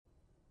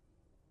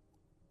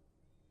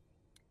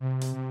Let's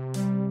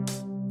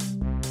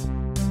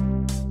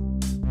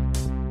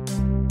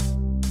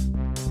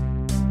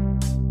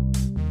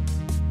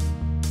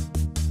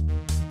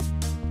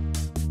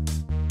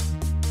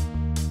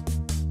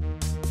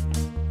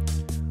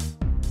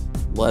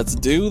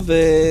do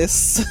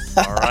this.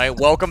 All right,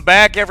 welcome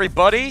back,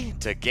 everybody,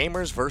 to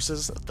Gamers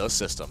versus the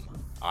System.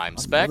 I'm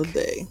Spec. Another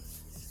day.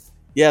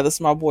 Yeah, this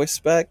is my boy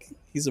Spec.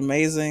 He's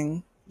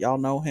amazing. Y'all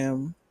know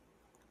him.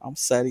 I'm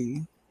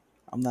Seti.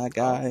 I'm that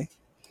guy.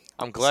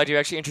 I'm glad you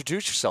actually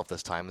introduced yourself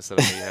this time instead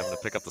of me having to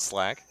pick up the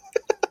slack.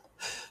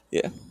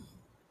 Yeah.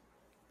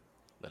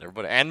 Let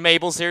everybody, and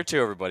Mabel's here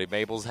too. Everybody,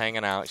 Mabel's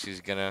hanging out. She's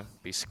gonna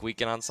be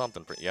squeaking on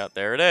something. Yeah,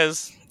 there it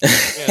is.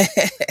 Yeah.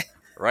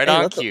 Right Hey,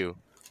 on cue.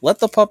 Let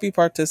the puppy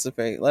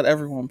participate. Let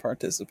everyone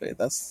participate.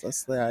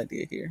 That's the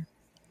idea here.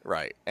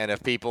 Right, and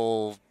if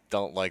people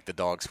don't like the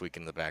dog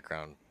squeaking in the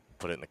background,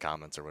 put it in the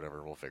comments or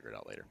whatever. We'll figure it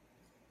out later.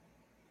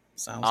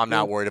 I'm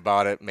not worried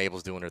about it.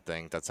 Mabel's doing her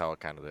thing. That's how it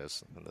kind of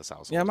is in this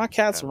house. Yeah, my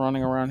cat's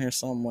running around here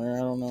somewhere. I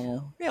don't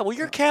know. Yeah, well,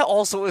 your cat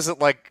also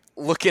isn't like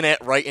looking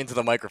at right into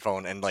the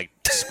microphone and like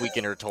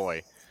squeaking her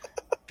toy,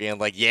 being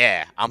like,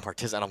 "Yeah, I'm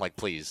participating." I'm like,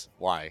 "Please,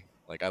 why?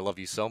 Like, I love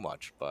you so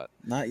much, but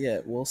not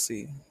yet. We'll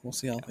see. We'll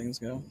see how things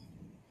go."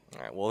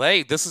 All right. Well,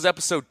 hey, this is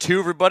episode 2,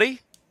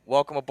 everybody.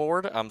 Welcome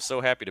aboard. I'm so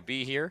happy to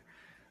be here,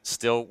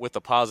 still with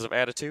a positive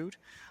attitude.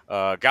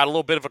 Got a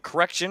little bit of a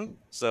correction,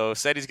 so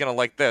Seti's gonna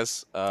like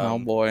this. Oh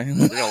boy,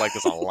 you're gonna like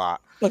this a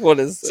lot. Like, what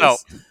is this? So,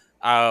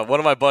 one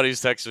of my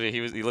buddies texted me. He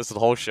listened to the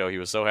whole show. He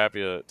was so happy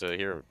to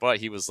hear it, but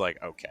he was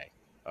like, "Okay,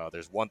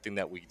 there's one thing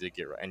that we did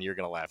get right," and you're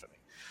gonna laugh at me.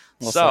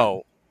 What's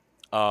so,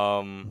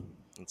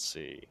 let's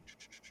see.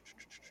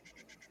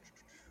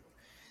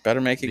 Better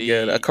make it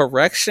good. A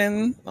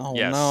correction? Oh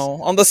yes. no!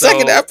 On the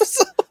second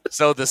episode.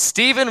 So the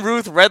Stephen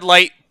Ruth red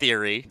light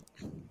theory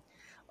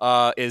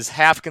is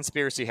half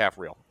conspiracy, half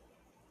real.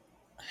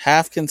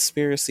 Half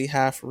conspiracy,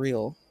 half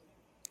real.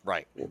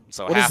 Right.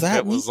 So what half of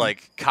it was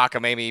like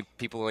cockamamie,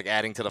 people like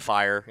adding to the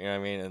fire, you know what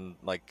I mean, and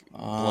like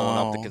blowing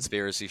up the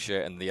conspiracy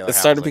shit, and the other. It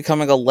started half was,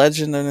 becoming a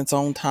legend in its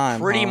own time.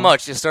 Pretty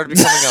much, it started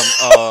becoming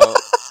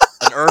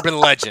an urban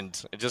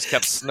legend. It just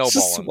kept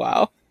snowballing.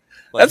 Wow.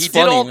 Like, That's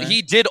funny, man.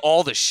 He did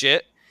all the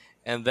shit,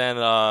 and then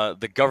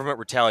the government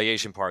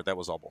retaliation part, that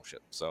was all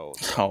bullshit. So.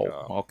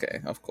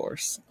 Okay, of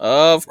course.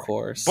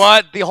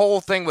 But the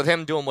whole thing with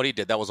him doing what he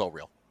did, that was all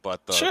real.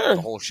 But the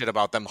whole shit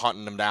about them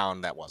hunting him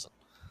down, that wasn't.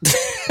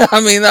 I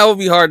mean, that would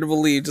be hard to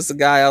believe. Just a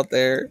guy out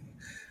there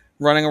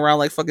running around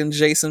like fucking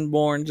Jason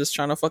Bourne, just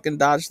trying to fucking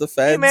dodge the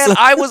feds. Hey man,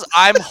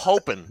 I'm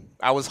hoping.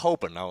 I was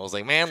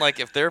like, man, like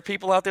if there are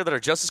people out there that are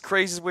just as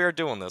crazy as we are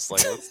doing this,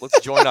 like let's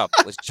join up.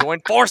 Let's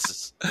join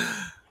forces.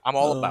 I'm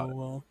all about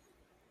it.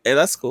 Hey,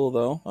 that's cool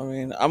though. I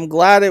mean, I'm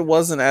glad it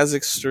wasn't as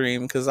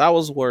extreme because I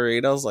was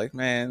worried. I was like,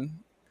 man,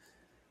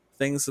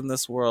 things in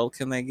this world,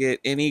 can they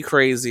get any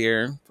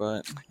crazier?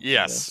 But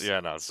yes, yeah,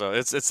 no. So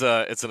it's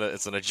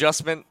an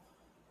adjustment,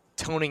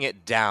 toning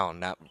it down,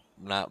 not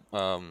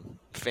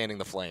fanning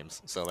the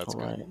flames. So that's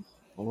good.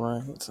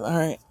 Right. All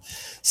right.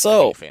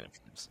 So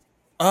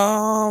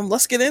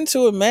let's get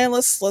into it, man.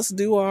 Let's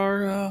do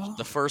our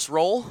the first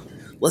roll.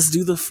 Let's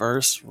do the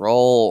first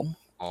roll.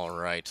 All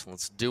right,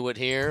 let's do it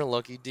here.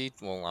 Lucky D.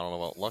 Well, I don't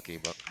know about lucky,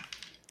 but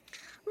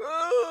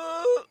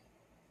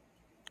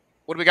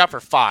what do we got for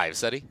 5,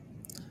 Seti?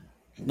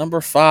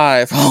 Number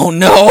 5. Oh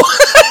no.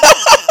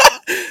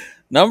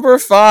 Number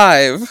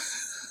 5.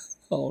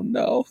 Oh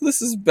no,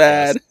 this is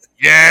bad.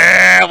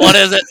 Yeah, what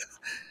is it?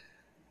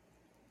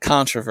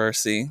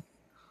 Controversy.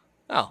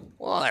 Oh,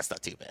 well, that's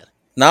not too bad.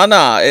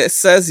 No, it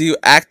says you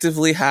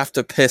actively have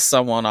to piss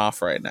someone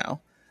off right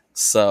now.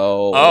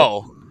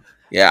 So.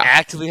 Yeah.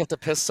 Actively have to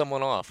piss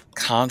someone off.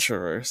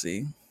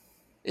 Controversy.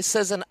 It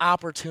says a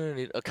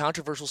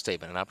controversial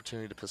statement, an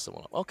opportunity to piss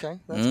someone off. Okay.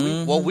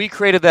 We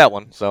created that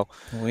one, so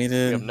we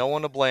did. We have no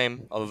one to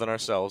blame other than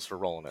ourselves for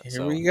rolling it.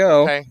 Here we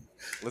go. Okay.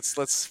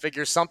 Let's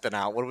figure something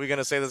out. What are we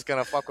gonna say that's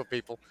gonna fuck with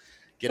people?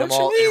 Get them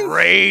all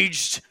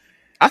enraged.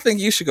 I think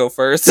you should go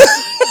first.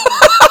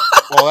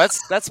 Well,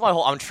 that's my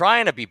whole. I'm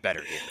trying to be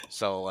better here.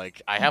 So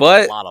like I have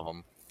a lot of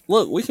them.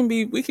 Look, we can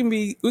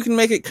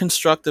make it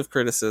constructive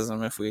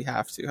criticism if we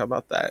have to. How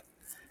about that?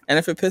 And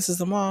if it pisses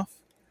them off,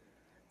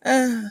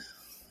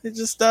 it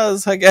just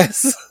does, I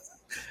guess.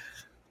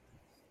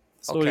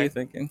 So what are you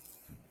thinking?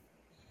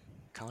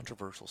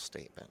 Controversial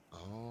statement.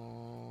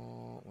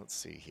 Oh, let's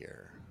see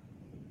here.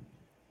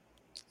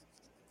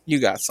 You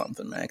got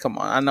something, man. Come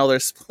on. I know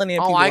there's plenty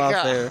of people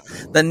out there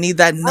that need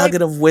that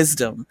nugget of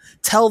wisdom.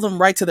 Tell them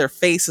right to their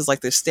faces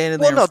like they're standing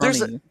there in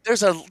front of you.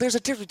 There's a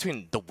difference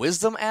between the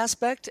wisdom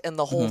aspect and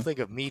the whole thing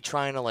of me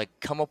trying to like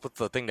come up with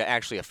the thing to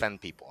actually offend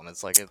people. And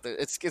it's like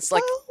it's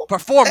like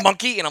perform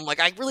monkey, and I'm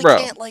like I really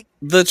can't like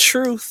the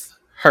truth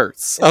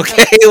hurts.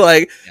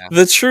 Okay,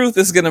 the truth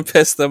is gonna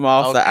piss them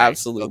off the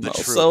absolute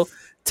most. So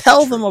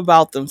tell them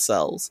about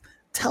themselves.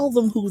 Tell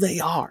them who they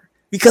are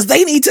because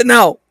they need to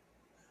know.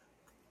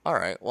 All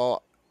right,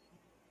 well,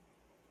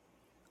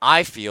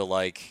 I feel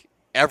like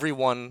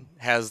everyone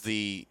has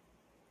the,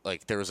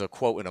 like, there was a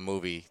quote in a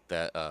movie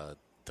that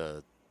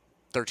the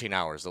 13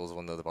 Hours. That was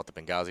one about the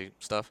Benghazi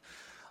stuff.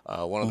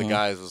 One of the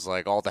guys was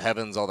like, all the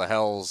heavens, all the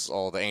hells,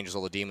 all the angels,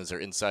 all the demons are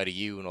inside of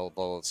you, and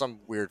all some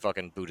weird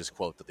fucking Buddhist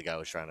quote that the guy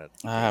was trying to.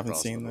 I haven't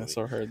seen this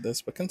or heard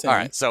this, but continue. All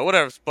right, so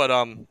whatever. But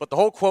the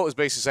whole quote is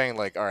basically saying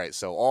like, all right,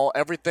 so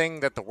everything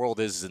that the world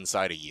is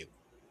inside of you,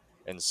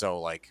 and so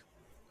like,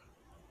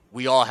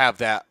 we all have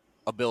that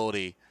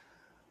ability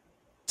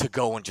to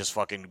go and just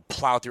fucking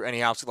plow through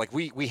any obstacle. Like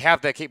we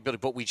have that capability,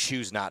 but we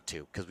choose not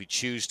to because we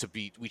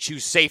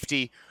choose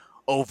safety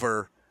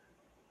over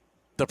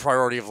the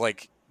priority of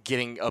like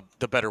getting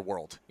the better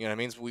world. You know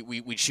what I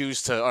mean? We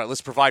choose to, all right,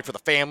 let's provide for the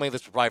family,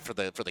 let's provide for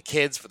the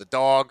kids, for the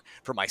dog,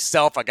 for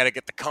myself. I got to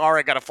get the car.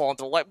 I got to fall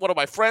into the light. What are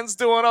my friends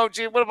doing? Oh,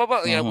 gee, what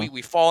about, you know,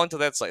 we fall into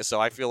that. So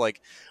I feel like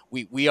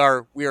we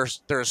are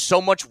there's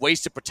so much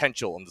wasted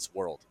potential in this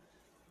world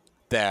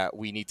that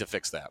we need to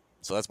fix that.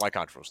 So that's my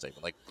controversial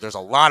statement. Like, there's a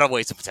lot of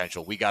wasted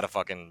potential. We got to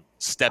fucking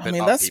step it up. I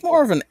mean, that's people.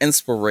 more of an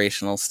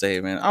inspirational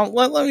statement.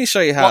 Let me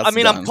show you how. Well, I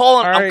mean, done. I'm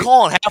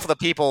calling half of the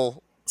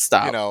people.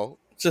 Stop. You know,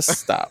 just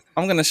stop.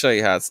 I'm gonna show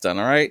you how it's done.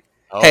 All right.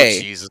 Oh,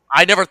 hey, Jesus!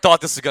 I never thought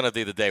this was gonna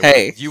be the day.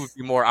 Hey, you would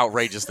be more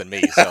outrageous than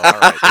me. So, all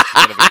right,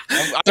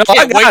 I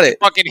can't wait to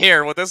fucking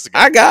hear what this is.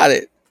 I got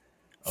it.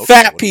 Okay,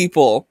 fat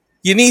people,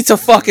 you need to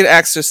fucking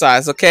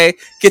exercise. Okay,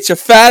 get your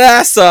fat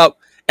ass up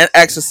and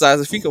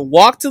exercise. If you can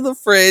walk to the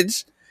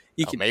fridge.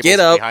 You can get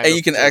up and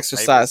you can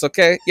exercise,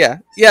 okay?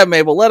 Yeah,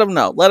 Mabel, let them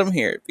know. Let them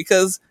hear it.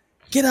 Because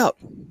get up,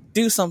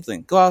 do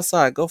something, go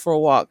outside, go for a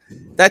walk.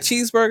 That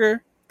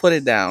cheeseburger, put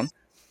it down.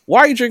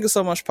 Why are you drinking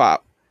so much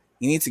pop?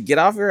 You need to get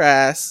off your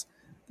ass,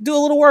 do a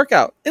little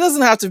workout. It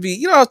doesn't have to be,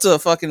 you don't have to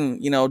fucking,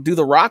 do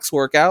the rocks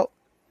workout.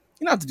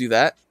 You don't have to do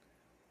that.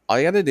 All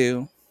you got to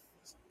do,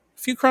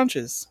 a few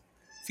crunches,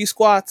 a few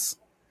squats,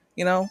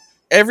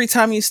 every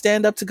time you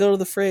stand up to go to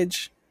the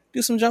fridge,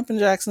 do some jumping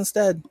jacks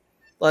instead.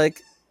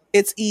 Like,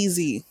 it's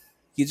easy.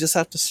 You just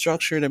have to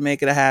structure it and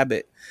make it a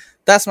habit.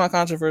 That's my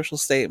controversial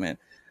statement.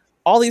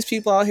 All these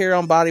people out here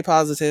on body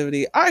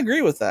positivity, I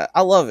agree with that.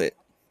 I love it.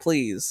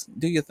 Please,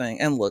 do your thing.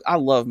 And look, I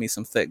love me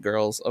some thick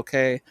girls,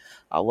 okay?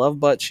 I love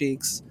butt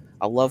cheeks.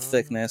 I love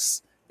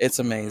thickness. It's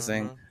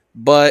amazing.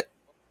 But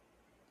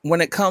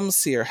when it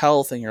comes to your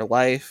health and your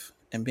life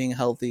and being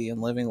healthy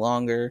and living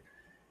longer,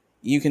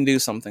 you can do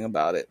something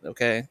about it,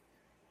 okay?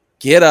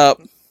 Get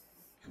up.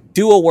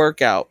 Do a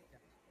workout.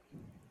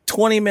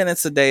 20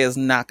 minutes a day is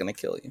not going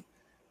to kill you.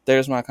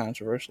 There's my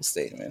controversial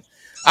statement.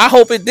 I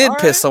hope it did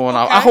piss someone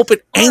off. I hope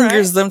it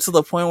angers them to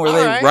the point where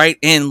they write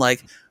in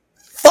like,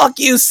 "Fuck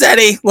you,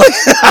 SETI." Like,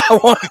 I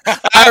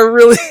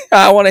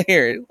want to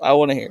hear it. I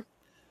want to hear it.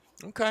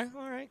 Okay,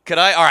 all right. Could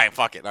I? All right,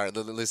 fuck it. All right,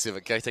 let's see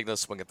if can I take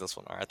this swing at this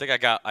one. All right, I think I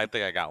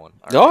got one.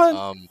 All Go right.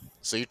 ahead.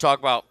 So you talk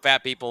about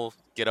fat people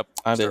get up,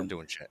 start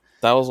doing shit.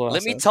 That was what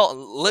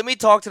let me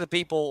talk to the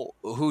people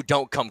who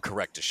don't come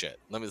correct to shit.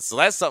 So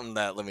that's something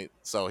that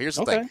So here's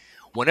the thing: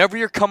 whenever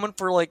you're coming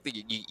for like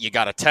you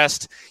got to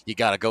test, you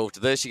got to go to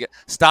this.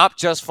 Stop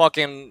just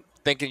fucking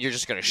thinking you're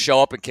just gonna show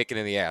up and kick it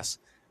in the ass.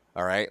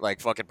 All right,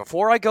 like fucking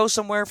before I go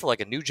somewhere for like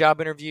a new job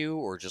interview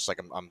or just like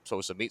I'm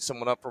supposed to meet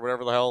someone up or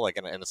whatever the hell, like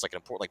and it's like an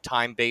important like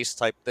time based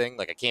type thing.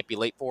 Like I can't be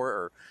late for it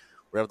or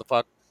whatever the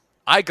fuck.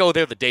 I go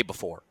there the day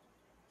before.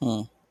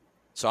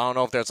 So I don't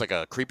know if that's like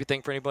a creepy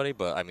thing for anybody,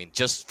 but I mean,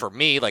 just for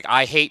me, like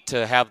I hate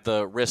to have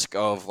the risk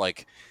of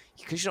like,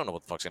 because you don't know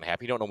what the fuck's gonna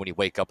happen. You don't know when you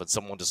wake up and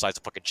someone decides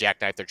to fucking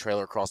jackknife their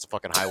trailer across the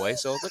fucking highway.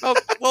 So it's like, oh,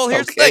 well,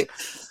 here's the thing: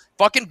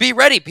 fucking be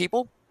ready,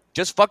 people.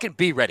 Just fucking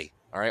be ready.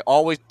 All right,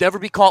 always never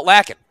be caught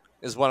lacking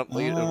is what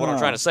I'm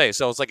trying to say.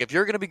 So it's like if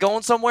you're gonna be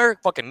going somewhere,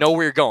 fucking know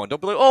where you're going. Don't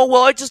be like, oh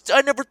well,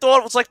 I never thought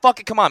it was like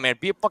fucking. Come on, man,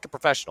 be a fucking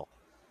professional.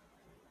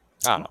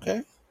 I don't know.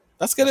 Okay.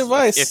 That's good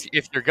advice.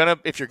 If you're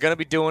gonna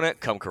be doing it,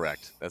 come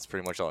correct. That's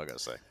pretty much all I gotta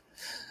say.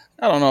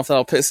 I don't know if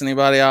that'll piss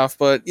anybody off,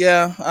 but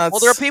yeah.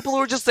 Well, there are people who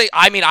are just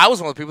I mean, I was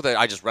one of the people that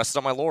I just rested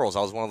on my laurels. I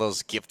was one of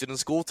those gifted in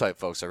school type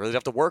folks. I really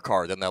have to work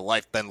hard. Then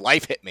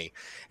life hit me,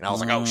 and I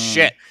was like, oh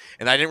shit.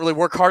 And I didn't really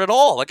work hard at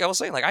all. Like I was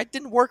saying, like I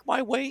didn't work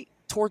my way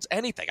towards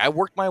anything. I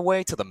worked my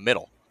way to the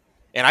middle,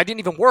 and I didn't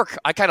even work.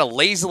 I kind of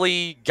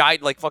lazily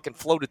fucking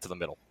floated to the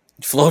middle.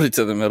 Floated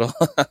to the middle.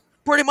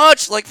 Pretty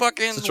much, like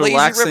fucking such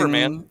lazy river,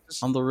 man.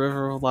 On the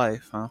river of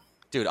life, huh?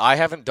 Dude, I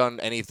haven't done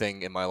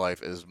anything in my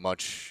life as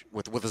much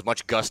with as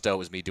much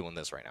gusto as me doing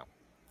this right now.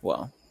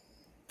 Well,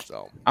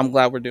 so I'm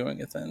glad we're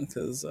doing it then,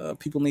 because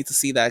people need to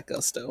see that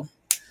gusto.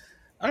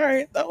 All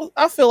right,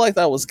 I feel like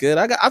that was good.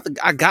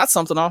 I got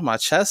something off my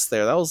chest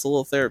there. That was a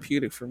little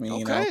therapeutic for me.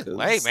 Okay.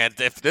 Hey, man,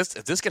 if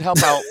this could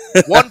help out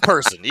one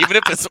person, even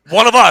if it's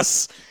one of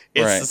us.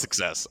 It's a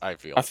success, I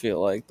feel. I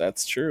feel like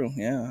that's true.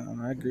 Yeah,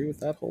 I agree with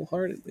that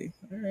wholeheartedly.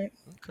 All right.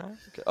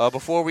 Okay.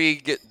 Before we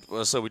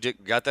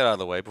got that out of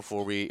the way.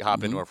 Before we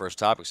hop into our first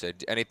topic,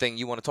 anything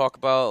you want to talk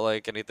about?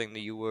 Like anything that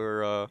you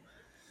were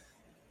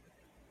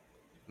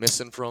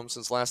missing from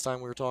since last time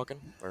we were talking?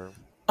 Or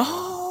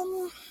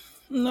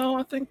no,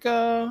 I think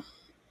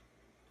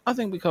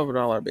we covered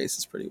all our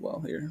bases pretty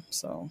well here.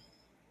 So.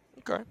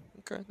 Okay,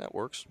 that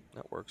works.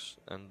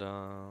 And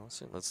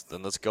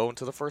let's go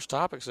into the first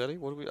topic, Eddie.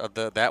 What do we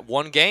that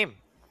one game?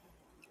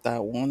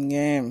 That one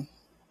game.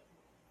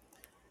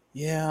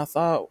 Yeah, I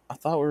thought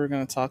we were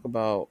gonna talk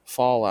about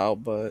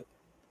Fallout, but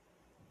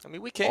I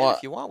mean, we can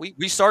if you want.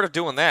 We started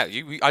doing that.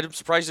 I'm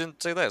surprised you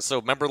didn't say that. So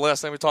remember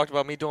last time we talked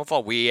about me doing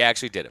Fall? We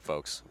actually did it,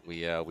 folks.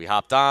 We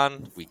hopped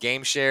on, we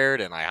game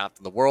shared, and I hopped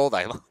in the world.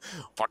 I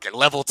fucking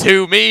level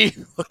 2 me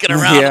looking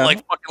around at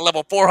like fucking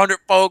level 400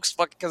 folks,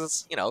 fucking because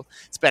it's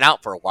it's been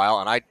out for a while,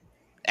 and I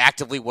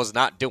actively was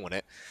not doing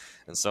it,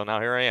 and so now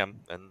here I am,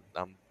 and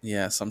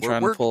yes, I'm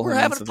trying to pull. We're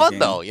having fun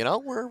though,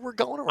 we're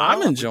going around.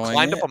 I'm enjoying. We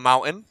climbed up a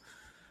mountain.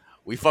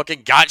 We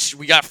fucking got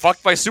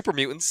fucked by super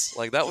mutants.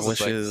 Like that was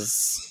which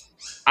is.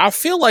 I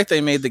feel like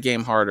they made the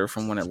game harder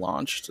from when it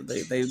launched.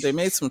 They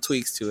made some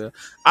tweaks to it.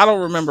 I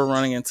don't remember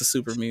running into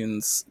super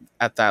mutants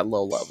at that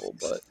low level,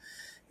 but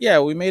yeah,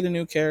 we made a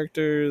new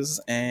characters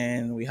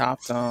and we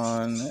hopped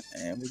on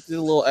and we did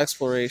a little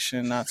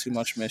exploration, not too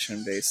much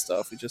mission based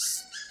stuff. We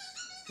just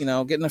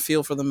getting a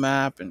feel for the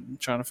map and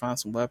trying to find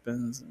some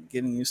weapons and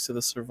getting used to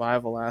the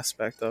survival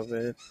aspect of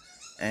it.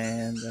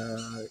 And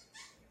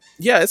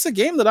yeah, it's a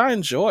game that I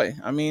enjoy.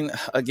 I mean,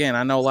 again,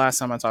 I know last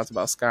time I talked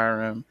about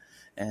Skyrim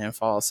and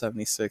Fallout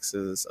 76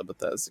 is a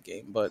Bethesda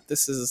game, but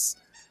this is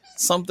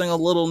something a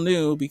little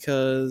new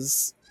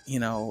because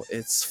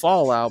it's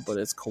Fallout, but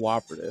it's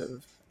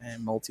cooperative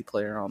and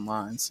multiplayer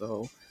online.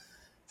 So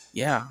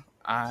yeah,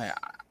 I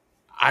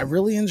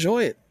really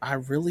enjoy it. I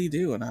really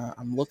do, and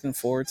I'm looking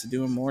forward to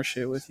doing more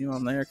shit with you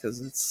on there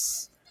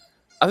because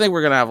I think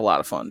we're gonna have a lot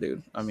of fun,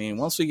 dude. I mean,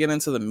 once we get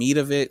into the meat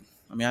of it,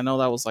 I mean, I know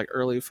that was like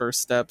early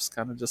first steps,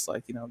 kind of just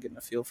like getting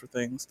a feel for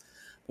things.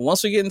 But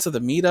once we get into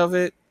the meat of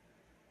it,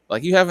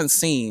 like you haven't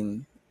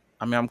seen,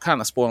 I mean, I'm kind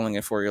of spoiling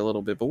it for you a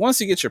little bit, but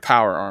once you get your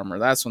power armor,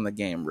 that's when the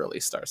game really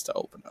starts to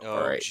open up.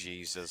 Oh, right?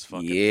 Jesus,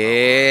 fucking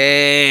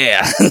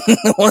yeah.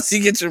 Once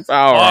you get your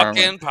power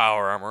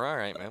armor, all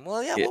right, man.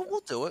 Well, yeah.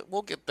 We'll do it.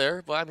 We'll get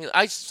there. But I mean,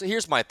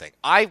 here's my thing.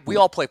 We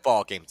all play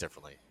Fallout games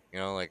differently.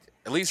 Like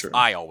at least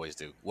I always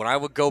do. When I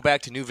would go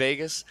back to New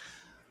Vegas,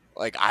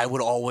 like I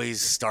would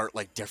always start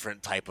like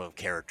different type of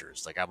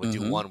characters. Like I would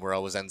do one where I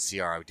was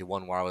NCR. I would do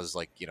one where I was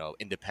like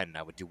independent.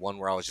 I would do one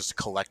where I was just a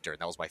collector, and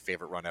that was my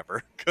favorite run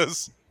ever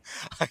because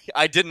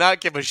I did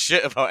not give a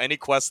shit about any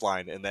quest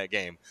line in that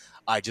game.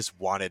 I just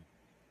wanted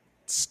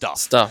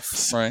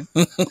stuff, right?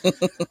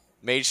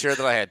 Made sure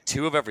that I had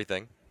 2 of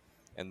everything,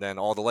 and then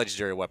all the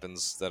legendary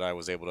weapons that I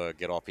was able to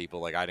get off people.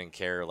 Like I didn't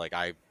care. Like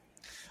I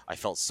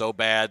felt so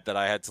bad that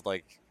I had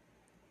to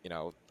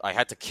I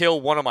had to kill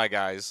one of my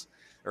guys.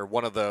 Or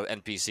one of the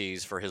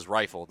NPCs for his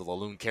rifle, the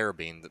Laloon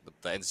Carabine,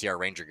 the NCR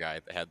Ranger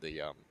guy that had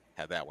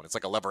that one. It's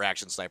like a lever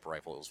action sniper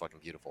rifle. It was fucking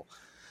beautiful.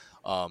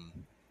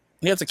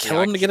 You have to kill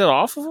him to get it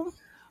off of him?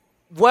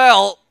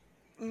 Well,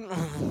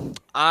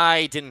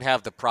 I didn't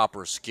have the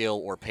proper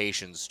skill or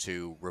patience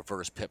to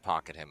reverse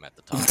pickpocket him at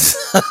the time.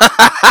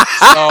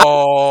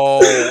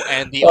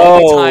 And the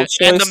only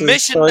time,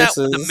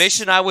 the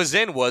mission I was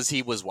in was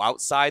he was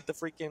outside the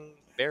freaking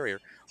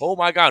barrier. Oh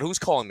my God, who's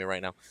calling me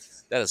right now?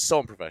 That is so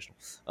unprofessional.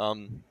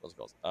 What's it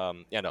called?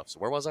 Yeah, no. So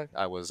where was I?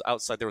 I was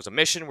outside. There was a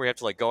mission where you have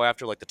to go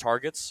after the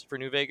targets for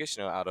New Vegas.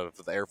 Out of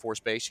the Air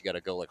Force Base, you got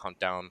to go hunt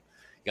down.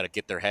 You got to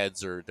get their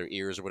heads or their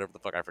ears or whatever the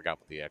fuck. I forgot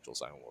what the actual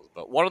assignment was.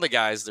 But one of the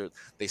guys,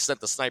 they sent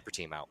the sniper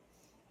team out,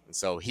 and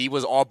so he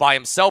was all by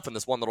himself in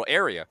this one little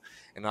area.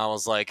 And I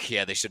was like,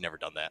 yeah, they should have never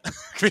done that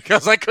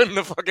because I couldn't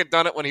have fucking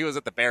done it when he was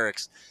at the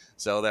barracks.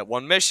 So that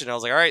one mission, I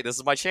was like, all right, this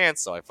is my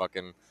chance. So I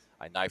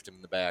knifed him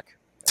in the back.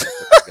 And I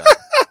took his gun.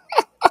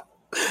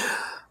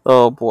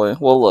 Oh boy!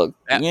 Well, look,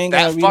 you ain't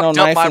gotta be no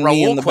knifing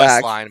me in the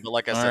back. Line, but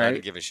like I said, I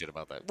didn't give a shit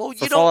about that. Well,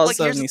 you don't. Like,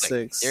 here's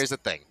the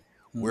thing.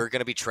 We're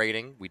gonna be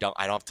trading. I don't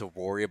have to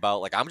worry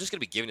about I'm just gonna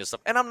be giving you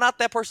stuff, and I'm not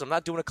that person. I'm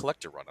not doing a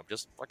collector run. I'm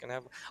just fucking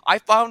having. I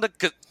found a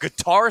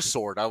guitar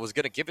sword. I was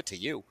gonna give it to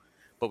you,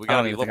 but we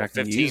gotta be level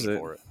 15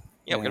 for it.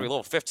 Yeah, we're gonna be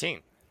level 15.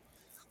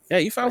 Yeah,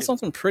 you found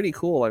something pretty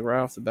cool right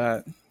off the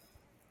bat,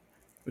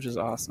 which is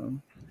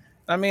awesome.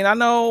 I mean, I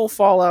know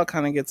Fallout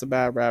kind of gets a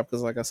bad rap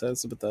because, like I said,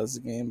 it's a Bethesda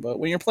game. But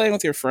when you're playing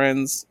with your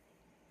friends,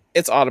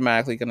 it's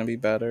automatically going to be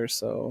better.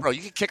 So, bro,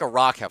 you can kick a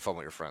rock, have fun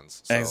with your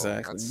friends. So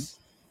exactly.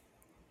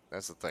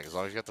 That's the thing. As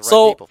long as you got the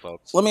right people,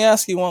 folks. Let me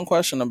ask you one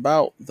question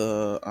about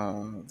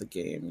the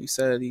game. You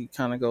said you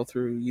kind of go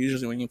through.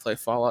 Usually, when you play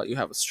Fallout, you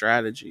have a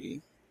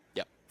strategy.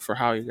 Yep. For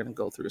how you're going to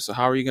go through. So,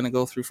 how are you going to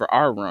go through for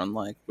our run?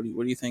 Like, what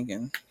are you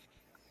thinking?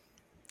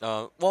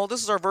 Well,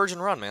 this is our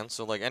virgin run, man.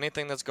 So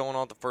anything that's going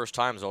on the first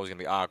time is always gonna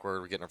be awkward.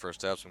 We're getting our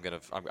first steps.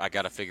 I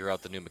gotta figure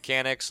out the new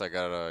mechanics. I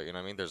gotta,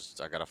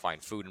 I gotta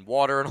find food and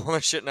water and all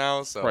that shit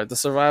now. So right, the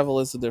survival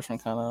is a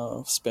different kind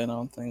of spin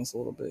on things a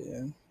little bit,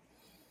 yeah.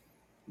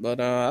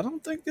 But I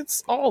don't think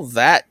it's all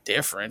that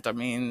different. I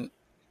mean,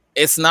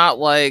 it's not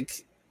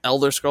like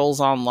Elder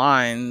Scrolls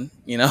Online,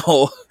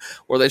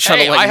 where they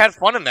try to. I had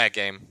fun in that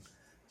game.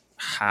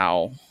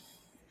 How?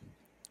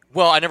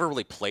 Well, I never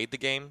really played the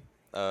game.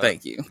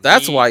 Thank you.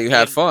 That's why you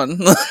had fun.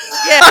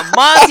 Yeah,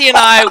 Monty and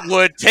I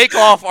would take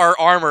off our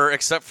armor,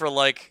 except for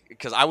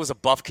because I was a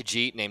buff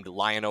Khajiit named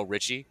Lionel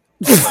Richie,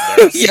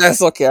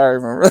 Yes, okay, I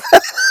remember.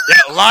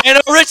 Yeah,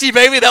 Lionel Richie,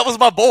 baby, that was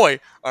my boy.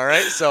 All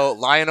right, so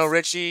Lionel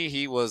Richie,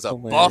 he was a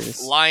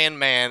buff lion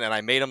man, and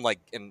I made him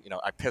and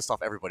I pissed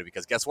off everybody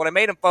because guess what? I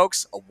made him,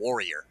 folks, a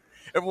warrior.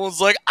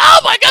 Everyone's like, "Oh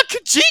my god,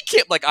 Khajiit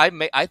kid!" Like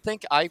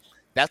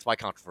that's my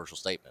controversial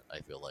statement. I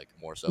feel like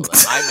more so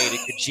that I made a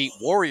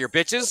Khajiit warrior,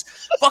 bitches.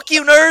 Fuck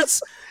you,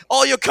 nerds!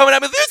 All you coming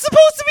at me, they're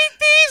supposed to be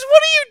thieves.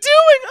 What are you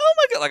doing? Oh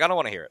my god! Like I don't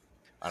want to hear it.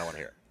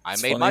 I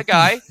made my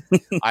guy.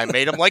 I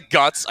made him like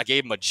Guts. I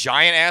gave him a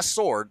giant ass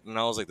sword, and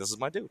I was like, "This is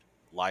my dude,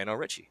 Lionel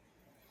Richie.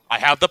 I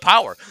have the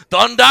power,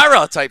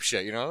 Thundara type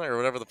shit, or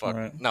whatever the fuck."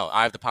 Right. No,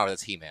 I have the power.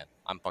 That's He-Man.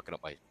 I'm fucking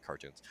up my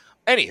cartoons.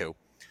 Anywho,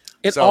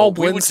 it all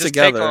blends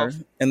together,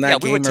 and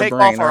that we would take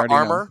off our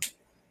armor,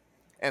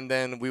 and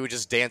then we would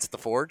just dance at the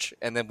forge,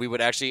 and then we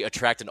would actually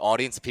attract an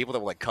audience of people that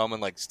would come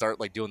and start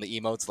doing the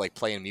emotes,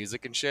 playing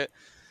music and shit.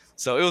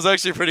 So it was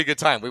actually a pretty good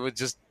time. We would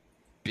just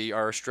be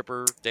our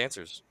stripper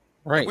dancers.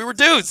 Right. We were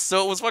dudes,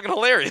 so it was fucking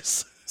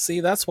hilarious. See,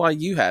 that's why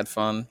you had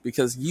fun,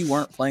 because you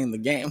weren't playing the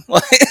game.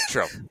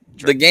 True.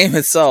 The game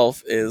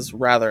itself is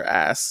rather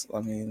ass.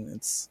 I mean,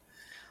 it's...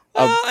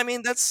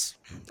 it's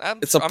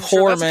a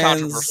poor man's...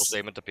 controversial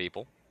statement to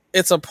people.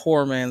 It's a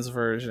poor man's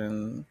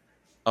version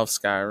of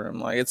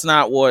Skyrim. It's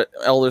not what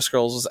Elder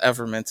Scrolls was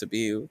ever meant to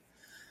be.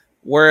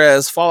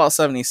 Whereas Fallout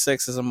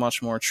 76 is a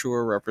much more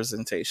truer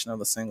representation of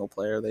the single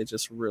player. They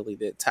just really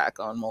did tack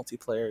on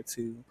multiplayer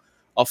to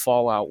a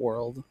Fallout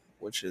world,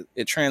 which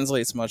it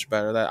translates much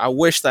better. That I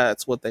wish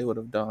that's what they would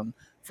have done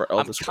for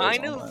Elder Scrolls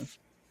Online.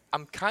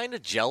 I'm kind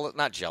of jealous,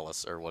 not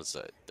jealous, or what's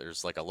it?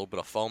 There's a little bit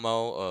of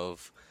FOMO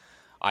of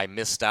I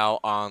missed out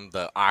on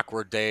the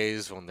awkward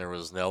days when there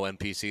was no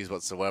NPCs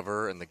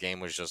whatsoever and the game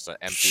was just an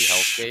empty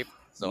hellscape.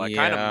 So I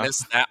kind of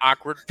missed that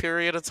awkward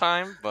period of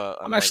time. But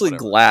I'm actually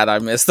glad I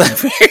missed that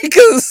period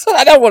because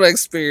I don't want to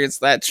experience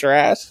that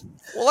trash.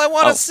 Well, I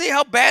want to see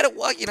how bad it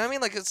was. You know what I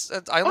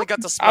mean? I only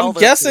got to smell the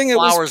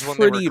flowers when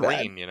they were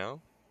green.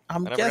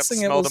 I'm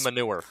guessing it was the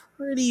manure.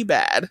 Pretty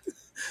bad.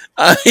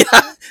 I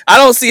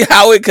don't see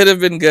how it could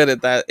have been good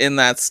in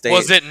that state.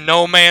 Was it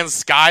No Man's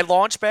Sky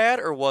launch bad,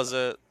 or was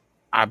it?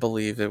 I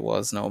believe it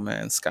was No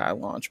Man's Sky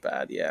launch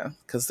bad. Yeah,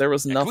 because there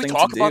was nothing. Can we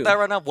talk about that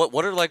right now? What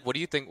do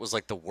you think was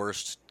the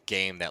worst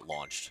game that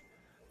launched?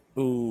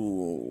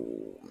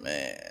 Ooh,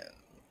 man.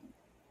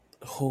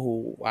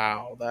 Oh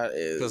wow, that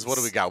is. Because what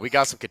do we got? We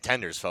got some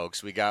contenders,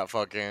 folks. We got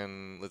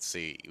let's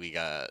see. We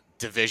got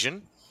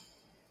Division.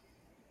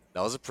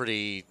 That was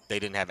they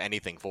didn't have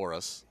anything for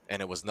us, and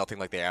it was nothing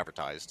like they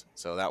advertised.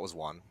 So that was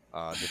one.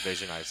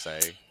 Division, I say.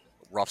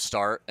 Rough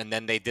start. And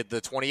then they did the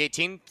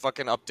 2018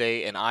 fucking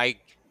update, and I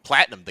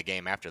platinumed the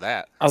game after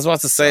that. I was about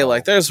to say,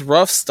 there's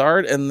rough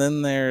start, and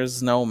then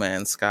there's No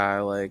Man's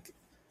Sky,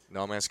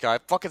 No Man's Sky.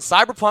 Fucking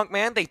Cyberpunk,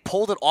 man. They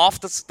pulled it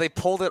off the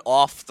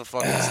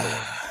fucking store.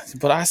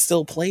 But I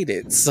still played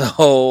it,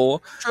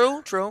 so...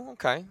 True.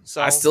 Okay.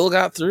 So I still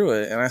got through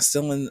it, and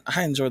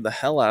I enjoyed the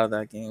hell out of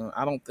that game.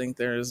 I don't think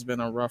there's been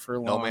a rougher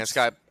launch. No Man's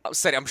Sky.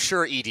 I'm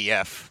sure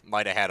EDF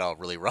might have had a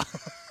really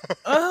rough...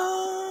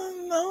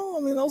 No. I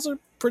mean, those are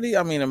pretty...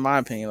 I mean, in my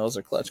opinion, those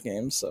are clutch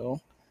games,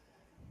 so...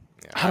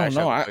 Yeah, I don't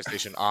know. Have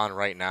PlayStation on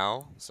right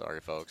now. Sorry,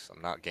 folks.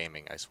 I'm not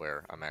gaming. I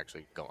swear. I'm going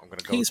to go.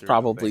 He's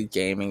probably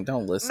gaming.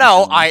 Don't listen.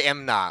 No, I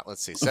am not.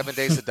 Let's see. 7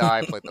 Days to Die.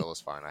 I played that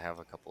was fine. I have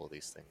a couple of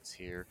these things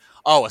here.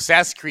 Oh,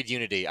 Assassin's Creed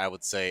Unity. I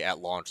would say at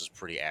launch was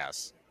pretty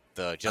ass.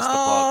 The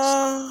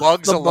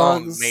bugs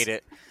alone made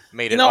it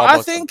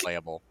almost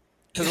unplayable.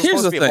 Because it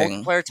was supposed to be a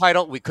multiplayer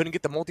title. We couldn't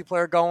get the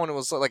multiplayer going. It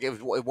was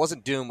it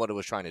wasn't doing what it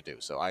was trying to do.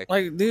 So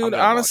dude,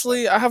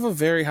 honestly, I have a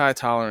very high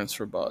tolerance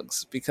for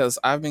bugs because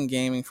I've been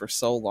gaming for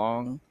so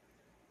long.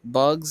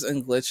 Bugs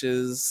and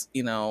glitches,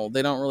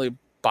 they don't really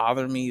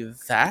bother me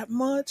that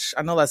much.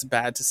 I know that's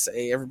bad to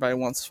say. Everybody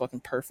wants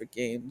fucking perfect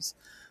games,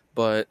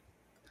 but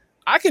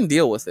I can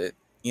deal with it.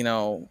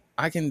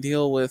 I can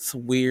deal with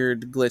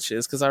weird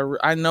glitches because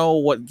I know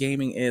what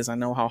gaming is. I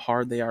know how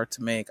hard they are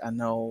to make. I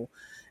know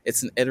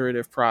it's an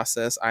iterative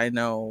process. I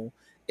know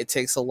it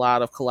takes a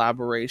lot of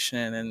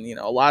collaboration and,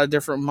 a lot of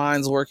different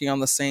minds working on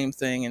the same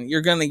thing, and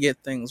you're going to get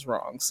things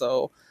wrong.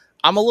 So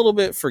I'm a little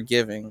bit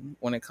forgiving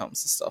when it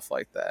comes to stuff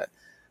like that.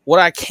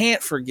 What I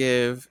can't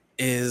forgive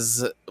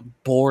is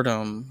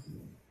boredom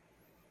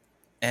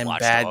and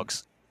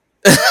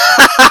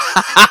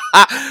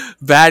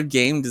bad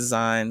game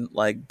design,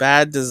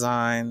 bad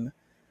design,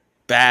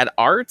 bad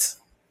art,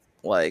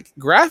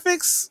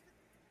 graphics.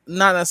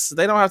 Not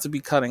necessarily, they don't have to be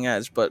cutting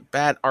edge, but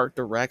bad art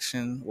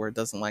direction where it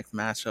doesn't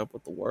match up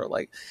with the world.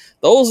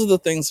 Those are the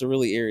things that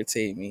really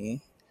irritate me.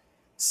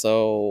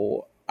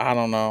 So I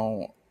don't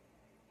know.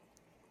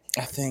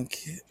 I think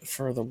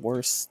for the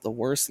worst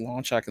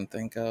launch I can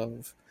think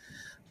of,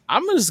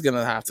 I'm just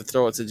gonna have to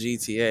throw it to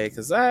GTA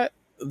because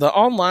the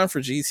online for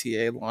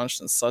GTA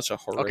launched in such a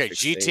horrific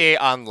GTA state.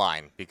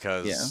 Online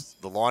because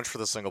the launch for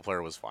the single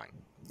player was fine.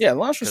 Yeah,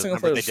 launch for single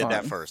player was fine. They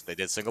did that first. They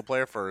did single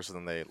player first, and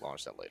then they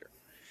launched that later.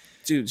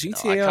 Dude,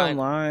 GTA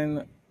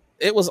Online,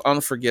 it was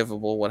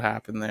unforgivable what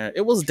happened there.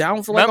 It was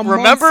down for a month.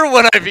 Remember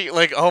when I beat,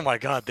 oh my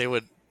god, they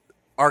would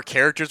our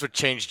characters would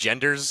change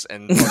genders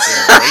and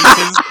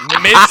races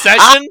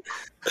mid-session.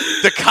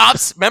 The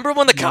cops, remember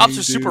when the cops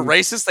were super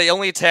racist? They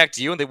only attacked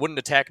you and they wouldn't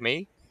attack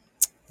me?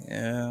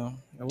 Yeah.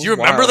 Do you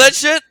remember that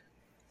shit?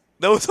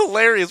 That was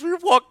hilarious. We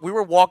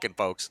were walking,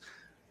 folks.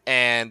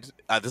 And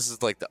this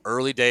is like the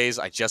early days.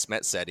 I just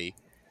met Seti.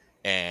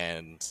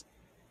 And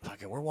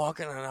fucking, we're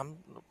walking and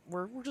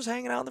we're just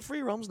hanging out in the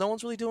free roams. No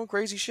one's really doing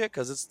crazy shit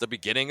because it's the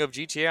beginning of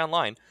GTA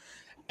Online.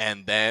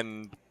 And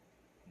then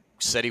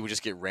Seti would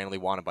just get randomly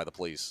wanted by the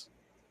police.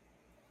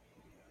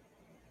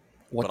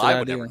 But I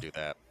would never do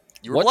that.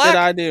 You were what black? Did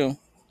I do?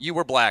 You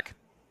were black.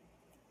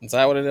 Is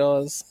that what it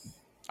was?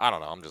 I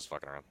don't know. I'm just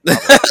fucking around.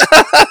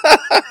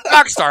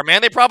 Rockstar,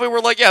 man. They probably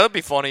were like, yeah, that'd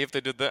be funny if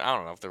they did that. I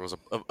don't know if there was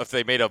if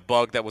they made a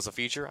bug that was a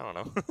feature. I don't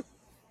know.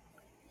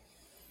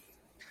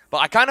 But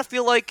I kind of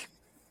feel like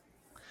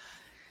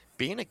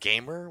being a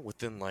gamer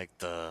within like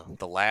the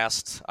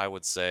last, I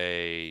would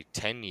say,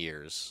 10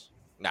 years.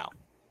 No,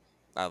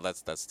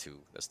 that's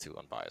too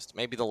unbiased.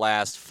 Maybe the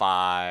last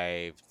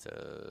 5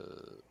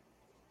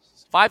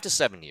 to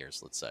 7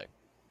 years, let's say.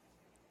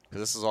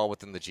 Because this is all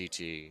within the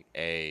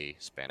GTA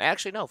span.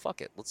 Actually, no,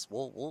 fuck it.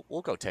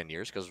 We'll go 10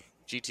 years because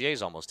GTA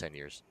is almost 10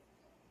 years.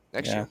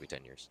 Next year will be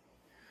 10 years.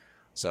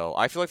 So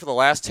I feel like for the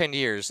last 10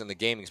 years in the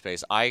gaming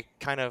space, I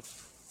kind of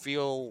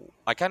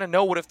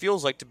know what it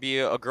feels like to be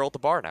a girl at the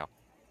bar now.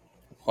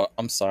 Well,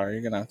 I'm sorry,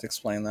 you're gonna have to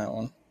explain that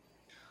one.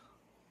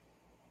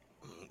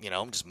 You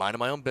know, I'm just minding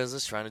my own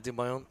business, trying to do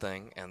my own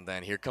thing, and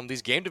then here come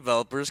these game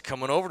developers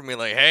coming over to me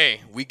like,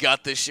 "Hey, we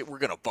got this shit. We're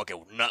gonna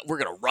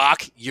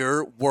rock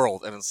your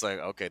world." And it's like,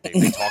 okay, they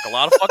talk a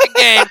lot of fucking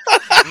game,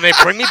 and they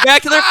bring me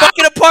back to their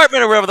fucking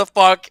apartment or wherever the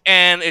fuck,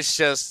 and it's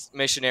just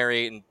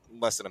missionary in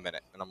less than a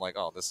minute, and I'm like,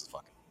 oh, this is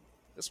fucking.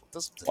 This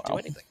doesn't do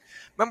anything.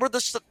 Remember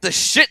the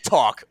shit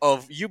talk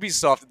of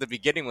Ubisoft at the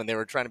beginning when they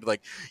were trying to be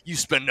like, you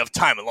spend enough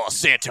time in Los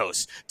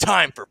Santos,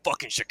 time for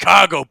fucking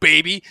Chicago,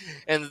 baby.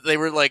 And they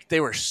were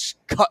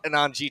cutting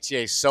on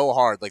GTA so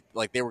hard,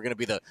 like they were gonna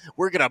be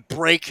we're gonna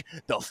break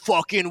the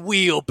fucking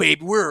wheel,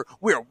 baby. We're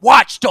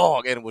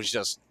Watchdog, and it was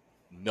just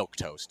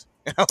milquetoast.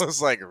 I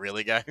was like,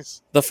 really,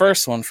 guys? The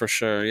first one for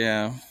sure,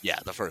 yeah. Yeah,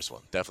 the first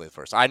one, definitely the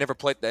first. I never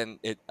played.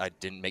 I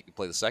didn't make me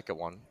play the second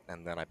one,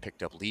 and then I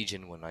picked up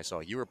Legion when I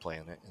saw you were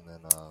playing it, and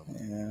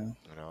then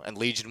and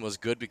Legion was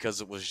good because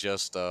it was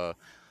just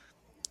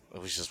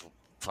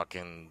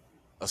fucking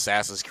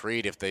Assassin's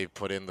Creed if they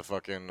put in the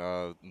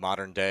fucking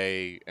modern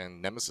day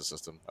and Nemesis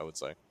system. I would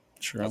say.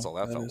 True. That's all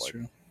that felt like.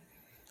 True.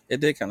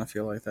 It did kind of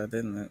feel like that,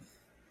 didn't it?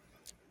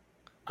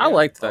 Yeah, I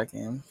liked that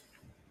game.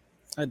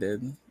 I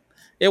did.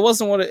 It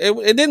wasn't what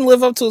it didn't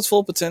live up to its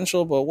full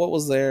potential, but what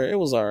was there, it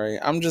was all right.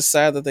 I'm just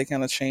sad that they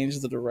kind of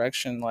changed the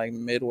direction like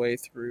midway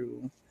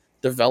through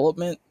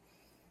development.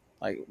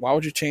 Like, why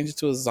would you change it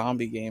to a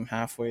zombie game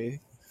halfway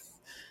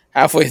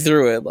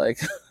through it? Like,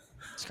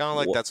 it's kind of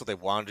like that's what they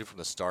wanted to do from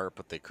the start,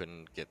 but they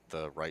couldn't get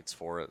the rights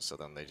for it, so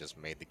then they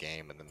just made the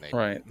game, and then they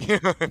You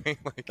know what I mean?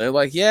 They're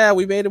like, yeah,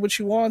 we made it what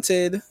you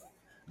wanted.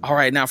 All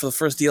right, now for the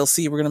first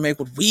DLC, we're gonna make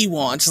what we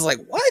want. Just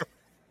like, what?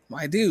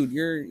 My dude,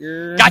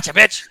 you're gotcha,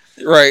 bitch.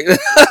 Right.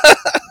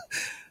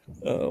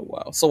 Oh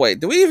wow. So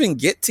wait, do we even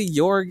get to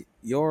your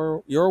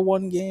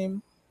one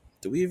game?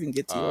 Do we even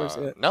get to yours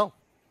yet? No,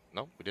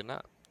 we did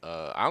not.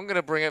 I'm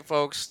gonna bring it,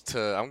 folks.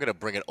 I'm gonna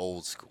bring it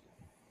old school.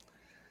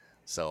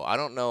 So I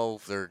don't know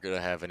if they're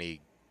gonna have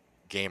any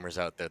gamers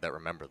out there that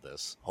remember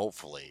this.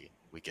 Hopefully,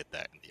 we get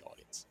that in the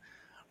audience.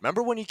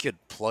 Remember when you could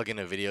plug in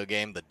a video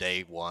game the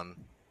day one?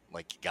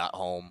 Like, you got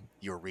home,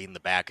 you were reading the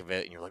back of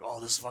it, and you're like, oh,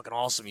 this is fucking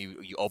awesome.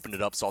 You opened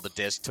it up, saw the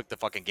disc, took the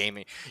fucking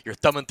game, you're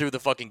thumbing through the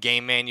fucking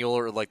game manual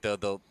or like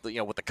the you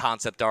know, with the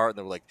concept art, and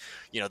they're like,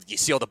 you know, you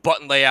see all the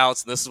button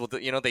layouts, and this is what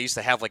they used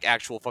to have like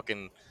actual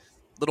fucking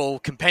little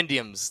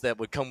compendiums that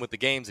would come with the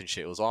games and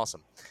shit. It was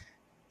awesome.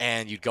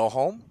 And you'd go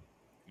home,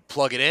 you'd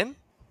plug it in, and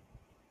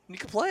you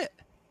could play it.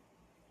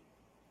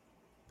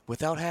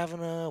 Without having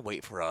to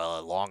wait for a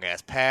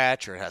long-ass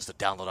patch, or it has to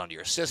download onto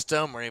your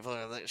system, or anything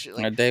like that shit.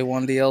 Like, a day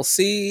one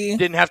DLC.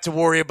 Didn't have to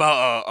worry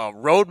about a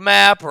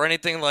roadmap or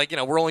anything. Like, you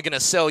know, we're only going to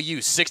sell you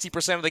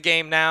 60% of the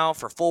game now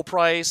for full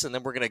price, and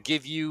then we're going to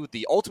give you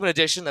the Ultimate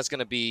Edition that's going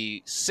to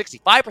be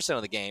 65%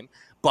 of the game,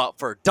 but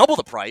for double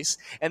the price.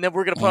 And then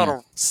we're going to put out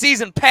a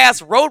Season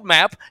Pass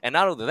roadmap, and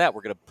not only that,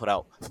 we're going to put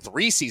out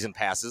 3 Season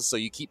Passes, so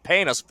you keep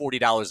paying us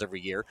 $40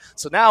 every year.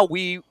 So now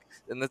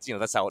and that's, you know,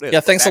 that's how it is. Yeah,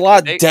 thanks a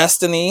lot,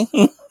 Destiny.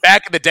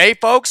 Back in the day,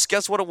 folks,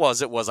 guess what it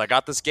was? It was I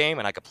got this game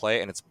and I could play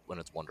it, and it's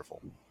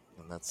wonderful.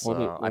 And that's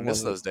I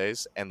miss those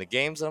days. And the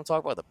games that I'm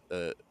talking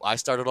about, I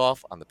started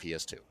off on the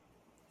PS2.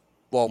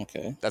 Well,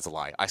 That's a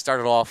lie. I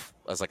started off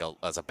as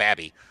a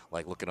babby,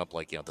 like looking up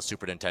like, you know, the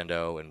Super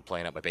Nintendo and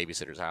playing at my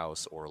babysitter's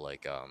house, or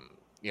like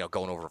you know,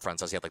 going over to a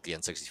friend's house. He had like the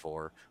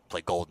N64,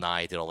 play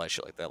GoldenEye, did all that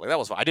shit like that. Like, that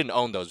was fun. I didn't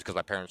own those because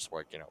my parents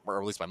were, you know, or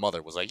at least my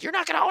mother was like, "You're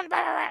not gonna own it,"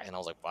 and I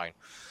was like, fine.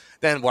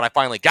 Then when I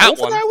finally got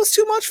one, that was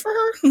too much for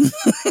her.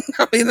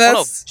 I mean, that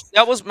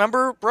was,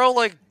 remember, bro,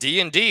 like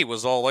D&D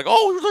was all like,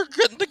 oh, they're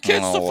getting the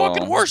kids to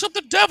fucking worship the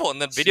devil, and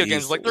then video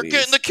games like they're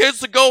getting the kids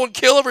to go and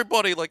kill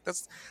everybody. Like,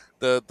 that's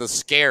the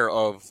scare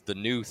of the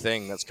new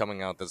thing that's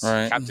coming out that's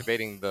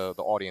captivating the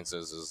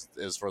audiences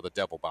is for the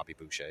devil, Bobby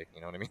Boucher.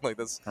 You know what I mean? Like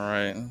this.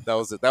 That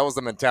was it. That was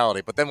the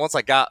mentality. But then once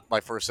I got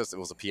my first system,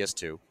 it was a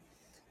PS2,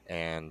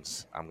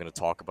 and I'm going to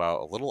talk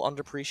about a little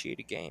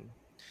underappreciated game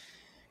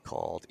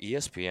called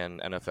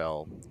ESPN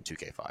NFL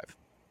 2K5.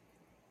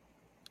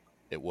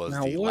 It was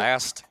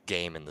last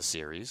game in the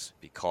series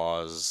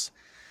because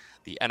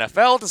the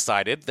NFL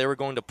decided they were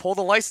going to pull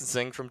the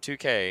licensing from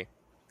 2K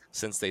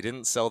since they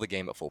didn't sell the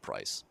game at full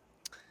price.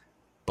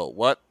 But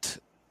what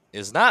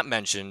is not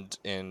mentioned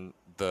in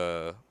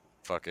the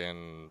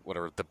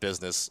the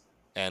business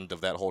end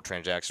of that whole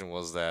transaction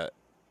was that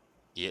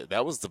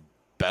that was the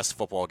best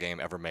football game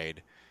ever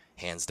made,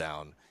 hands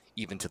down,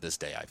 even to this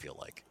day, I feel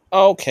like.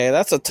 Okay,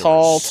 that's a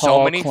tall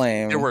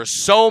claim. There were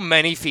so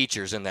many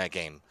features in that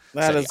game.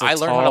 I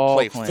learned how to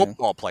play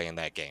football in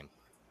that game.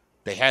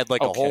 They had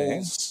like a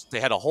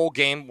whole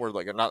game where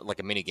not like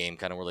a mini game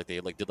kind of where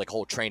they did like a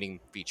whole training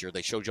feature.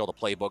 They showed you all the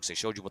playbooks. They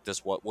showed you what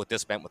this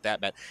meant, what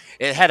that meant.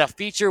 It had a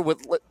feature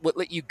with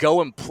let you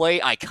go and play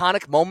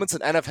iconic moments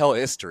in NFL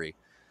history.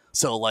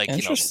 So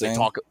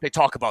they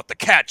talk about the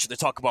catch, they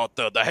talk about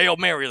the Hail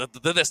Mary,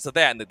 the this to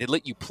that, and they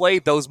let you play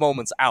those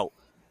moments out.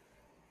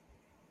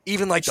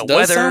 Even like the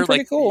weather,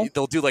 like cool.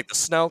 They'll do like the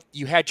snow.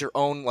 You had your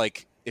own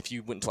if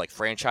you went into like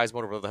franchise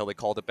mode or whatever the hell they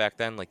called it back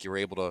then, like you were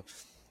able to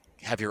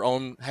have your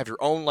own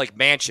like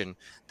mansion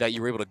that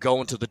you were able to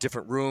go into the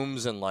different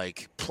rooms and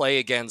like play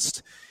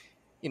against,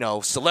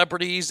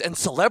 celebrities, and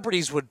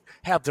celebrities would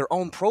have their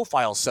own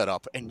profile set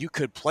up and you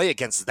could play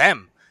against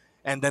them.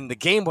 And then the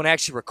game would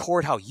actually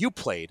record how you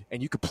played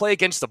and you could play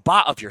against a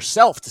bot of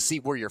yourself to see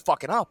where you're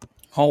fucking up.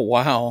 Oh,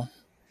 wow.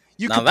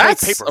 You could play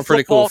paper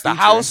football at the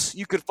house.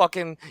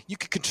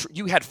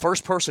 You had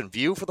first person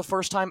view for the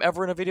first time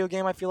ever in a video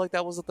game. I feel like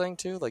that was the thing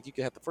too. Like you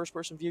could have the first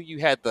person view. You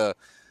had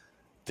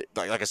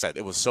like I said,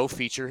 it was so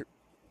feature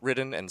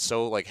ridden and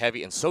so like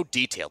heavy and so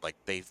detailed. Like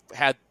they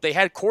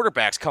had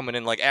quarterbacks coming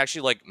in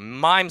actually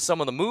mime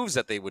some of the moves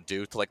that they would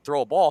do to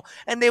throw a ball,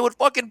 and they would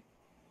fucking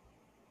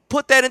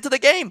put that into the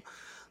game.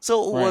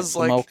 So it was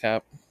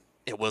mocap.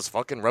 It was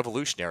fucking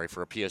revolutionary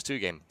for a PS2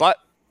 game, but.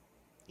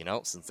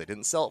 Since they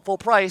didn't sell it full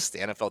price, the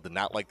NFL did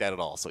not like that at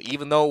all. So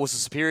even though it was a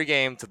superior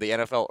game to the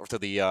NFL or to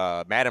the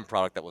Madden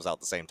product that was out at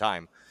the same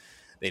time,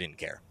 they didn't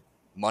care.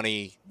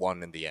 Money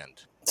won in the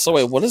end. So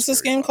wait, what is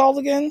this game called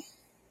again?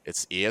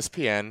 It's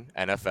ESPN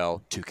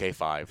NFL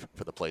 2K5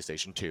 for the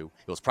PlayStation 2.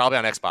 It was probably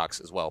on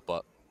Xbox as well,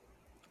 but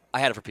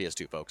I had it for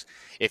PS2, folks.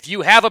 If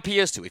you have a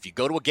PS2, if you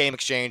go to a game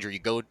exchange or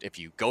if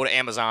you go to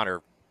Amazon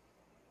or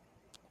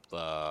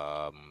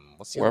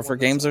wherever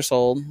games are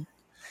sold.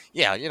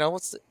 Yeah,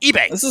 what's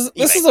eBay?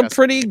 This is a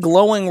pretty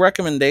glowing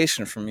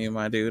recommendation from you,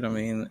 my dude. I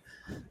mean,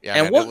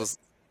 yeah, and man, it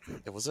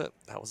was it.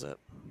 That was it.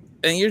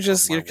 And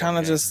you're kind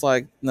of just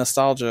like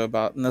nostalgic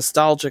about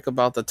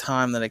the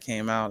time that it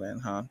came out in,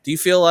 huh? Do you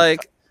feel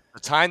like the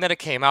time that it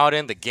came out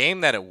in, the game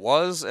that it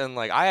was, and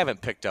I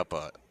haven't picked up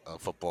a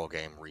football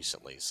game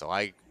recently, so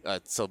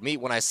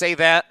when I say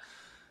that,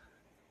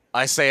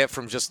 I say it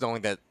from just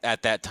knowing that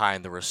at that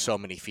time there were so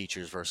many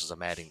features versus the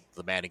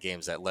Madden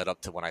games that led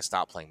up to when I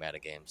stopped playing Madden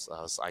games.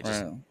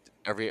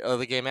 Every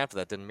other game after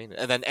that didn't mean it.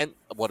 And then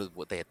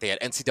what they had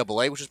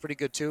NCAA, which was pretty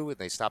good too, and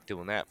they stopped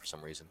doing that for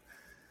some reason.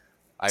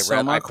 I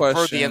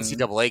preferred the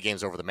NCAA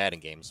games over the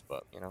Madden games,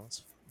 but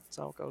that's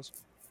how it goes.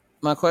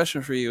 My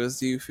question for you is: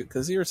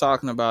 because you were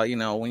talking about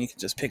when you can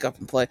just pick up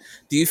and play,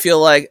 do you feel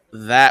like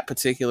that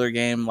particular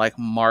game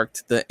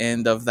marked the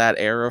end of that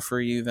era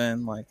for you?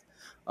 Then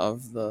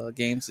of the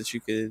games that you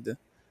could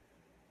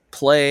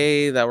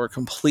play that were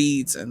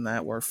complete and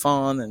that were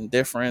fun and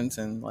different,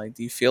 and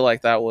do you feel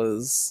like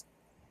that's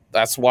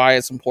why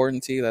it's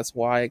important to you? That's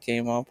why it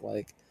came up,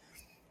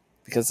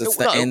 because it's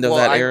the end of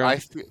that era?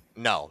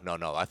 No.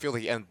 I feel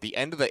the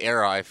end of the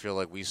era, I feel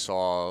like we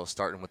saw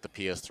starting with the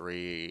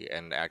PS3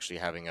 and actually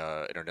having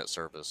a internet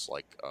service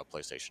like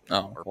PlayStation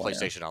or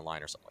PlayStation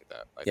Online or something like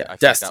that. I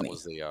Destiny. That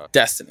was the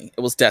Destiny.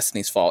 It was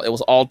Destiny's fault. It was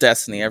all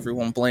Destiny.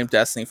 Everyone blamed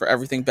Destiny for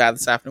everything bad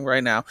that's happening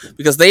right now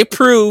because they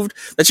proved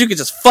that you could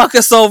just fuck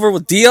us over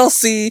with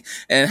DLC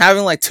and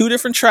having 2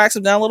 different tracks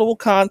of downloadable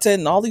content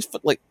and all these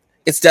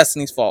it's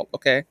Destiny's fault.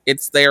 Okay,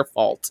 it's their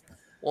fault.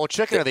 Well,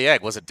 chicken or the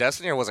egg? Was it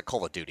Destiny or was it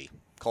Call of Duty?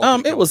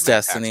 It was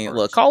Destiny.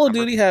 Look, Call of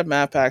Duty had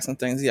map packs and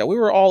things. Yeah, we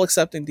were all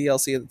accepting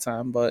DLC at the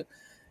time, but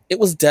it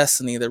was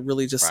Destiny that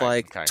really just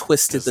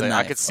twisted the knife.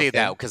 I could see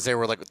that because they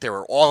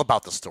were all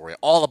about the story,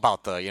 all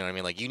about the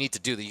you need to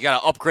do that. You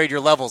got to upgrade your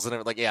levels and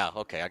everything.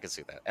 I could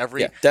see that.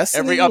 Every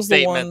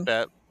update meant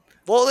that.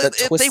 Well,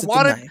 they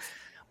wanted,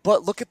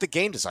 but look at the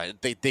game design.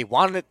 They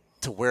wanted it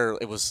to where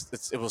it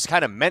was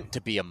kind of meant to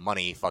be a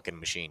money fucking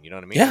machine. You know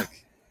what I mean? Yeah,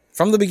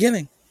 from the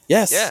beginning.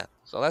 Yes. Yeah.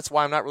 So that's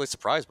why I'm not really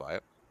surprised by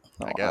it.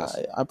 No, I guess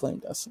I blame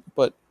Destiny,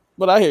 but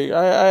I hear you.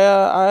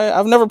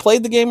 I've never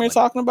played the game you're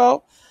talking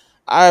about.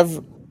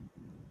 I've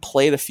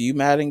played a few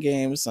Madden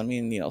games. I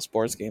mean,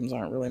 sports games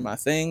aren't really my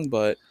thing,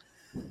 but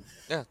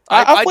yeah,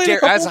 I dare.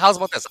 How's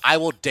about this? I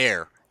will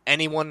dare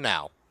anyone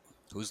now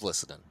who's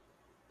listening,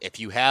 if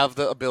you have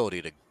the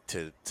ability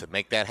to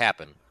make that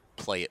happen,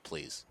 play it,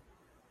 please,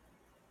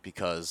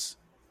 because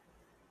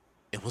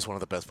it was one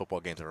of the best football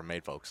games ever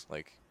made, folks.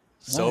 Like,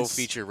 so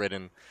feature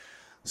ridden,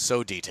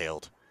 so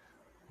detailed,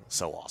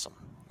 so awesome.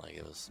 Like,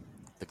 it was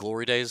the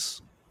glory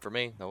days for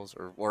me. Those,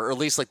 or at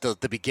least like the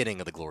beginning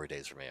of the glory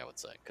days for me, I would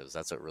say, because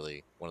that's one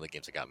of the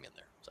games that got me in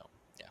there. So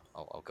yeah,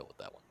 I'll go with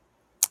that one.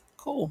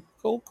 Cool.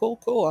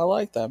 I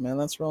like that, man.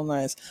 That's real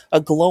nice. A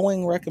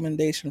glowing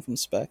recommendation from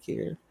Spec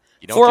here.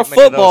 For a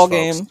football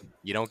game.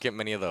 You don't get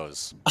many of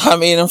those. I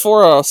mean, and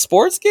for a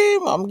sports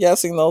game, I'm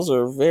guessing those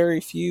are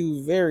very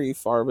few, very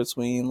far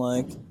between.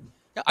 Like,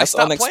 yeah, I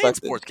stopped playing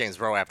sports games,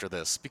 bro, after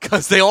this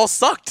because they all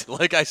sucked.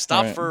 Like, I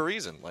stopped for a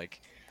reason.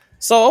 Like,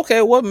 so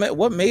okay, what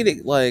made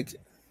it like?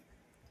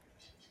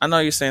 I know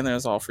you're saying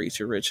there's all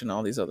feature rich and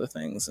all these other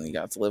things, and you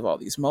got to live all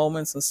these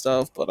moments and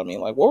stuff. But I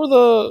mean, like,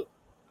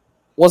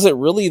 was it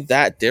really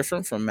that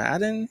different from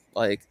Madden?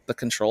 Like the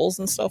controls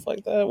and stuff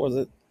like that? Was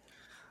it?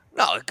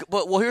 No,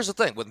 well, here's the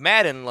thing with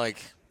Madden,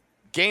 like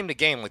game to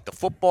game, like the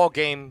football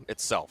game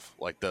itself,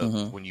 like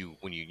the when you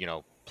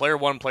player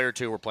 1, player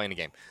 2 were playing a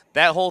game.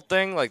 That whole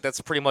thing, like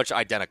that's pretty much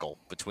identical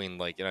between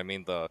like you know what I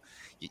mean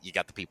you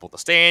got the people at the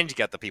stand, you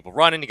got the people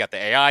running, you got the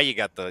AI, you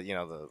got the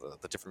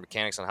the different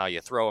mechanics on how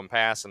you throw and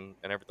pass and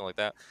everything like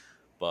that.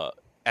 But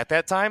at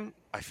that time,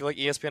 I feel like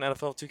ESPN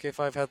NFL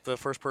 2K5 had the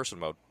first person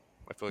mode.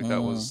 I feel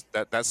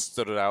like that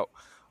stood it out,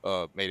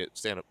 made it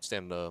stand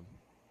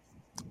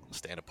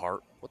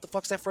apart. What the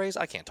fuck's that phrase?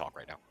 I can't talk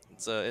right now.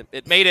 It's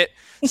it made it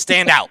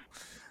stand out.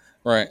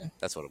 Right.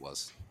 That's what it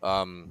was.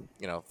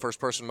 First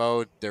person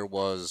mode. There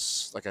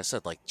was, like I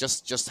said, like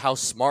just how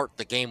smart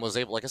the game was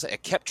able. Like I said,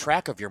 it kept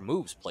track of your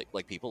moves.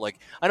 Like people, like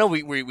I know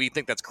we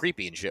think that's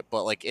creepy and shit,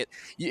 but like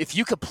if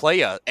you could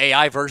play a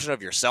AI version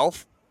of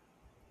yourself.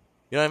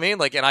 You know what I mean?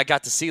 Like, and I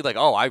got to see, like,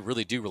 oh, I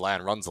really do rely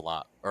on runs a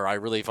lot. Or I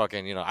really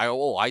fucking,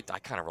 I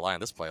kind of rely on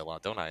this play a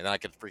lot, don't I? And then I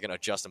could freaking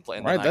adjust and play.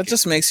 And right, that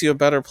just makes you a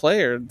better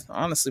player,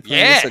 honestly.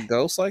 Playing against a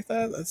ghost like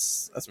that,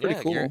 that's pretty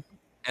cool.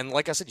 And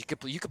like I said,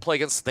 you could play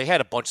against, they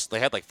had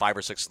like 5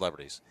 or 6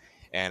 celebrities.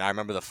 And I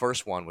remember the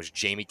first one was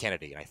Jamie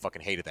Kennedy, and I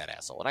fucking hated that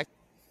asshole. And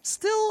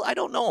I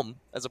don't know him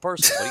as a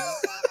person,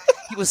 but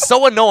he was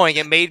so annoying,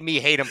 it made me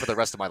hate him for the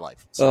rest of my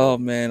life. So. Oh,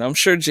 man. I'm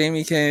sure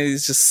Jamie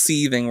Kennedy's just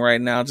seething right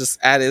now, just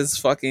at his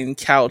fucking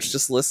couch,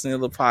 just listening to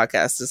the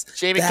podcast.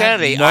 Jamie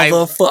Kennedy, I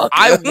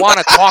want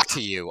to talk to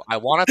you. I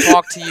want to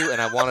talk to you,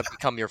 and I want to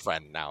become your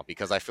friend now,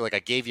 because I feel like I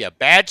gave you a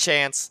bad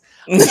chance.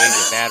 I gave you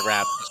a bad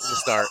rap just to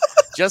start,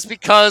 just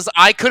because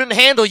I couldn't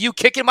handle you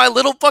kicking my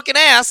little fucking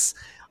ass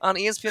on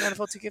ESPN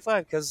NFL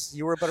 2K5 because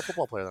you were a better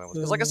football player than I was.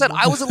 Because like I said,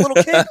 I was a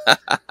little kid.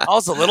 I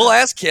was a little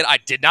ass kid. I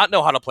did not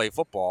know how to play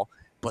football.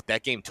 But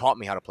that game taught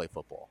me how to play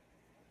football.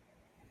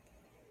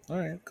 All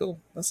right, cool.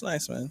 That's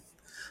nice, man.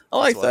 I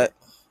like that.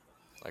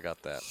 I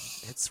got that.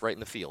 It's right in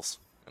the feels,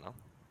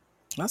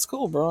 That's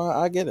cool, bro.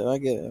 I get it. I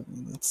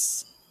mean,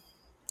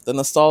 the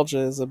nostalgia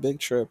is a big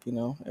trip, It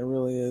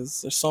really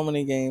is. There's so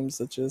many games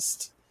that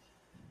just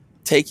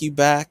take you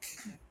back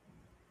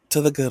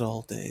to the good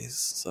old days.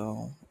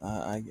 So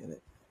I get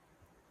it.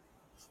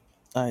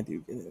 I do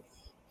get it.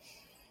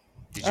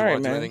 Did you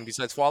want to do anything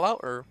besides Fallout,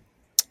 or?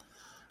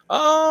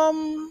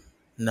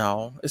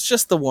 No, it's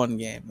just the one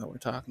game that we're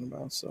talking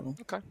about. So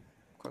okay.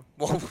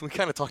 Well, we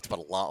kind of talked about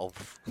a lot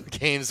of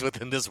games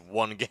within this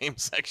one game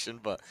section,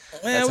 but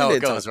that's how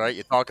it goes, right?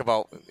 You talk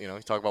about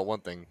one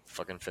thing,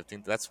 fucking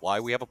 15. That's why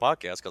we have a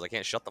podcast, because I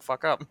can't shut the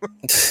fuck up.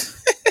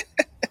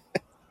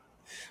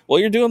 Well,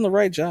 you're doing the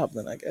right job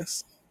then, I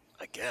guess.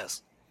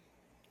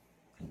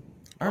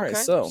 All right,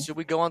 so should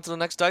we go on to the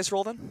next dice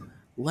roll then?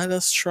 Let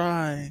us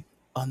try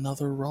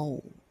another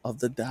roll of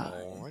the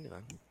die. Alrighty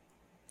then.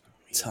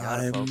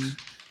 Time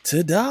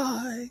to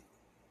die.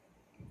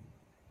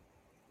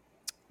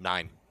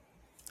 9.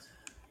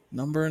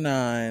 Number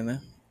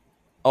 9.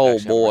 Oh,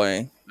 actually,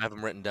 boy. I have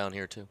them written down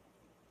here too.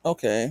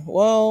 Okay,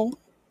 well,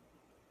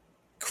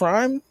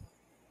 crime?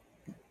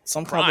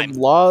 Some kind of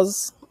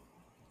laws?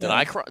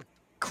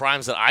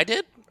 Crimes that I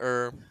did?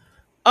 Or...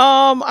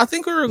 I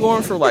think we were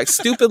going for like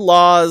stupid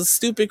laws,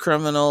 stupid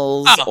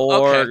criminals,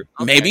 or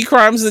maybe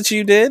crimes that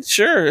you did.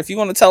 Sure, if you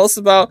want to tell us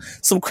about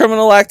some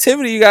criminal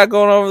activity you got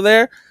going over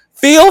there,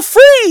 feel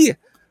free.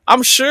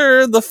 I'm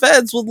sure the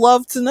feds would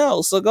love to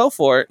know, so go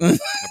for it. Every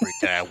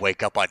day I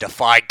wake up, I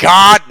defy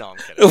God. No, I'm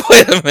kidding.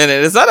 Wait a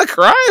minute, is that a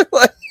crime?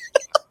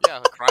 Yeah,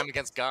 a crime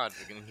against God,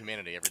 against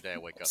humanity. Every day I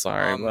wake up.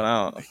 Sorry, but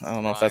I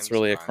don't know if that's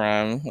really a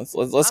crime.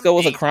 Let's go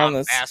with a crime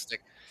that's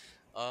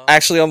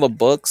actually on the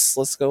books.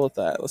 Let's go with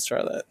that. Let's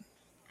try that.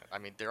 I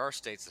mean, there are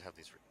states that have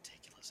these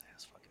ridiculous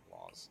ass fucking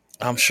laws.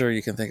 I'm sure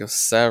you can think of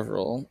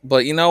several,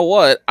 but you know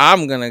what?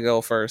 I'm gonna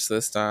go first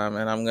this time,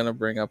 and I'm gonna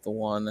bring up the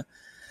one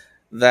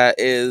that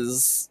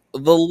is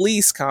the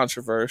least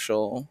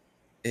controversial.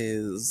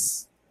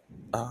 Is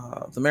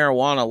the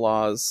marijuana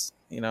laws?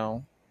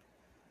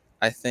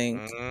 I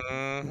think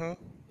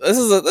this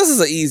is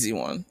an easy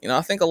one.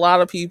 I think a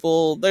lot of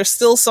people, there's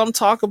still some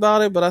talk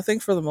about it, but I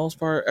think for the most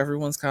part,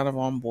 everyone's kind of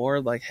on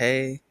board. Like,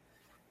 hey,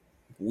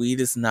 weed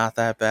is not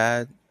that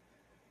bad.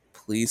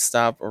 Please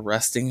stop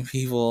arresting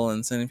people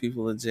and sending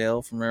people to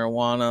jail for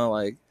marijuana.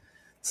 Like,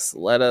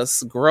 let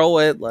us grow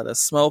it, let us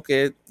smoke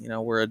it.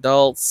 We're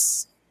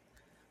adults.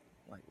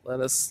 Like let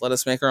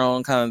us make our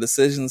own kind of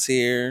decisions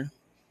here.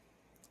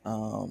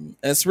 And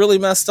it's really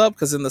messed up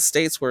because in the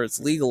states where it's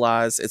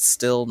legalized, it's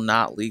still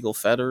not legal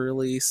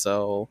federally.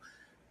 So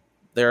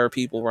there are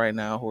people right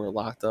now who are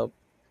locked up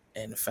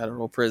in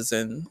federal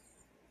prison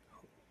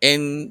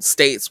in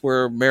states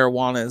where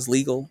marijuana is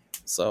legal.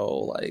 So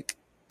like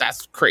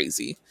that's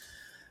crazy.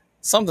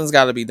 Something's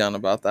got to be done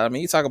about that. I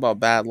mean, you talk about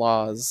bad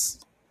laws.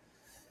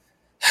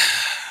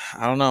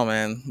 I don't know,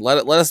 man.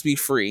 Let us be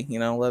free.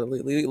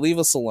 Leave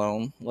us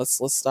alone. Let's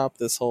stop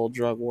this whole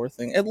drug war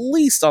thing. At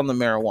least on the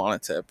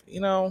marijuana tip.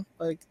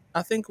 Like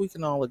I think we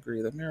can all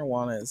agree that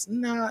marijuana is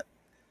not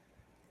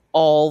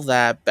all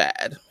that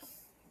bad.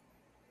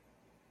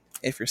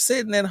 If you're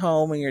sitting at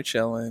home and you're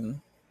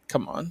chilling,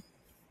 come on.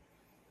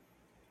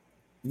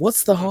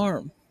 What's the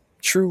harm?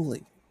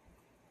 Truly,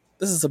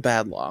 this is a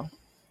bad law.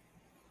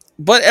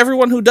 But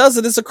everyone who does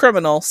it is a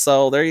criminal.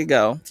 So there you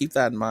go. Keep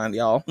that in mind,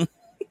 y'all.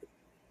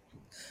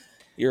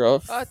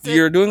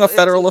 You're doing a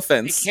federal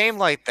offense. It became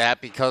like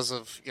that because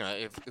of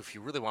if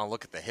you really want to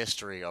look at the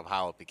history of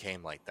how it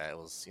became like that, it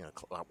was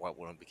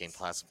when it became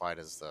classified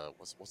as the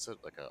what's it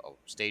like a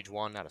stage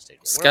 1, not a stage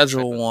 1.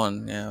 Schedule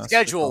 1, yeah.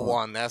 Schedule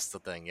 1. That's the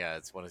thing. Yeah,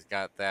 it's when it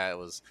got that. It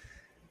was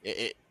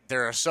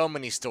there are so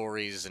many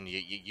stories, and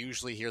you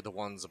usually hear the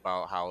ones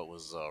about how it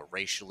was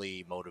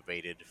racially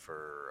motivated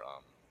for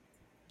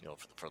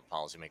for the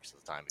policymakers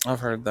at the time. I've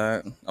heard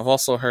that. I've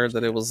also heard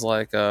that it was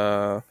like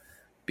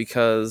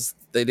because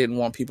they didn't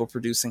want people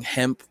producing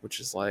hemp, which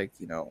is like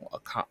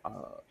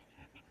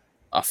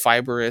a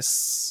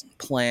fibrous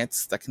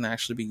plant that can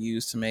actually be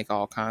used to make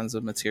all kinds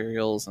of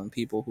materials, and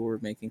people who were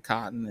making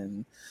cotton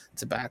and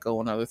tobacco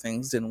and other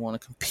things didn't want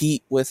to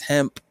compete with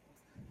hemp.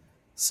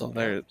 So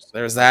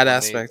there's that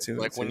aspect to it.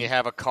 Like when you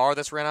have a car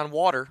that's ran on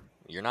water,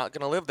 you're not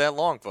going to live that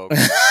long, folks.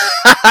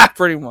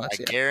 Pretty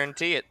much. I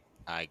guarantee it.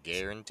 I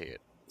guarantee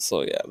it.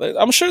 So yeah,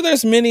 I'm sure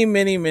there's many,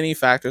 many, many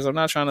factors. I'm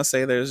not trying to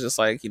say there's just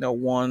like,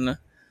 one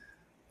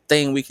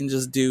thing we can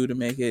just do to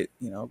make it,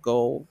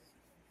 go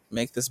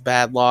make this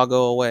bad law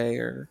go away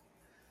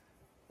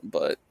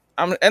but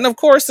and of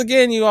course,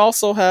 again, you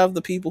also have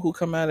the people who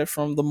come at it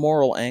from the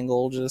moral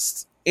angle.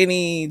 Just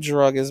any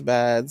drug is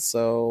bad,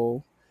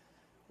 so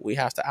we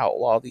have to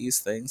outlaw these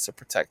things to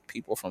protect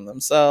people from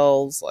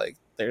themselves. Like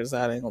there's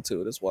that angle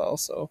to it as well.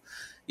 So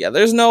yeah,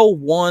 there's no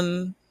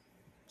one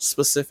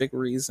specific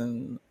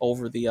reason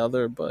over the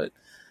other, but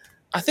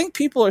I think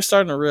people are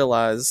starting to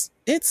realize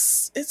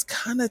it's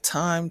kind of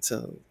time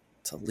to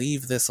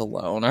leave this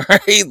alone. All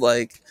right,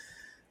 like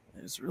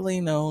there's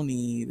really no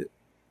need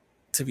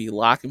to be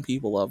locking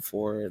people up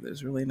for it.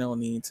 There's really no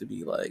need to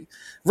be like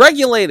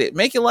regulate it,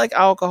 make it like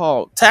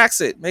alcohol,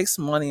 tax it, make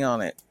some money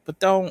on it, but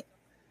don't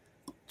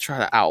try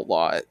to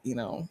outlaw it.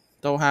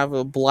 Don't have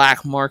a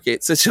black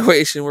market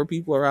situation where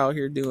people are out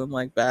here doing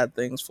like bad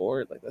things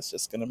for it. Like that's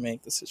just gonna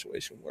make the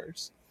situation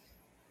worse.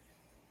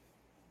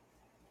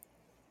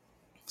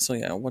 So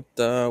yeah, what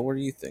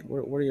do you think?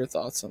 What are your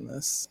thoughts on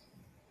this?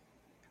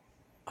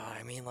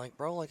 I mean, like,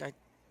 bro, like I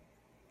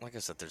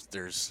said,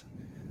 there's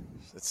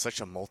it's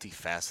such a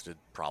multifaceted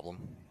problem,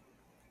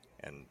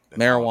 and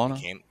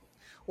marijuana.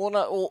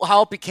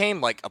 How it became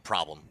like a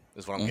problem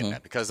is what I'm getting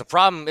at, because the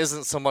problem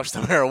isn't so much the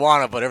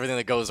marijuana, but everything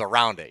that goes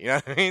around it. You know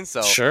what I mean?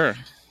 So sure.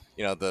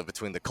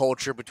 Between the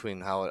culture,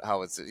 between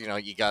how it's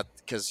you got,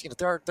 because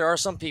there are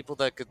some people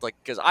that could like,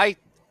 because I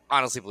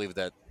honestly believe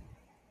that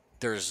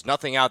there's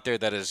nothing out there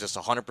that is just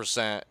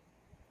 100%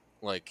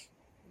 like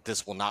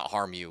this will not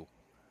harm you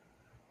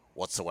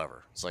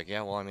whatsoever. It's like,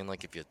 yeah, well, I mean,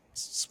 like if you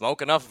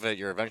smoke enough of it,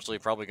 you're eventually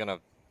probably gonna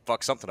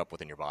fuck something up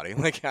within your body.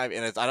 Like, I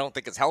don't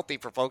think it's healthy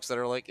for folks that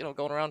are like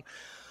going around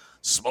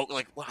smoking.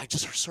 Like, well, I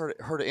just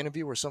heard an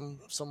interview where some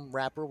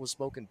rapper was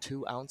smoking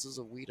 2 ounces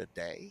of weed a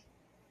day.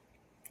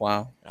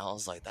 Wow. And I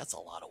was like, that's a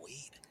lot of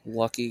weed.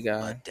 Lucky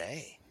guy. A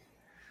day.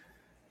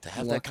 To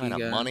have that kind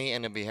of money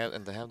and to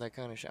have that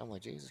kind of shit, I'm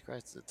like, Jesus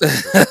Christ,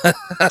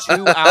 it's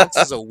 2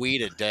 ounces of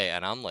weed a day,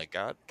 and I'm like,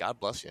 God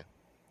bless you.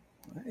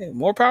 Hey,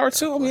 more power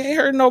to him. He ain't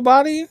hurting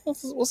nobody.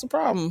 What's the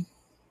problem?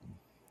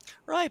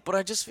 Right, but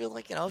I just feel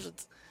like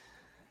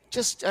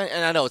just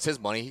and I know it's his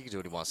money. He can do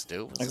what he wants to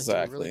do.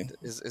 Exactly. Like,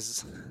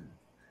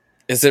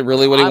 is it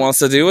really what he wants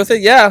to do with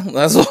it? Yeah,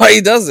 that's why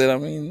he does it. I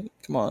mean,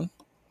 come on.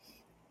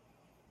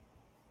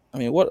 I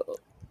mean, what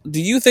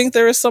do you think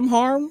there is some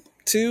harm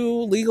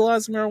to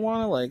legalizing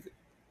marijuana? Like,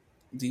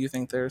 do you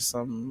think there's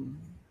something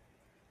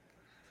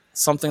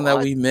that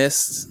we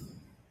missed?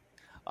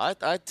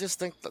 I just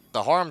think that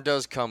the harm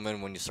does come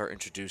in when you start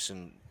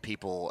introducing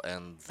people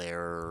and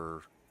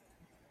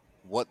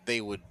what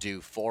they would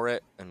do for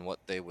it and what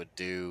they would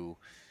do.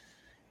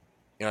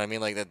 You know what I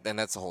mean? Like that, and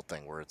that's the whole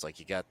thing where it's like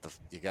you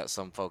got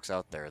some folks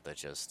out there that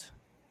just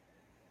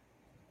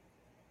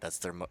that's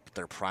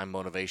their prime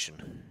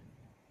motivation.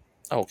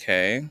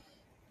 Okay.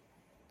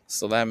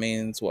 So that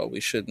means what?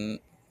 We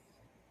should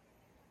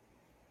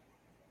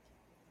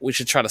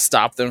try to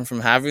stop them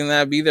from having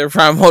that be their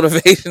prime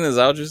motivation? Is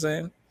that what you're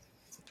saying?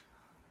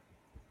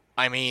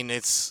 I mean,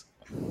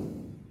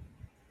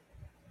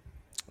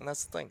 And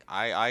that's the thing.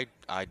 I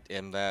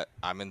am that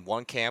I'm in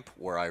one camp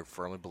where I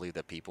firmly believe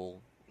that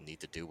people need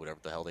to do whatever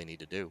the hell they need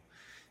to do,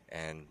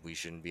 and we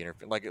shouldn't be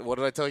interfering. Like, what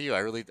did I tell you?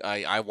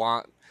 I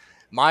want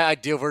my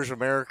ideal version of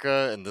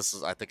America, and this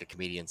is, I think a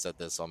comedian said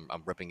this. So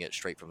I'm ripping it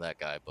straight from that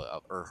guy,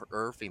 but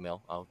or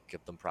female. I'll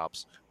give them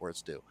props where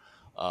it's due.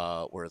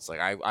 Where it's like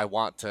I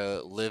want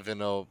to live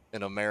in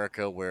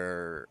America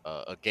where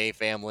a gay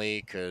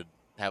family could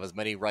have as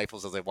many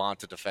rifles as they want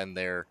to defend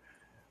their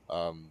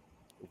um,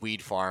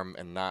 weed farm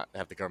and not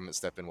have the government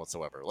step in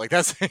whatsoever. Like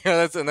that's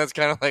that's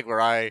kind of like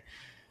where I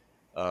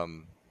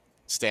um,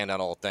 stand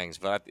on all things.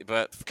 But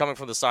coming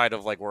from the side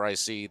of like where I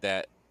see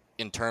that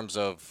in terms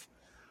of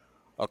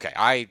okay,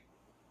 I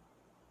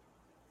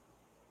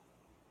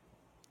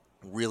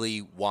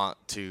really want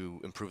to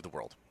improve the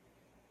world.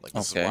 Like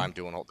this is why I'm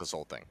doing this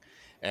whole thing,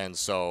 and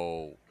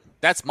so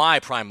that's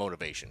my prime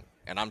motivation.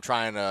 And I'm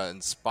trying to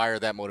inspire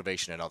that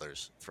motivation in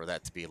others for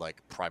that to be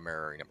like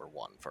primary number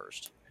one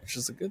first, which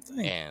is a good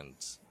thing.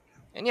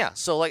 And yeah,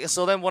 so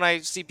then when I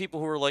see people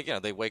who are like, you know,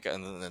 they wake up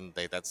and then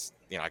that's,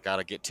 you know, I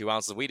gotta get 2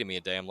 ounces of weed in me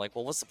a day. I'm like,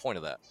 well, what's the point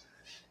of that?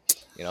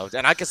 You know,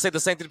 and I can say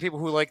the same thing to people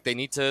who like they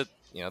need to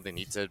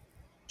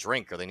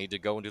drink or they need to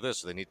go and do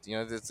this or they need, you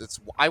know, it's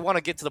I want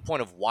to get to the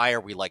point of why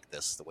are we like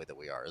this the way that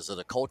we are? Is it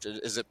a culture?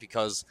 Is it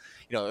because,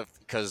 you know,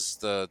 because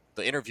the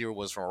interviewer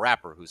was from a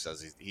rapper who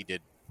says he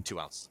did 2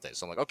 ounces a day.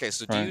 So I'm like, okay,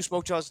 so do you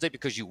smoke 2 ounces a day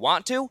because you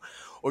want to,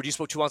 or do you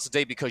smoke 2 ounces a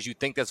day because you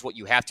think that's what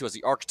you have to as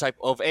the archetype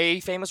of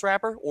a famous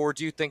rapper, or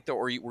do you think that,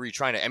 or were you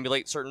trying to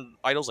emulate certain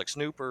idols like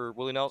Snoop or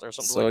Willie Nelson or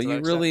something? So like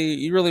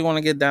you really want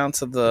to get down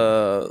to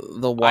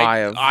the why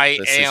of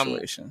the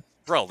situation,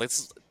 bro.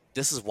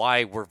 This is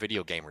why we're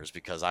video gamers,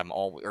 because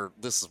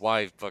this is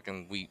why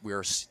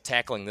we're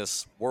tackling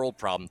this world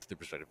problem through the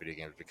perspective of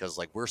video gamers, because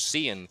like we're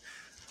seeing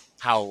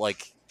how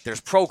like there's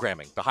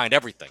programming behind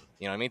everything.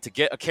 You know what I mean? To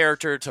get a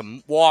character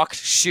to walk,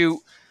 shoot,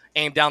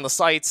 aim down the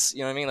sights, you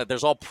know what I mean? Like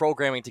there's all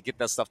programming to get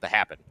that stuff to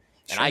happen.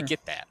 And I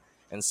get that.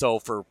 And so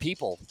for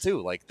people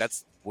too, like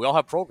we all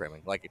have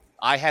programming. Like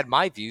I had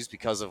my views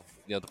because of,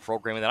 you know, the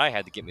programming that I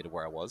had to get me to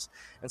where I was.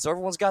 And so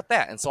everyone's got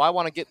that. And so I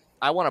want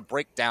to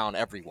break down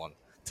everyone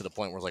to the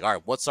point where it's like, all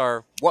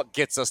right, what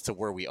gets us to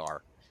where we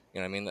are?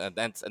 You know what I mean?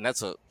 And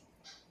that's a,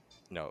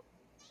 you know,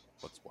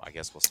 what's the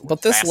word?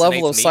 But this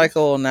level of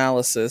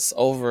psychoanalysis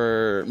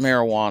over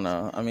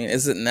marijuana, I mean,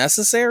 is it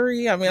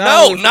necessary? I mean,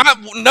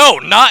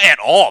 not at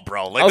all,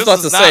 bro. Like, I was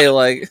about to say,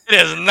 like, it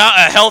is not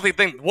a healthy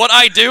thing. What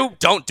I do,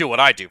 don't do what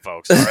I do,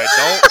 folks. All right,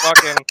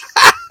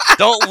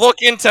 don't look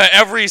into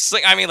every.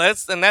 I mean,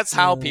 that's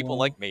how people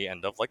like me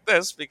end up like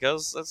this,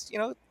 because it's, you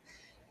know,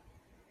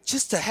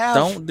 just to have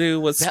don't do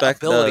what Spec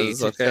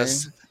does, okay?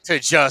 To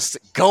just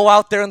go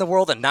out there in the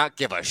world and not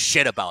give a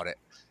shit about it.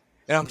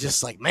 And I'm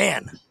just like,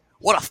 man,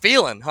 what a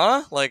feeling,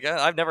 huh? Like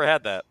I've never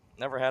had that.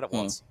 Never had it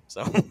once.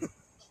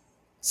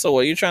 So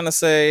what you're trying to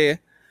say?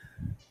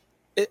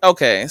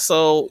 Okay,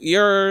 so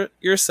you're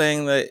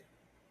saying that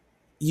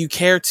you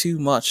care too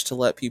much to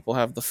let people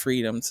have the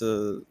freedom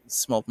to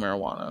smoke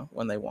marijuana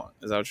when they want.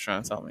 Is that what you're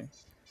trying to tell me?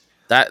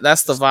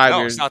 That's the vibe.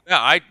 No, it's not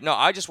that.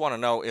 I just want to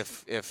know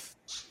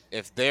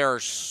if they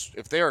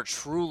are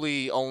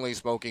truly only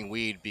smoking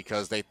weed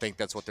because they think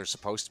that's what they're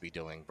supposed to be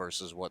doing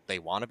versus what they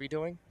want to be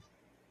doing.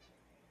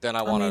 Then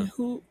I want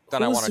to.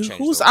 Then I want to change.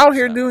 Who's out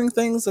here doing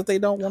things that they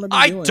don't want to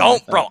be doing?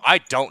 I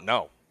don't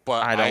know.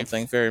 But I don't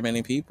think very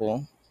many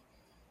people.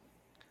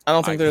 I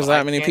don't think there's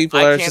that many people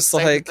that are just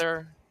like,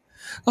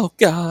 oh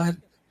God,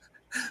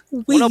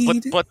 weed. Well, no, I'm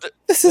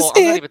not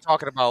even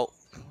talking about.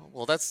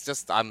 Well, that's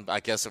just. I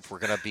guess if we're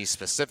gonna be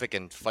specific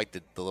and fight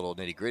the little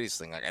nitty gritties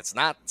thing, like it's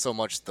not so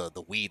much the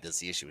weed that's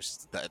the issue.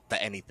 It's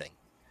the anything.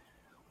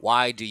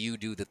 Why do you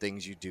do the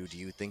things you do? Do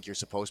you think you're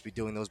supposed to be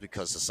doing those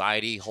because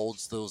society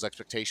holds those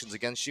expectations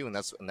against you, and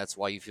that's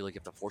why you feel like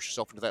you have to force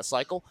yourself into that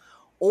cycle?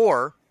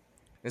 Or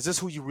is this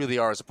who you really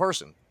are as a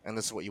person, and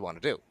this is what you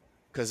want to do?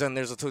 Because then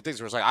there's the two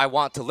things where it's like, I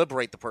want to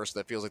liberate the person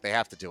that feels like they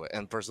have to do it,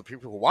 and for the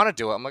people who want to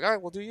do it, I'm like, all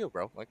right, well, do you,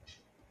 bro. Like,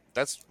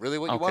 that's really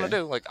what you want to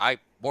do. Like,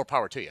 more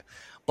power to you.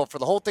 But for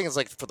the whole thing is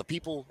like for the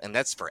people, and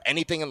that's for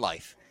anything in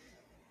life,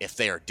 if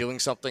they are doing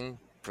something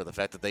for the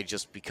fact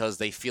that because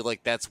they feel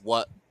like that's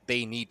what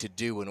they need to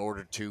do in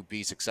order to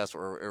be successful,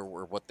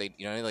 or what they,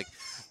 you know, like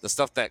the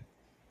stuff that,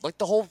 like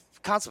the whole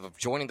concept of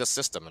joining the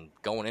system and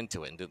going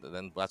into it, and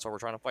then that's what we're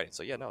trying to fight.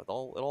 So yeah, no, it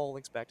all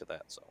links back to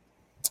that. So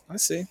I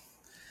see.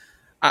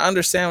 I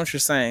understand what you're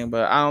saying,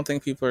 but I don't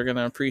think people are going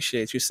to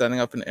appreciate you setting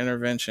up an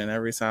intervention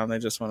every time they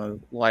just want to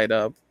light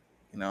up.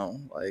 You know,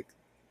 like,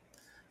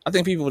 I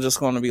think people are just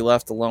going to be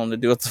left alone to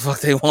do what the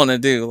fuck they want to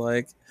do.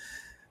 Like,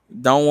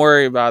 don't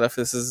worry about if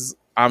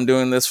I'm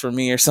doing this for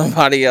me or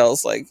somebody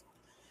else. Like,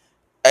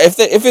 if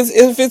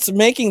it's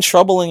making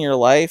trouble in your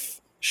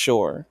life,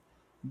 sure,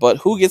 but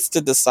who gets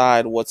to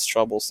decide what's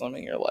troublesome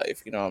in your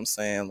life? You know what I'm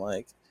saying?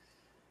 Like,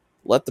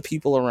 let the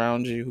people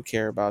around you who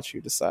care about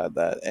you decide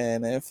that.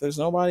 And if there's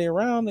nobody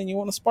around and you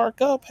want to spark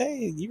up,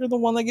 hey, you're the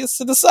one that gets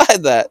to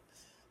decide that.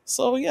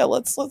 So yeah,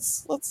 let's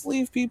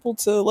leave people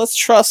let's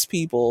trust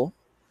people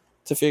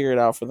to figure it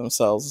out for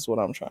themselves is what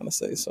I'm trying to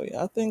say. So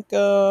yeah, I think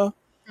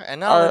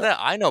And not only that,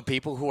 I know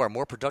people who are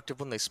more productive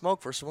when they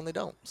smoke versus when they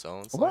don't. So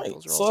it's right.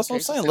 Those are so that's what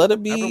I'm saying. Too. Let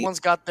it be. Everyone's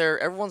got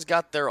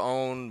their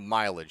own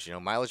mileage.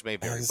 Mileage may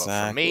vary,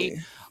 but for me,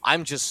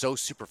 I'm just so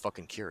super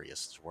fucking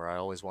curious. Where I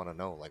always want to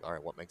know, like, all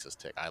right, what makes us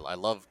tick? I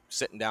love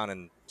sitting down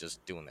and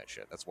just doing that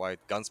shit. That's why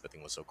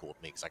gunsmithing was so cool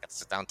to me, because I got to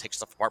sit down, take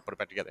stuff apart, put it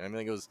back together. And I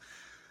mean, it was.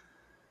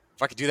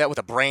 If I could do that with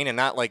a brain and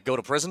not like go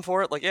to prison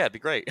for it, like, yeah, it'd be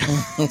great.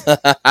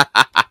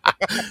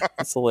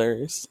 That's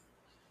hilarious.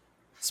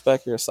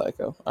 Spec, you're a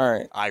psycho. All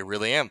right. I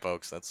really am,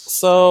 folks. That's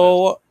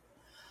so.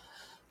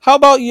 How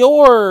about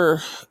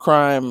your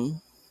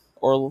crime,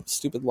 or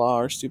stupid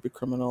law, or stupid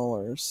criminal,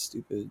 or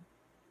stupid?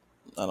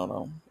 I don't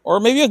know. Or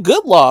maybe a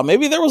good law.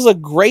 Maybe there was a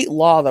great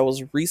law that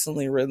was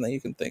recently written that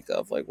you can think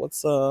of. Like,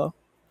 what's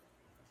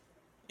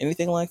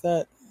anything like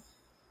that?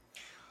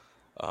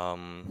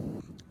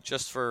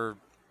 Just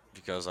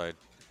because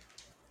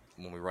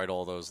when we write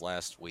all those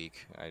last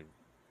week, I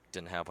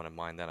didn't have one in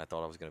mind then. I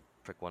thought I was going to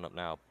pick one up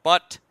now.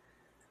 But,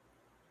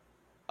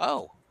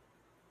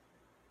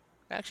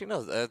 actually,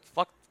 no.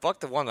 Fuck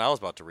the one that I was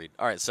about to read.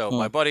 All right, so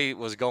my buddy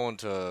was going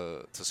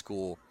to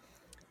school,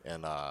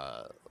 and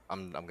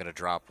I'm going to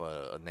drop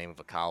a name of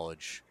a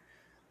college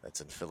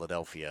that's in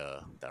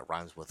Philadelphia that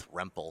rhymes with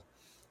Rempel.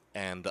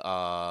 And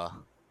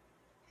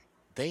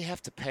they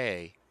have to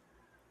pay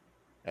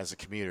as a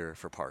commuter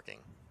for parking.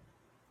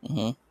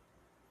 Mm-hmm.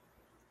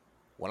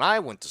 When I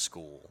went to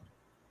school,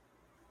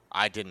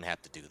 I didn't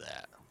have to do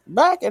that.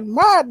 Back in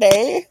my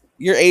day.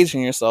 You're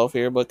aging yourself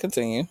here, but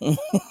continue.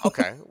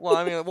 Okay. Well,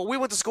 I mean, we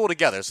went to school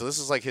together, so this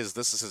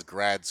is his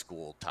grad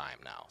school time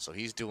now. So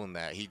he's doing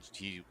that.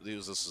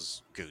 This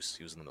is Goose.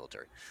 He was in the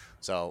military.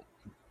 So,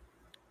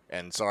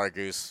 and sorry,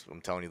 Goose,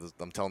 I'm telling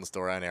the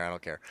story on air. I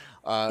don't care.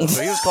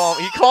 So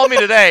he called me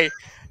today.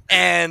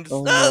 And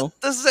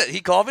this is it. He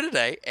called me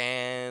today,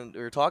 and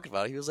we were talking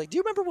about it. He was like, "Do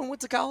you remember when we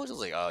went to college?" I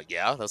was like,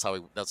 "Yeah, that's how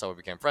we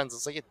became friends."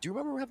 It's like, "Do you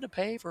remember having to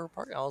pay for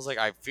parking?" I was like,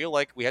 "I feel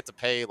like we had to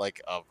pay like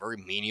a very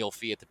menial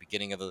fee at the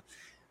beginning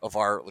of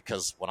our,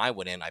 because when I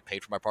went in, I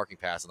paid for my parking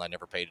pass, and I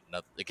never paid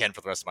again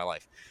for the rest of my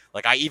life.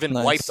 Like, I even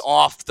wiped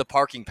off the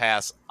parking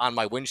pass on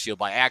my windshield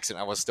by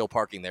accident. I was still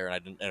parking there,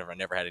 and I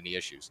never had any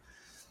issues."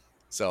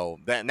 So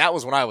that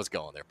was when I was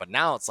going there. But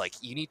now it's like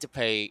you need to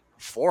pay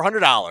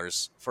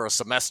 $400 for a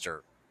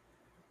semester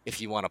if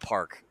you want to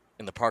park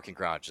in the parking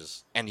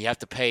garages, and you have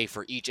to pay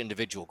for each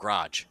individual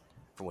garage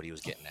for what he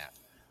was getting at.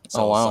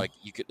 So it's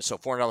like so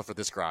 $400 for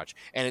this garage.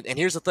 And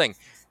here's the thing.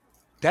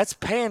 That's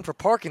paying for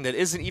parking that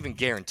isn't even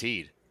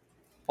guaranteed.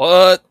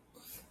 What?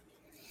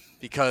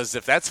 Because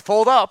if that's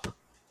full up,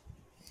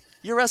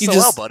 you're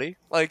SOL, buddy.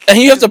 Like, and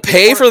you have to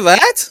pay for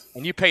that?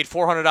 And you paid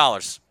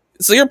 $400.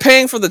 So you're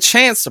paying for the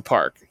chance to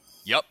park?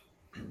 Yep.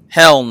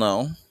 Hell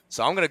no.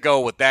 So I'm going to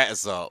go with that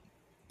as a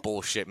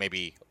bullshit,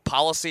 maybe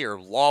policy or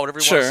law, whatever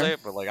you want to say it,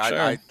 but like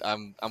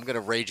I'm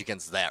gonna rage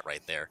against that right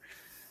there.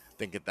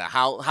 Think of that.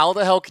 How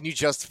the hell can you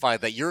justify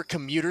that you're a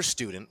commuter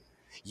student,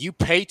 you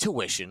pay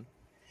tuition,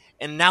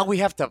 and now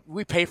we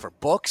pay for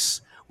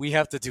books, we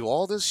have to do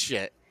all this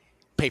shit,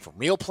 pay for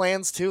meal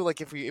plans too, like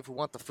if we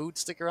want the food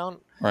to stick around,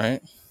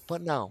 right?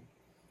 But no,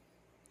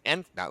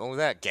 and not only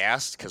that,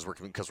 gas because we're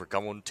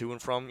going to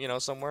and from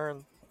somewhere,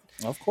 and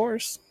of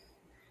course.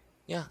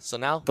 Yeah, so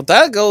now... But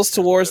that goes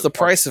towards the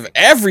price of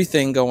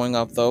everything going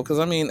up, though, because,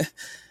 I mean,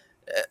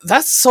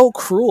 that's so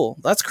cruel.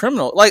 That's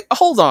criminal. Like,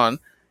 hold on.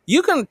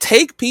 You can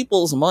take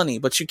people's money,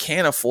 but you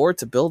can't afford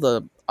to build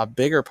a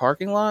bigger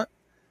parking lot?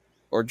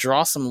 Or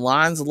draw some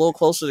lines a little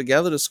closer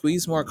together to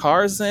squeeze more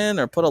cars in?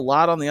 Or put a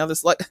lot on the other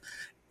side? Like,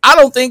 I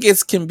don't think it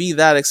can be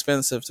that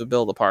expensive to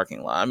build a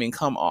parking lot. I mean,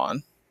 come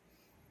on.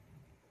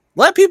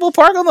 Let people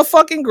park on the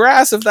fucking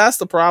grass if that's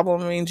the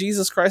problem. I mean,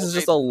 Jesus Christ, is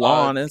just a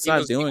lawn. It's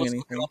not doing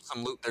anything.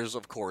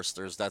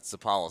 That's the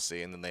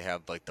policy. And then they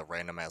have like the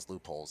random ass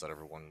loopholes that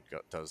everyone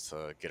does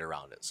to get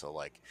around it. So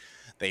like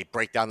they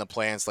break down the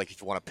plans. Like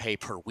if you want to pay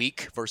per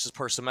week versus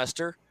per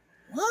semester,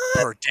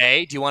 per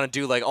day. Do you want to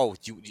do like,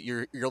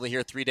 you're only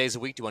here 3 days a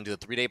week? Do you want to do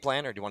the 3-day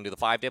plan or do you want to do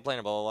the 5-day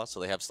plan? Blah, blah, blah. So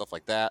they have stuff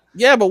like that.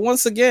 Yeah, but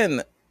once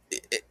again,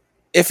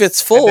 if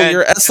it's full,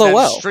 you're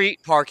SOL.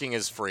 Street parking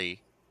is free.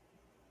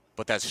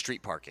 But that's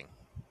street parking.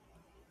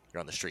 You're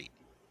on the street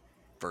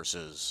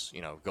versus,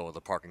 go to the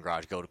parking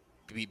garage, go to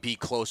be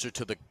closer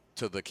to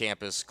the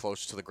campus,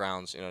 closer to the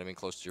grounds, you know what I mean?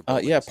 Closer to your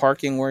buildings. Yeah,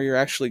 parking where you're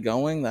actually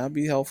going, that'd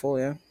be helpful,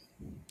 yeah.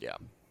 Yeah.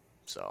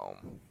 So,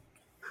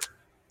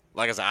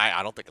 like I said,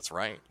 I don't think it's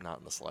right, not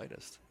in the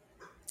slightest.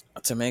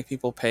 To make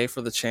people pay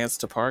for the chance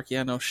to park?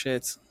 Yeah, no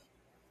shit.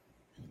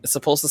 It's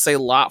supposed to say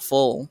lot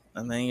full,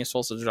 and then you're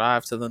supposed to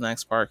drive to the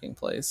next parking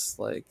place.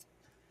 Like,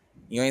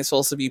 you ain't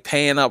supposed to be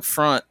paying up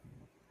front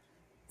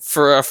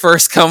for a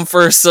first come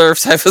first serve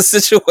type of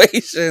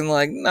situation.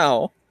 Like,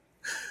 no.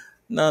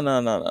 And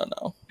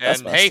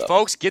hey,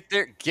 folks,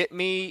 get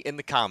me in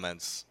the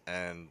comments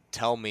and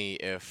tell me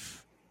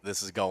if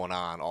this is going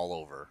on all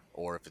over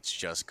or if it's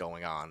just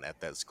going on at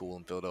that school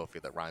in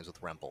Philadelphia that rhymes with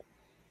Rempel.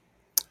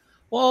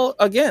 Well,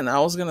 again,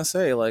 I was gonna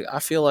say, like, I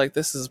feel like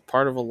this is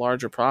part of a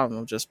larger problem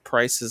of just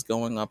prices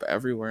going up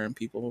everywhere and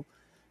people,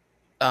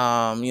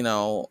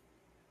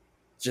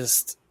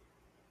 just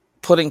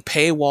putting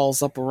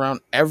paywalls up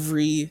around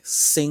every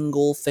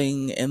single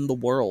thing in the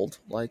world.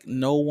 Like,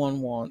 no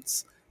one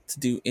wants to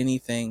do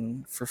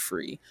anything for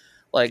free.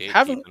 Like,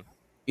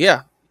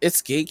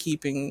 it's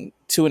gatekeeping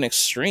to an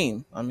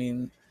extreme. I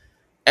mean,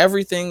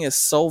 everything is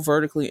so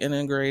vertically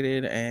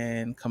integrated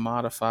and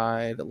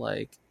commodified.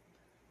 Like,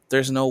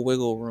 there's no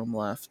wiggle room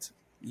left.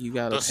 You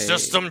gotta pay.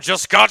 System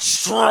just got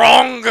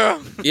stronger.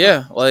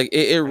 Yeah, like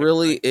it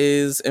really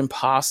is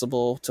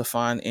impossible to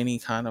find any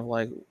kind of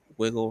like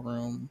wiggle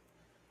room.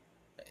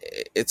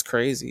 It's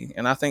crazy.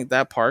 And I think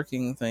that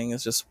parking thing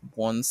is just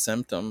one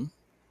symptom,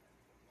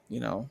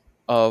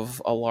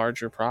 of a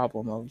larger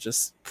problem of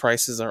just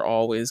prices are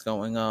always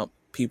going up.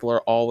 People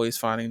are always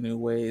finding new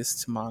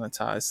ways to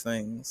monetize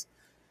things,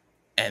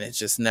 and it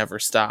just never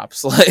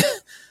stops.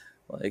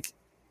 Like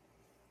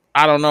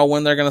I don't know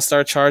when they're going to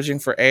start charging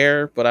for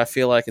air, but I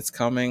feel like it's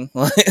coming.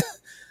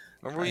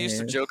 Remember we used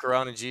to joke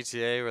around in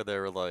GTA where they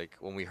were like,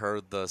 when we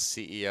heard the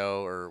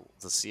CEO or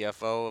the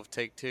CFO of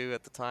Take-Two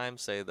at the time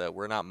say that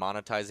we're not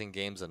monetizing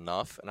games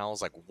enough, and I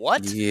was like,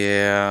 what?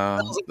 Yeah.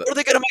 I was like, what are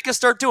they going to make us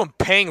start doing?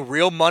 Paying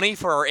real money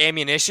for our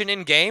ammunition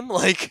in game?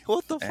 Like,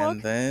 what the fuck?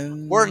 And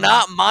then... We're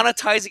not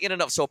monetizing it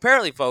enough. So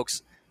apparently,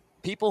 folks,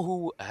 people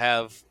who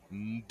have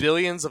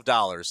billions of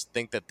dollars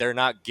think that they're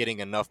not getting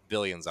enough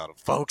billions out of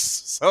folks.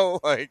 So,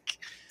 like...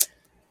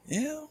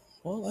 Yeah.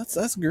 Well,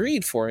 that's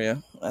greed for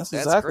you. That's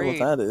exactly greed.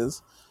 What that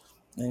is.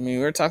 I mean,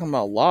 we're talking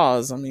about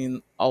laws. I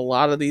mean, a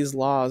lot of these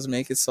laws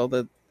make it so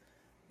that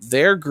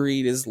their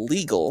greed is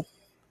legal.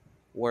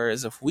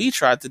 Whereas if we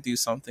tried to do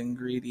something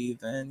greedy,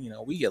 then,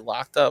 we get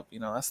locked up.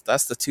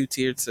 That's the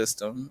two-tiered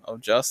system of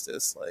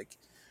justice. Like,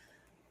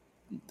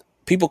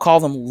 people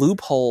call them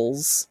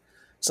loopholes.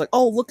 It's like,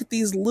 oh, look at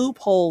these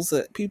loopholes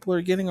that people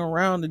are getting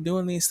around and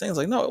doing these things.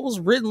 Like, no, it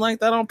was written like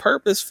that on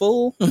purpose,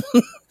 fool.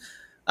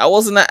 That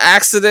wasn't an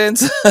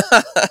accident.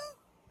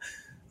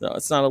 No,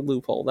 it's not a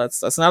loophole.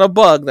 That's not a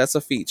bug. That's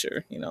a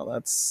feature.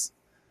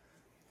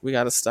 We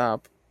got to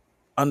stop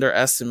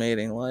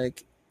underestimating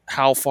like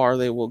how far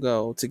they will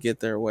go to get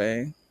their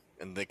way.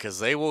 And because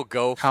they will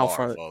go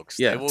far, folks.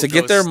 Yeah, to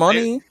get their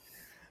money.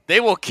 They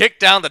will kick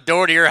down the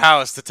door to your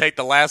house to take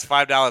the last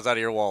 $5 out of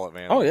your wallet,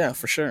 man. Oh yeah,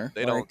 for sure.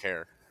 They don't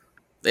care.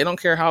 They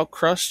don't care how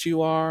crushed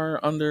you are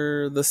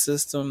under the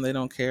system. They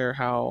don't care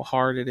how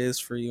hard it is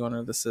for you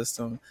under the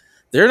system.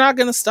 They're not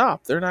going to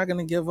stop. They're not going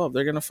to give up.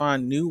 They're going to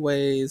find new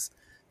ways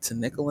to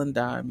nickel and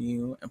dime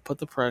you and put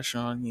the pressure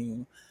on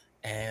you,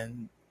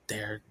 and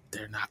they're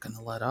not going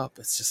to let up.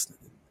 It's just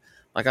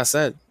like I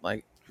said,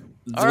 like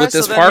with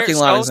this parking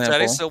lot example.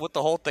 Teddy, so with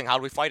the whole thing, how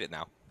do we fight it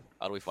now?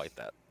 How do we fight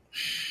that?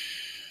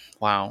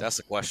 Wow, that's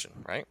the question,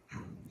 right?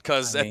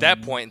 Because at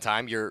that point in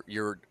time,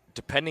 you're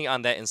depending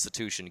on that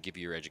institution to give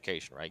you your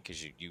education, right?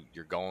 Because you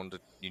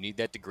need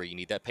that degree, you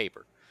need that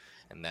paper,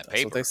 and that's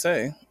paper. What they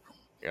say.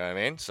 You know what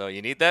I mean? So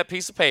you need that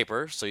piece of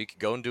paper so you can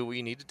go and do what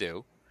you need to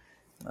do.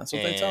 That's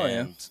what they tell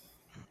you.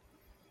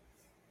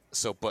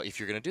 So, but if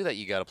you're going to do that,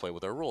 you got to play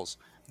with our rules.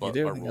 But you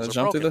do. Our rules you got to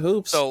jump through the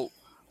hoops.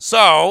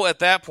 So at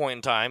that point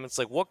in time, it's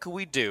like, what could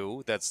we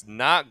do that's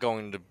not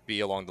going to be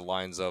along the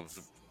lines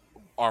of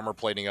armor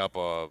plating up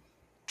a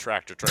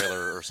tractor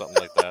trailer or something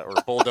like that, or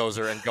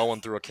bulldozer and going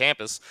through a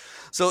campus?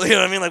 So, you know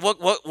what I mean? Like,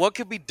 what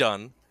could be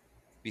done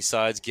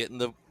besides getting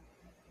the,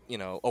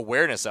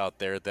 awareness out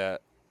there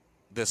that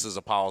this is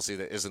a policy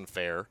that isn't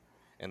fair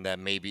and that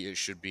maybe it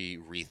should be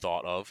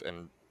rethought of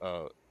and,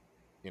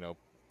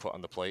 put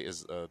on the plate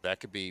is that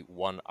could be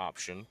one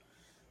option.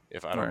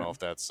 If I don't know if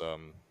that's,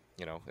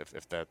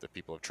 if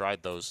people have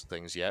tried those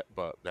things yet,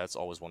 but that's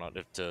always one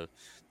option to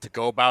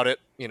go about it,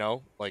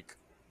 like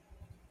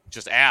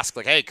just ask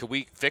like, hey, could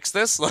we fix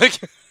this? Like,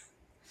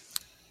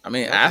 I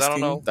mean,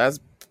 asking, that's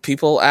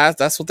people ask,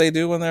 that's what they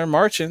do when they're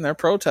marching, they're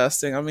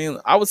protesting. I mean,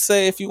 I would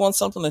say if you want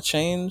something to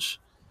change,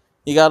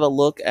 you got to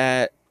look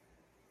at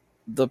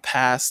the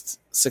past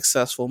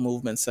successful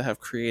movements that have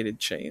created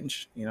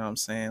change. You know what I'm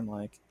saying?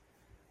 Like,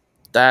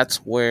 that's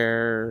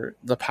where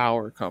the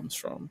power comes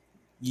from.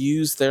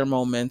 Use their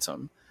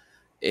momentum.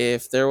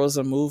 If there was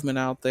a movement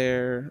out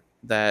there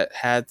that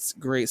had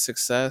great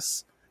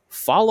success,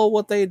 follow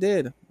what they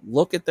did.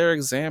 Look at their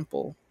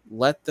example.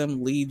 Let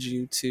them lead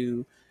you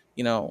to,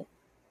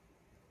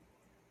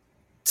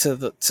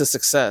 to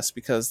success,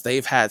 because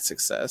they've had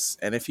success.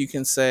 And if you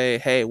can say,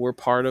 hey, we're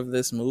part of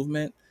this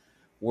movement,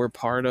 we're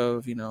part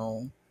of,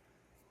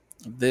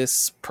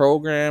 this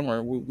program,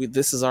 or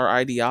this is our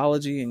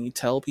ideology, and you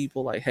tell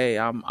people like, hey,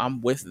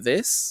 I'm with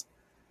this,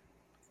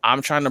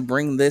 I'm trying to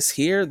bring this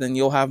here, then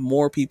you'll have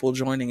more people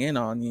joining in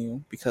on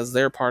you because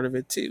they're part of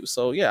it too.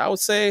 So yeah, I would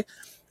say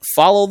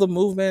follow the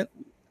movement,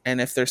 and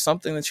if there's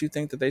something that you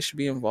think that they should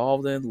be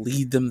involved in,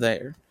 lead them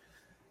there,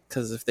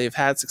 because if they've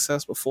had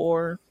success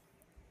before,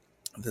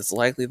 it's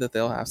likely that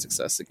they'll have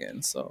success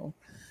again. So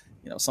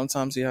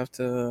sometimes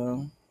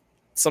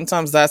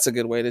that's a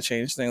good way to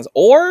change things.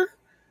 Or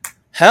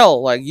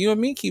hell, like you and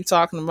me keep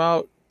talking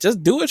about,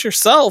 just do it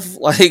yourself.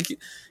 Like,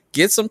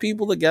 get some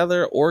people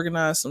together,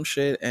 organize some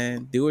shit,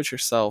 and do it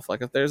yourself.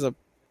 Like, if there's a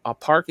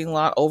parking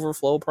lot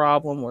overflow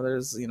problem where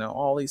there's,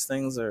 all these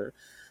things are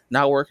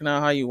not working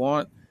out how you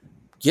want,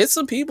 get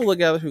some people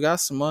together who got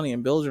some money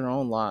and build your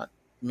own lot.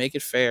 Make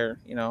it fair,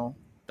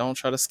 Don't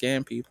try to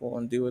scam people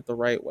and do it the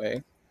right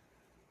way.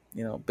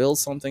 Build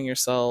something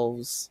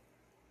yourselves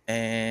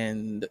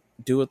and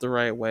do it the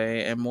right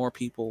way, and more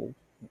people,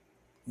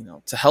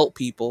 to help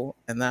people,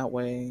 and that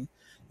way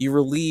you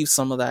relieve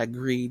some of that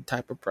greed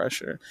type of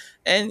pressure,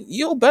 and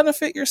you'll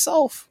benefit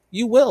yourself.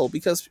 You will,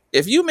 because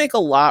if you make a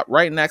lot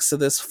right next to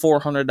this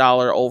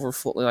 $400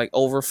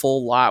 over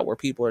full lot where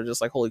people are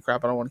just like, holy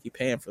crap, I don't want to keep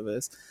paying for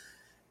this,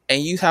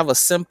 and you have a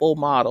simple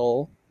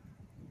model,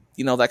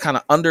 that kind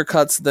of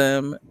undercuts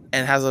them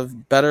and has a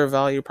better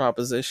value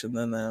proposition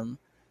than them,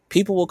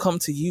 people will come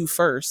to you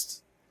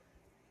first,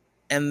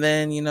 and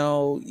then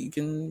you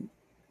can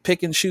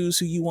pick and choose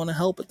who you want to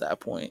help at that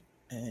point.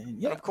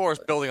 And of course,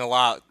 building a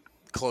lot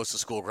close to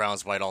school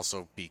grounds might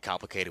also be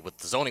complicated with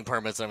the zoning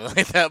permits and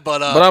everything like that.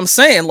 But I'm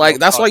saying, like,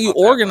 that's why you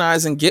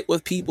organize and get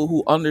with people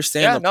who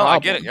understand the problem. I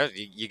get it.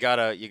 You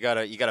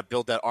gotta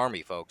build that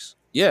army, folks.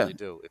 Yeah, you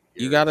do.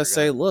 You gotta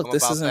say, look,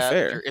 this isn't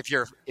fair. If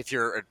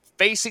you're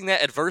facing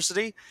that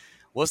adversity,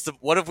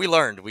 what have we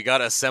learned? We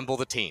gotta assemble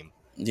the team.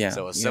 Yeah.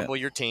 So assemble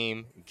your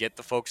team, get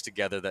the folks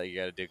together that you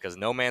got to do, because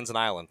no man's an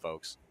island,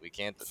 folks. We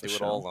can't do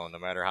it all alone, no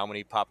matter how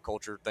many pop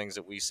culture things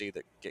that we see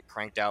that get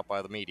cranked out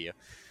by the media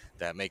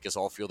that make us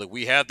all feel that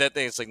we have that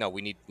thing. It's like, no,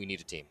 we need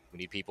a team. We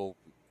need people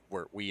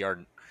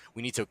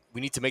we need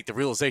to make the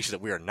realization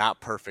that we are not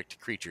perfect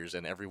creatures,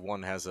 and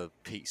everyone has a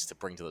piece to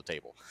bring to the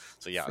table.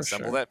 So yeah,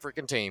 assemble that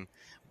freaking team,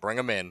 bring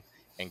them in,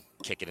 and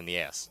kick it in the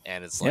ass.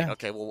 And it's like,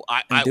 okay, well,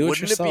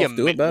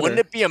 wouldn't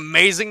it be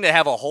amazing to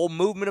have a whole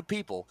movement of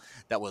people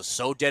that was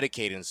so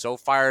dedicated and so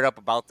fired up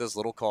about this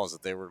little cause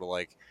that they were to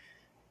like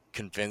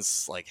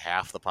convince like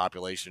half the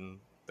population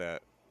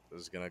that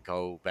was going to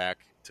go back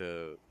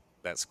to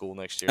that school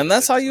next year? And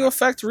that's how you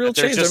affect real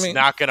change. They're just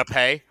not going to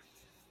pay.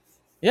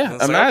 Yeah,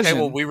 imagine. Like, okay,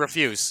 well, we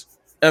refuse.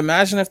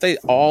 Imagine if they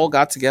all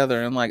got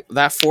together and like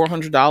that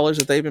 $400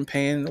 that they've been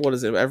paying, what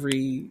is it,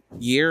 every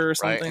year or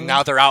something? Right. And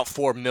now they're out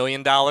 $4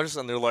 million,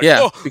 and they're like,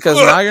 yeah, because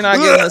now you're not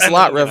getting this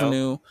lot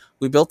revenue.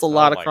 We built a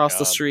lot across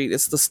the street.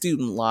 It's the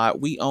student lot.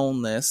 We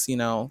own this.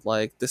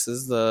 Like this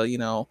is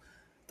the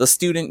the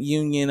student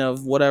union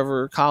of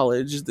whatever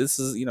college. This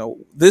is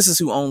this is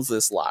who owns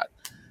this lot,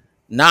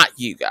 not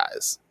you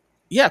guys.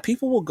 Yeah,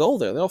 people will go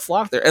there. They'll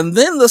flock there, and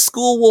then the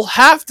school will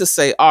have to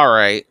say, all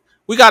right,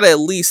 we got to at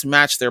least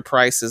match their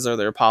prices or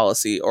their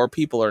policy, or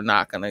people are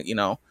not going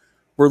to,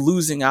 we're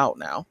losing out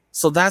now.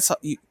 So that's how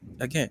you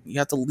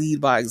have to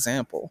lead by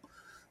example.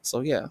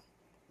 So yeah,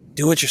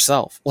 do it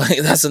yourself. Like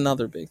that's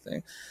another big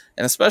thing.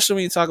 And especially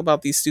when you talk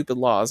about these stupid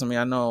laws. I mean,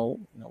 I know,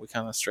 we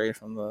kind of strayed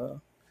from the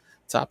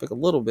topic a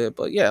little bit,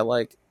 but yeah,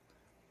 like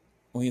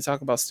when you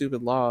talk about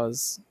stupid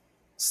laws,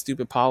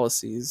 stupid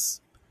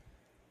policies,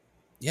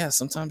 yeah,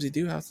 sometimes you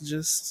do have to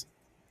just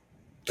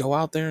go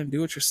out there and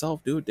do it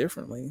yourself, do it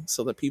differently,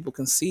 so that people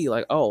can see,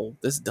 like, oh,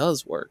 this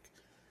does work.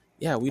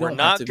 Yeah, we're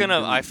not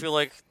gonna. I feel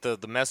like the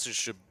message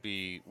should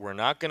be: we're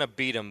not gonna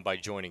beat them by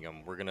joining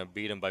them. We're gonna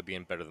beat them by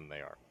being better than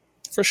they are.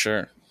 For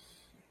sure,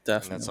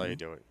 definitely. And that's how you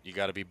do it. You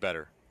got to be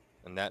better,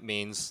 and that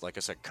means, like I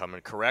said, come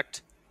and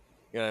correct.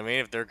 You know what I mean?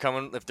 If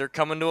they're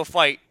coming to a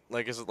fight,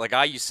 like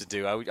I used to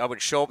do, I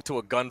would show up to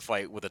a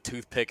gunfight with a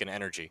toothpick and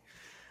energy.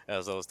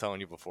 As I was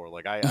telling you before,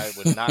 like I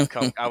would not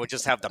come. I would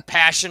just have the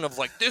passion of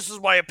like, this is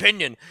my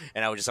opinion,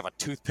 and I would just have a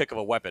toothpick of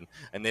a weapon,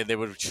 and then they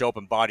would show up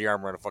in body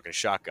armor and a fucking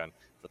shotgun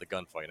for the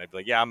gunfight, and I'd be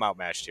like, yeah, I'm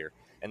outmatched here,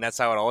 and that's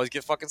how I'd always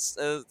get fucking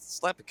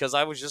slapped, because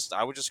I would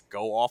just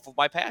go off of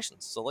my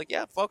passions. So like,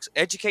 yeah, folks,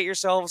 educate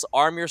yourselves,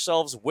 arm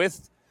yourselves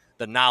with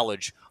the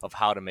knowledge of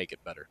how to make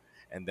it better,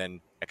 and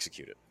then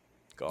execute it.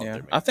 Go out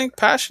there, I think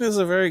passion is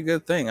a very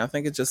good thing. I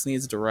think it just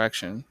needs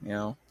direction,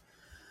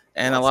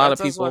 And a lot of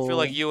people. I feel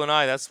like you and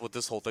I. That's what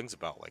this whole thing's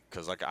about. Like,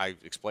 because like I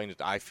explained it,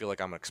 I feel like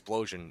I'm an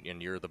explosion,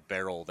 and you're the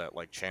barrel that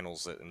like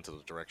channels it into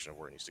the direction of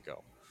where it needs to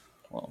go.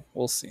 Well,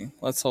 we'll see.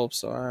 Let's hope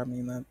so. I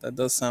mean, that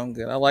does sound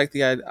good. I like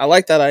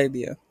that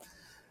idea.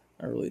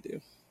 I really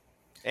do.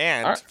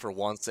 And for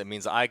once, it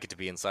means I get to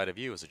be inside of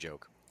you as a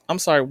joke. I'm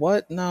sorry.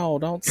 What? No,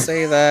 don't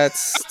say that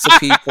to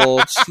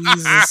people.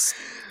 Jesus.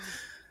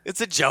 It's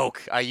a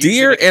joke.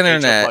 Dear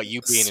internet,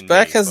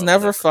 Spec has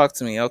never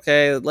fucked me,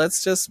 okay?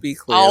 Let's just be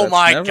clear. Oh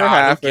my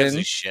God, who gives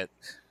a shit?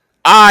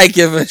 I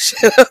give a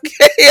shit,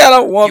 okay? I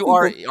don't want you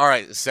people... All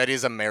right, Seti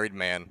is a married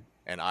man,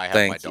 and I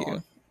have my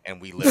dog, and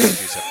we live in 2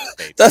 separate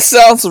states. That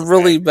sounds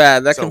really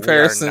bad, that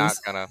comparison. We are not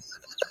gonna...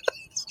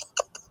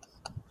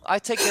 I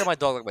take care of my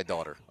dog like my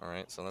daughter, all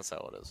right? So that's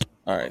how it is.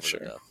 All right,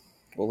 sure.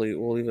 We'll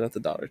leave it at the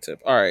daughter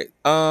tip. All right.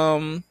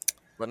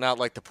 But not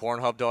like the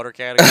Pornhub daughter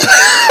category.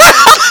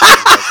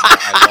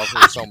 I love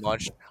her so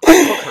much.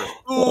 I cook her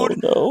food. Oh,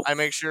 no. I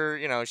make sure,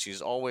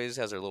 she's always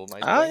has her little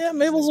nice. Yeah,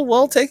 Mabel's a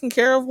well taken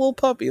care of little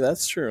puppy.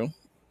 That's true.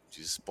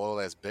 She's a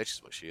spoiled ass bitch,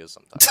 is what she is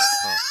sometimes.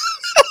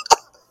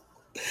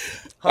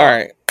 All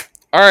right.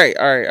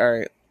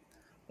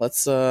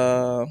 Let's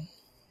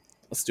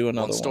do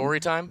another one. Story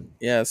time?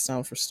 Yeah, it's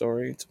time for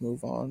story to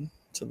move on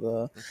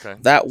to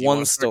that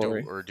one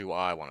story. Or do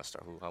I want to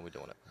start? How are we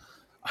doing it?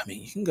 I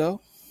mean, you can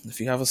go if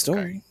you have a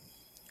story.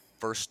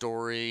 first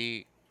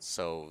story.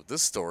 So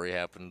this story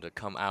happened to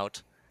come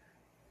out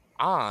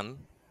on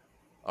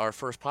our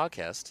first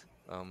podcast.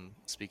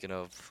 Speaking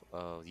of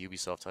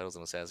Ubisoft titles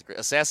and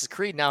Assassin's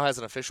Creed now has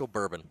an official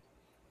bourbon.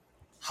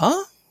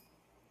 Huh?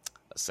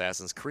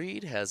 Assassin's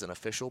Creed has an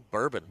official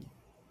bourbon.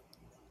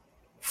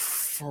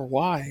 For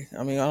why?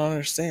 I mean, I don't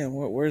understand.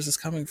 Where is this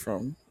coming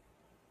from?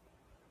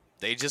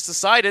 They just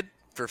decided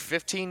for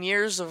 15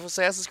 years of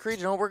Assassin's Creed,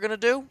 you know what we're going to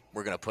do?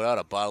 We're going to put out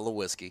a bottle of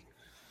whiskey.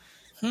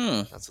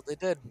 That's what they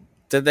did.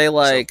 Did they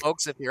like... So,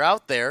 folks, if you're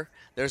out there,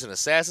 there's an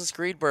Assassin's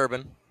Creed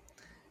bourbon,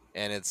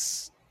 and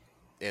it's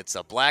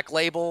a black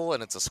label,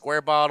 and it's a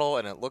square bottle,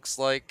 and it looks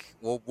like...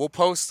 We'll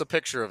post a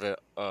picture of it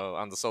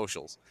on the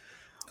socials.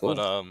 Cool.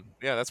 But,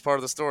 yeah, that's part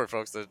of the story,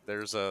 folks.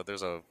 There's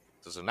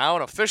now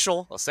an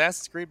official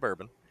Assassin's Creed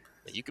bourbon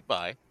that you could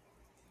buy.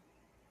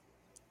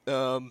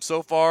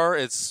 So far,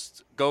 it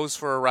goes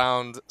for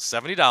around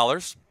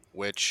 $70,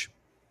 which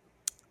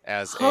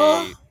as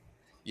a...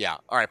 Yeah.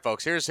 All right,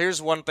 folks,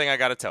 here's one thing I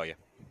got to tell you.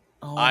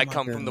 I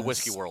come from the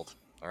whiskey world.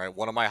 All right.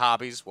 One of my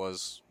hobbies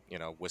was,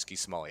 whiskey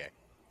sommelier.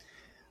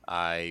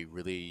 I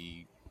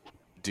really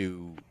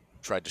do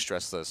try to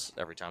stress this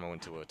every time I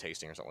went to a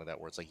tasting or something like that,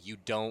 where it's like, you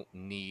don't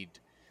need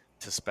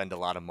to spend a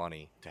lot of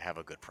money to have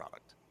a good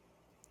product.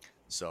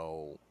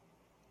 So,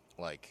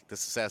 like,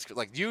 this is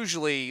like,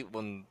 usually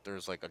when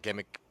there's like a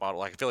gimmick bottle,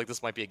 like, I feel like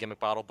this might be a gimmick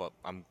bottle, but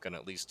I'm gonna,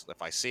 at least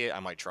if I see it, I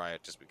might try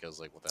it just because,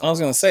 like, I was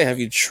gonna say, have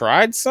you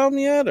tried some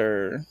yet,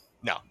 or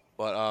no?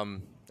 But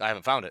I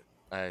haven't found it.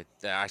 I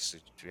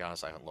actually, to be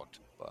honest, I haven't looked.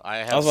 But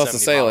I was about to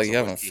say, like, you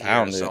haven't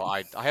found it. So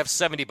I have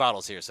 70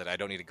 bottles here, so I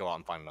don't need to go out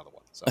and find another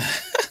one. So.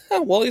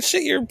 Well,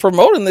 shit, you're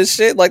promoting this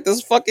shit. Like,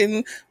 this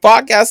fucking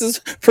podcast is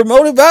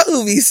promoted by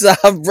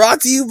Ubisoft,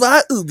 brought to you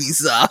by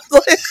Ubisoft.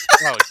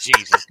 Oh,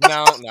 Jesus.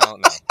 No. We're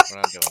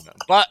not doing that.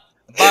 But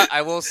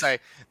I will say,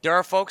 there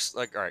are folks,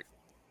 like, all right,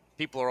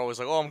 people are always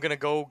like, oh, I'm going to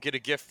go get a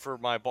gift for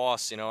my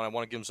boss, and I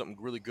want to give him something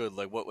really good.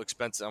 Like, what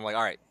expensive? I'm like,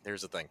 all right,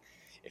 here's the thing.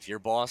 If your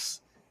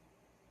boss,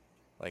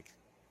 like,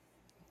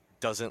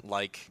 doesn't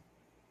like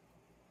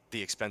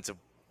the expensive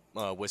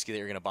whiskey that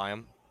you're going to buy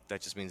him, that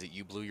just means that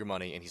you blew your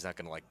money, and he's not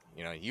going to like,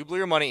 you blew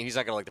your money, and he's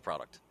not going to like the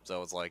product.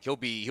 So it's like, he'll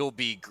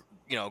be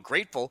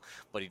grateful,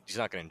 but he's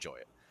not going to enjoy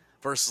it.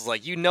 Versus,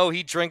 like,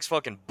 he drinks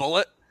fucking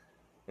Bullet,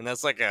 and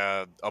that's like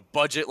a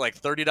budget, like,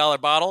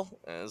 $30 bottle.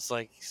 And it's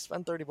like,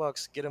 spend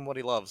 $30, get him what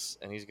he loves,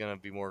 and he's going to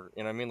be more,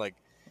 you know what I mean? Like,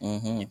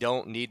 you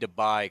don't need to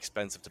buy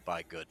expensive to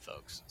buy good,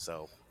 folks.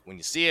 So when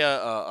you see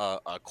a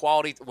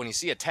quality, when you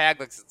see a tag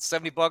like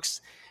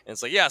 $70, and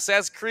it's like, yeah,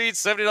 Assassin's Creed,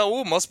 $70,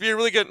 ooh, must be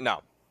really good.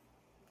 No,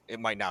 it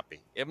might not be.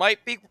 It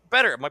might be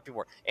better. It might be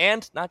more.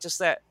 And not just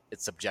that,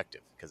 it's subjective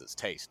because it's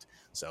taste.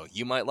 So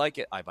you might like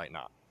it, I might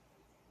not.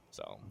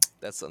 So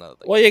that's another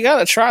thing. Well, you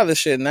gotta try this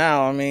shit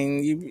now. I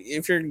mean,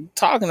 if you're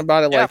talking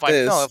about it like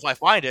this,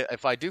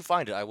 if I do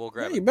find it, I will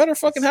grab it. You better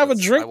fucking have a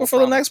drink before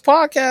the next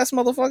podcast,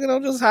 motherfucker.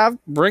 Don't just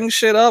bring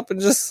shit up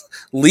and just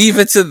leave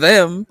it to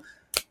them.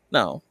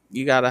 No,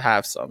 you gotta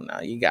have some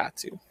now. You got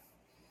to.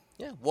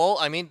 Yeah. Well,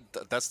 I mean,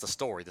 that's the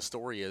story. The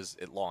story is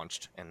it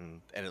launched,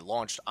 and it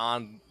launched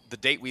on the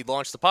date we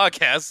launched the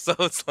podcast. So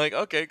it's like,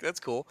 okay,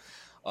 that's cool.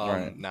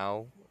 Right.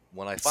 Now,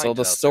 when I find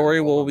the story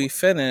will be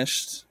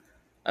finished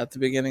at the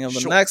beginning of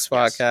the next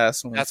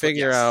podcast when we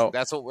figure out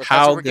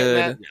how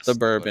good the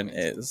bourbon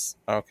is.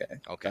 Okay.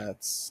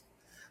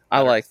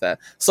 I like that.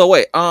 So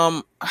wait,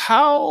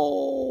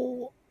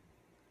 how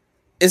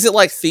is it,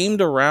 like,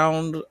 themed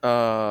around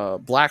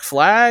Black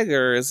Flag,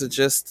 or is it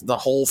just the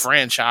whole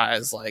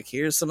franchise? Like,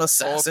 here's some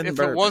assassin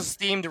bourbon. If it was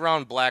themed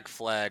around Black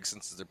Flag,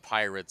 since they're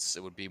pirates,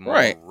 it would be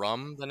more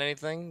rum than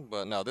anything.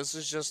 But no, this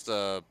is just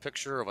a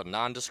picture of a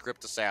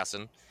nondescript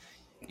assassin.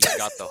 He's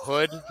got the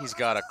hood, he's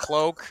got a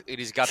cloak, and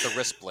he's got the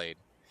wrist blade.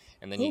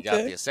 And then you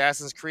got the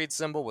Assassin's Creed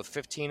symbol with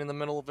 15 in the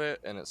middle of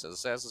it, and it says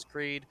Assassin's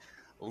Creed,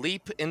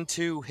 Leap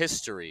into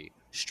History,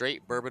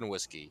 straight bourbon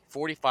whiskey,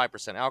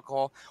 45%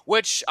 alcohol,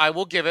 which I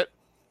will give it.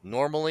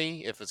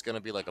 Normally, if it's going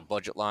to be like a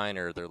budget line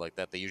or they're like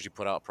that, they usually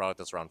put out a product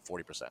that's around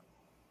 40%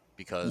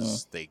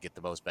 because they get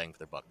the most bang for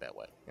their buck that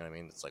way. You know what I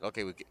mean? It's like,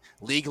 okay,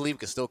 legally we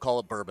can still call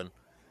it bourbon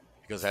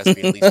because it has to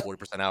be at least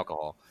 40%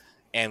 alcohol.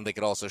 And they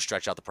could also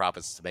stretch out the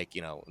profits to make,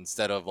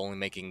 instead of only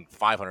making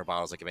 500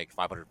 bottles, they can make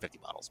 550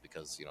 bottles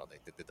because,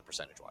 they did the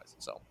percentage-wise.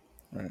 So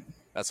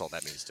that's all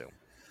that means, too.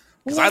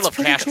 Because I love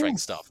cash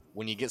strength stuff.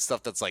 When you get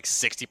stuff that's like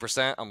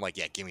 60%, I'm like,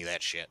 yeah, give me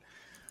that shit.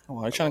 Oh,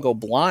 are you trying to go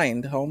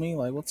blind, homie?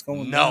 Like, what's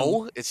going on?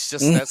 No, it's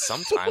just that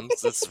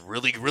sometimes it's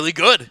really, really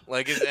good.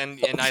 Like,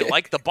 and I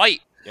like the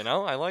bite,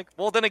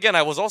 well, then again,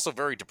 I was also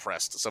very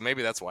depressed, so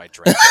maybe that's why I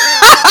drank.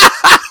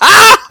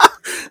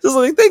 Just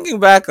like thinking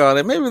back on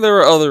it, maybe there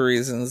were other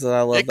reasons that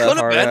I love that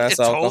hard ass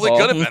alcohol. It totally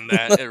could have been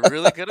that. It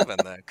really could have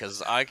been that.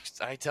 Because I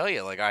tell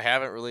you, like, I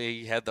haven't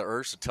really had the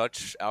urge to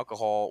touch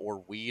alcohol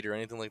or weed or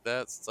anything like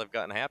that since I've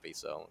gotten happy.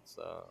 So it's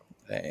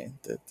hey,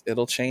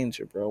 it'll change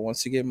it, bro.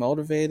 Once you get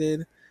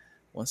motivated,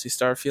 once you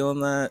start feeling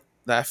that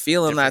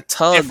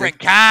tug, different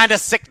kind of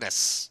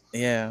sickness.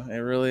 Yeah, it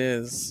really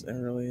is. It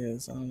really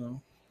is. I don't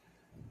know,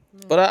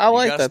 but I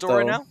like that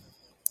though. Now?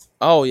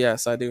 Oh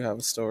yes, I do have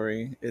a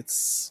story.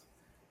 It's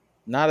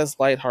not as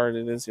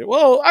lighthearted as your.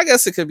 Well, I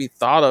guess it could be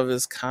thought of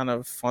as kind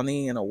of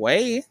funny in a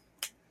way.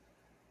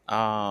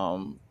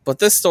 But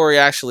this story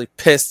actually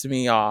pissed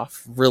me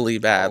off really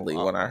badly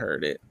when I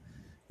heard it.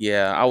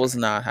 Yeah, I was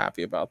not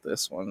happy about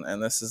this one,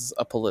 and this is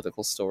a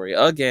political story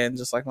again,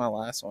 just like my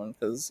last one,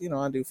 because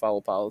I do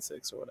follow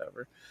politics or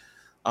whatever.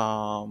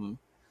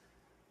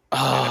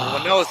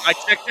 Everyone knows I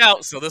checked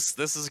out, so this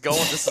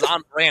is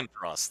on brand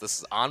for us. This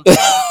is on brand.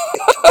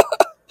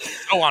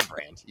 So on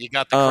brand. You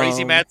got the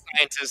crazy mad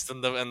scientist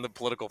and the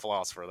political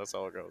philosopher. That's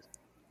how it goes.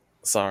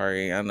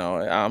 Sorry, I know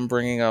I'm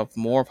bringing up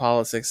more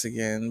politics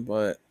again,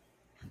 but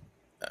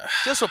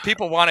just what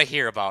people want to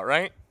hear about,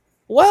 right?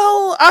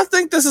 Well, I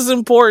think this is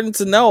important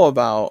to know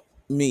about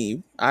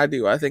me. I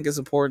do. I think it's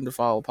important to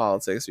follow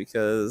politics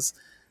because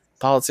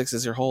politics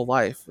is your whole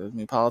life. I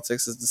mean,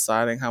 politics is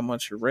deciding how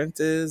much your rent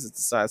is. It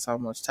decides how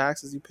much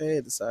taxes you pay.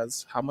 It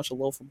decides how much a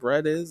loaf of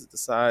bread is. It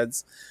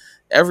decides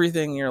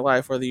everything in your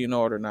life, whether you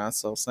know it or not.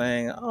 So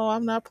saying, "Oh,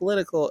 I'm not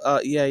political,"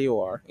 yeah, you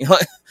are.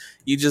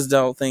 You just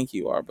don't think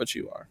you are, but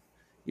you are.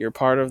 You're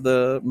part of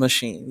the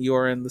machine. You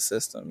are in the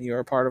system. You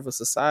are part of a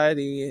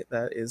society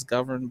that is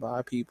governed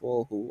by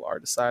people who are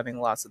deciding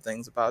lots of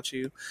things about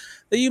you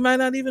that you might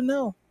not even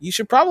know. You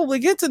should probably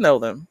get to know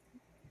them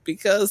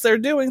because they're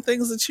doing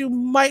things that you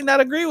might not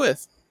agree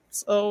with.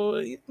 So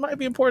it might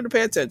be important to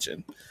pay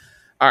attention.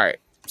 All right.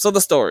 So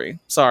the story.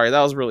 Sorry,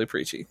 that was really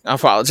preachy. I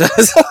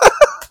apologize.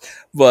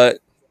 But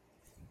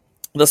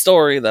the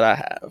story that I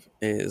have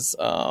is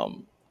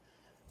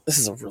this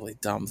is a really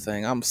dumb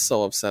thing. I'm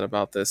so upset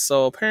about this.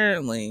 So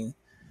apparently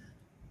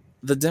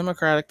the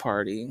Democratic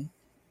Party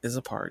is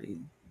a party.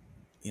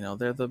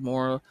 They're the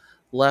more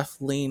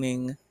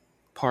left-leaning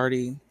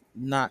party,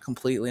 not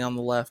completely on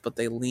the left, but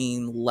they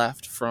lean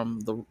left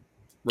from the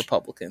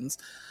Republicans.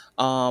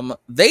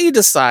 They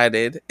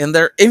decided in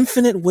their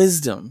infinite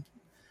wisdom,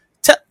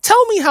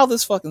 tell me how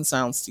this fucking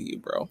sounds to you,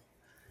 bro.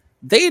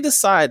 They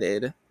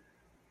decided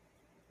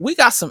we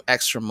got some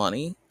extra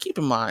money. Keep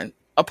in mind,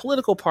 a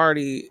political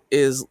party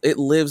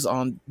lives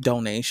on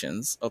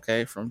donations,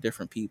 okay, from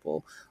different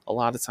people. A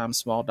lot of times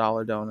small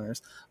dollar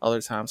donors, other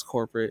times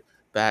corporate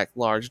backed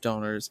large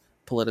donors,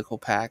 political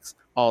PACs.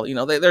 All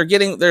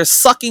they're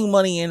sucking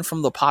money in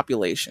from the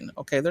population.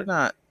 Okay,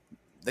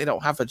 they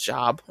don't have a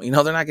job. They're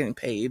not getting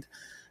paid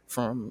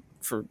for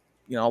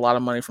a lot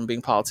of money from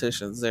being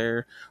politicians.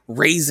 They're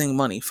raising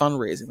money,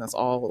 fundraising. That's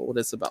all what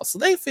it's about. So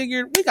they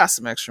figured we got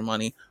some extra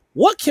money.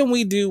 What can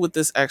we do with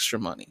this extra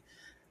money?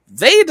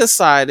 They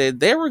decided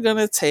they were going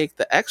to take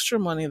the extra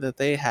money that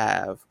they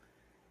have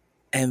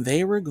and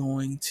they were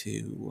going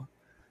to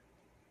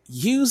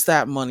use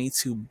that money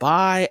to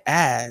buy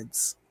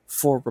ads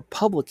for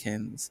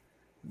Republicans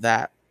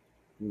that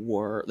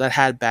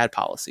had bad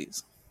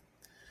policies.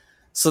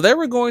 So they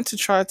were going to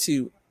try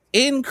to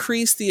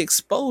increase the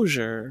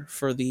exposure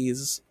for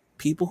these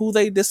people who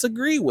they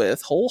disagree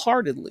with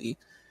wholeheartedly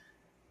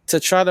to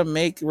try to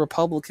make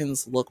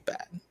Republicans look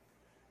bad.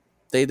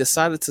 They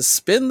decided to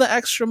spend the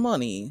extra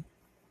money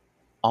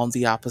on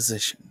the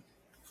opposition.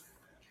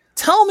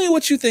 Tell me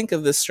what you think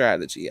of this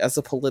strategy as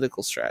a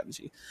political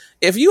strategy.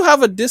 If you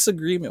have a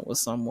disagreement with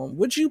someone,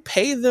 would you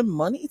pay them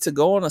money to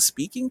go on a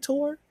speaking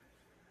tour?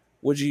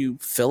 Would you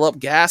fill up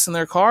gas in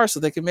their car so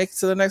they can make it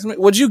to the next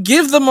meeting? Would you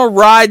give them a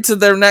ride to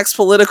their next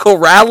political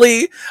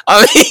rally?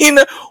 I mean,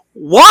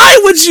 why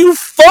would you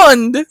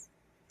fund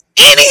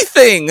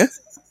anything?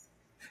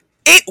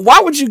 Why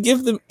would you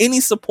give them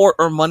any support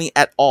or money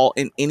at all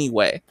in any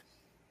way?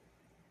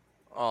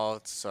 Oh,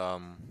 it's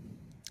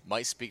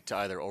might speak to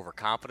either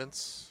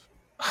overconfidence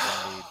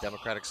on the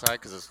Democratic side,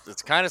 because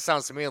it kind of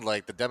sounds to me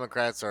like the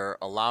Democrats are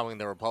allowing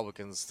the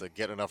Republicans to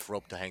get enough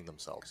rope to hang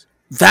themselves.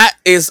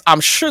 I'm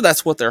sure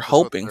that's what they're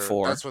hoping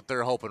for. That's what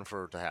they're hoping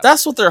for to happen.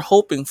 That's what they're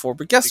hoping for.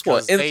 But guess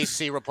because what? They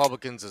see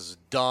Republicans as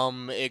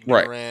dumb,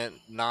 ignorant,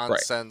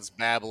 nonsense,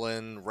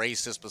 babbling,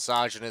 racist,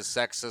 misogynist,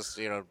 sexist.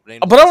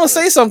 But I want to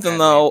say something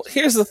though.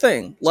 Here's the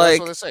thing. So that's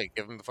what they say.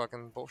 Give them the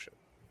fucking bullshit.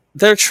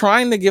 They're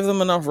trying to give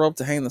them enough rope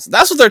to hang themselves.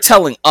 That's what they're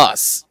telling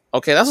us.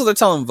 Okay, that's what they're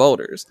telling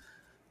voters.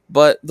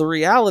 But the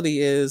reality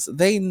is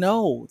they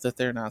know that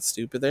they're not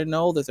stupid. They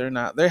know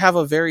that they have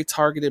a very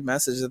targeted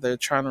message that they're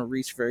trying to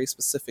reach very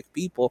specific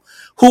people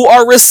who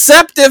are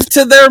receptive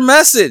to their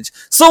message.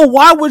 So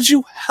why would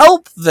you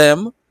help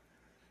them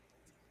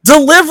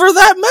deliver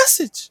that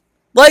message?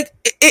 Like,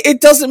 it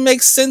doesn't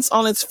make sense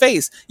on its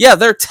face. Yeah,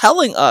 they're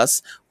telling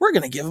us we're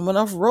going to give them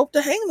enough rope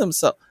to hang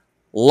themselves.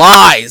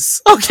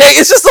 Lies. Okay,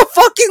 it's just a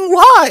fucking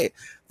lie.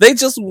 They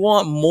just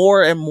want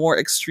more and more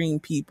extreme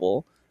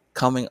people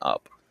coming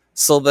up,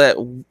 so that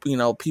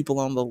people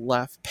on the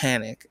left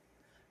panic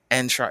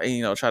and try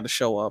to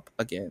show up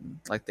again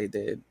like they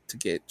did to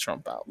get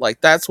Trump out. Like,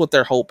 that's what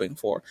they're hoping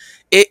for.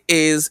 It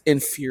is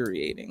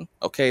infuriating.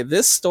 Okay,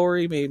 this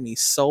story made me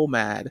so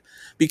mad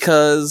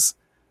because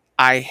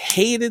I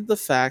hated the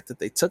fact that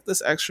they took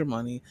this extra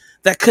money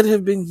that could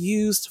have been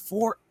used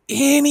for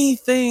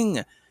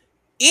anything.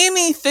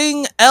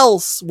 Anything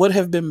else would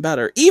have been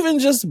better. Even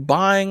just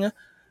buying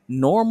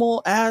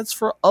normal ads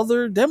for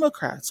other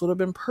Democrats would have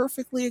been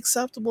perfectly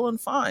acceptable and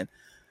fine.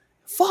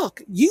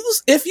 Fuck,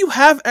 if you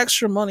have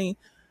extra money,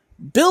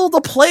 build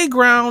a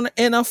playground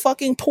in a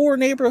fucking poor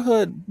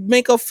neighborhood,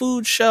 make a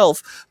food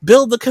shelf,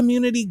 build a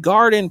community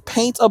garden,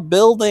 paint a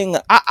building,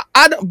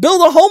 I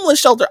build a homeless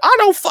shelter. I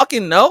don't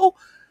fucking know.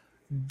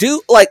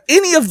 Do like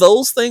any of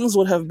those things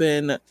would have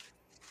been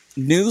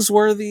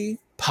newsworthy,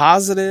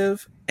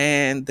 positive,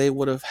 and they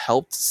would have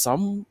helped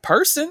some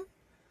person.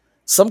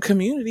 Some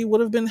community would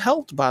have been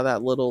helped by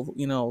that little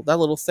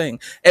thing.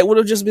 It would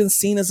have just been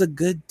seen as a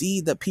good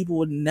deed that people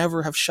would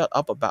never have shut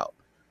up about.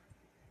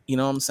 You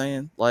know what I'm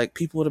saying? Like,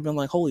 people would have been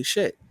like, holy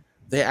shit,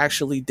 they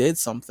actually did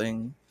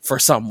something for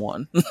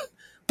someone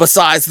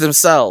besides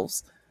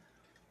themselves.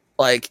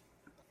 Like,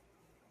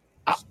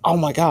 oh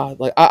my God.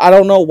 Like, I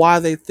don't know why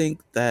they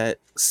think that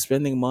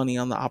spending money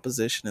on the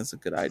opposition is a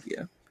good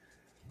idea.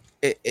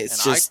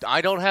 It's just...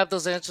 I don't have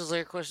those answers to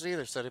your question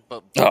either, Seti,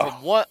 but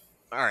from what...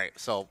 All right,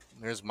 so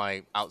here's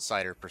my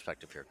outsider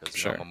perspective here,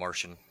 because I'm a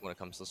Martian when it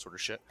comes to this sort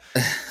of shit.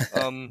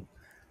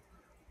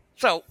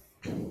 So,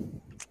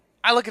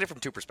 I look at it from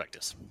two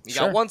perspectives. You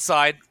got one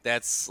side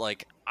that's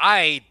like,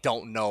 I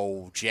don't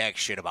know jack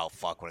shit about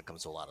fuck when it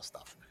comes to a lot of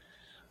stuff.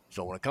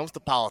 So when it comes to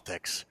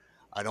politics,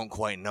 I don't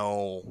quite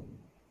know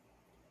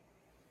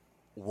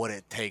what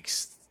it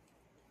takes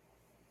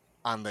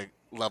on the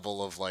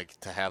level of, like,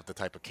 to have the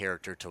type of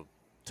character to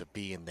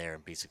be in there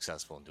and be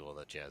successful and do all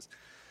that jazz.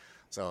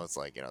 So it's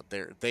like, you know,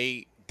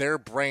 their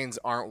brains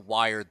aren't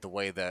wired the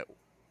way that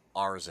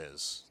ours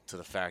is, to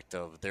the fact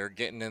of they're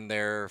getting in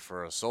there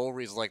for a sole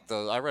reason. Like,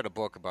 I read a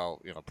book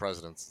about, you know,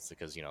 presidents,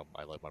 because, you know,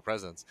 I like my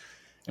presidents.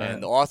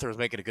 And the author was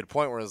making a good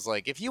point where it's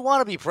like, if you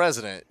want to be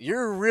president,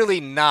 you're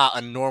really not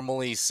a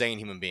normally sane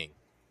human being.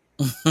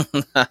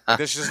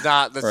 This is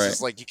not. That's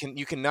just like,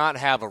 you cannot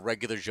have a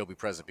regular Joe be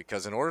president,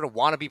 because in order to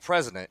want to be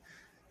president,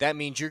 that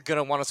means you're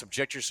gonna want to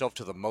subject yourself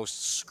to the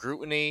most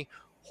scrutiny,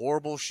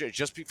 horrible shit,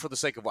 just for the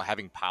sake of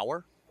having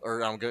power.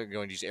 Or I'm going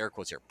to use air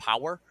quotes here,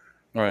 power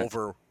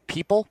over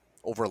people,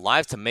 over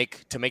lives, to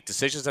make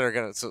decisions that are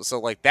gonna. So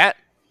like that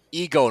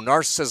ego,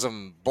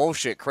 narcissism,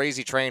 bullshit,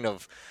 crazy train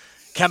of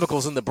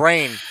chemicals in the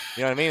brain.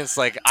 You know what I mean? It's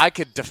like, I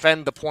could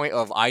defend the point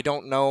of I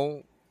don't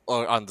know,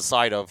 or on the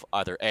side of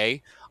either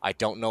A, I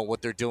don't know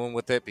what they're doing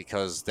with it,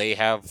 because they've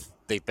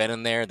been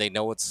in there, they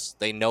know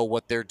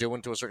what they're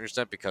doing to a certain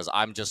extent, because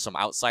I'm just some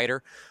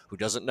outsider who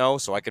doesn't know,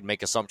 so I could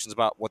make assumptions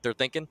about what they're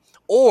thinking.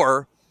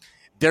 Or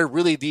they're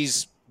really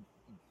these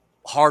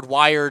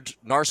hardwired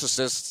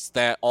narcissists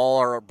that all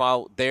are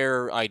about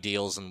their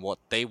ideals and what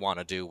they want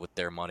to do with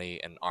their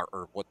money and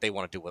or what they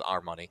want to do with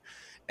our money.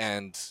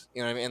 And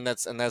you know what I mean? And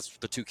that's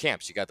the two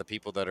camps. You got the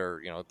people that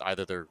are, you know,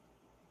 either they're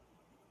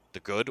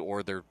the good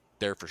or they're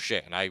there for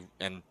shit.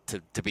 And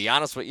to be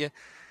honest with you,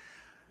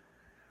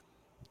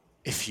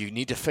 if you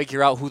need to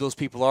figure out who those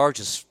people are,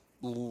 just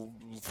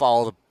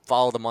follow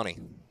the money.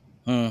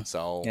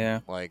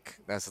 So, like,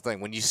 that's the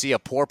thing. When you see a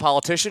poor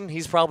politician,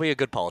 he's probably a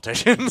good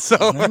politician. So,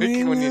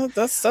 like,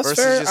 that's versus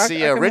fair. you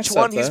see a rich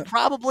one, he's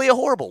probably a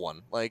horrible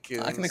one. Like,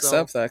 I can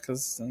accept that,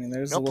 because I mean,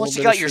 there's a little plus bit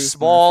you got of your truth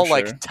small,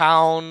 there, for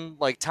town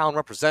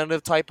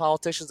representative type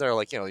politicians that are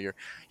like, you know,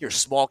 your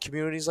small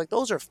communities. Like,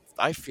 those are,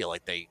 I feel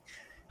like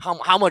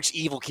how much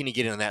evil can you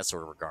get in that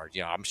sort of regard?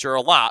 You know, I'm sure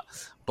a lot,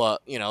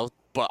 but you know.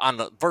 But on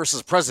the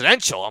versus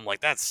presidential, I'm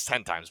like, that's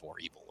 10 times more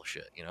evil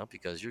shit, you know,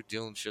 because you're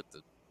doing shit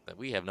that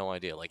we have no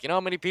idea. Like, you know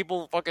how many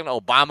people fucking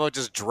Obama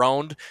just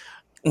droned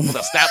with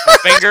a snap of a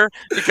finger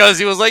because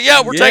he was like,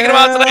 yeah, we're taking him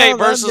out today,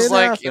 versus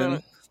like, happen. You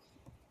know.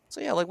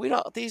 So yeah, like, we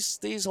don't,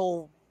 these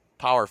whole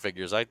power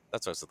figures,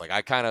 that's what I said.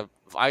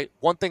 Like,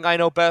 one thing I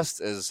know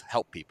best is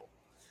help people.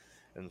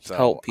 And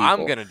so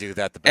I'm going to do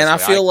that the best way. And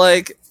I feel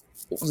like,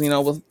 you know,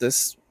 with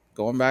this,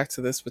 going back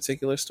to this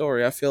particular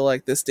story, I feel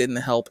like this didn't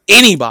help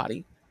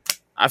anybody.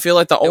 I feel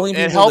like the only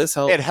people this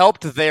helped... It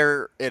helped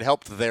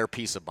their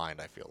peace of mind,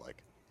 I feel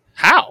like.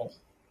 How?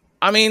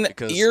 I mean,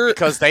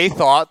 because they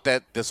thought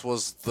that this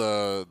was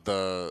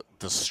the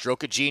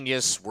stroke of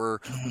genius. We've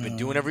been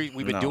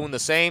doing the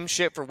same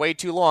shit for way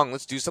too long.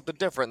 Let's do something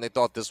different. And they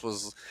thought this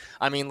was...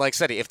 I mean, like I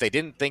said, if they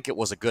didn't think it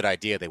was a good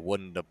idea, they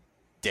wouldn't have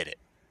did it.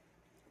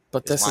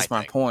 But this is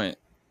my point.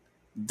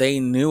 They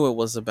knew it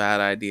was a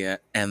bad idea,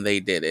 and they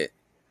did it.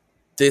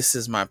 This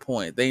is my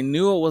point. They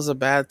knew it was a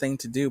bad thing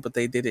to do, but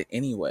they did it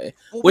anyway.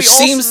 Well, which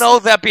we also know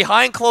that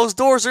behind closed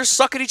doors, they're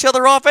sucking each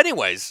other off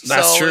anyways.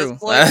 That's true.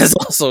 Like, that is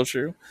also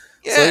true.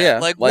 Yeah, so, yeah,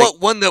 like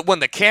when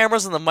the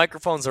cameras and the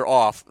microphones are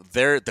off,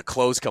 the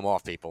clothes come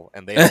off, people,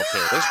 and they don't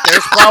care.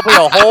 There's probably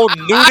a whole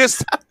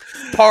nudist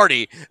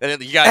party,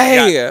 and you got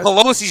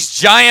Pelosi's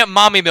giant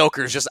mommy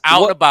milkers just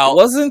out and about.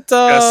 Wasn't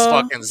just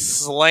fucking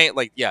slaying?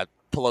 Like, yeah,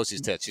 Pelosi's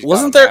tits.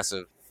 Wasn't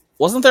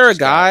there a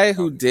guy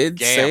who did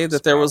say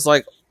that there was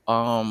like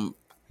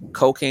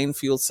cocaine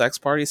fueled sex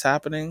parties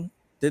happening?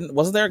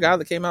 Wasn't there a guy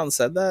that came out and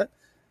said that?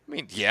 I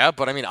mean, yeah,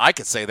 but I mean, I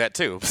could say that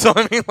too. So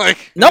I mean,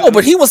 like, no,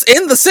 but he was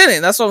in the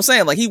Senate. That's what I'm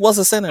saying. Like, he was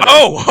a senator.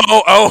 I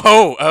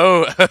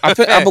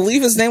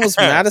believe his name was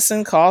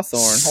Madison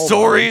Cawthorn.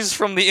 Stories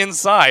from the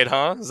inside,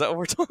 huh? Is that what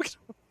we're talking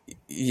about?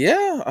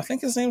 Yeah, I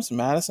think his name's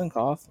Madison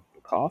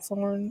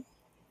Cawthorn.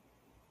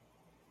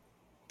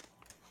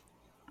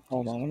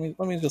 Hold on,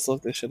 let me just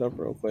look this shit up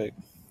real quick.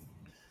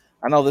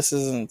 I know this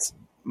isn't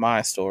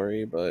my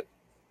story, but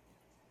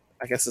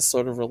I guess it's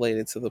sort of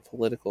related to the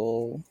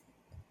political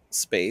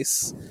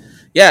space.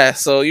 Yeah,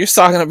 so you're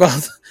talking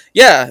about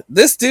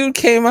this dude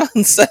came out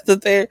and said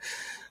that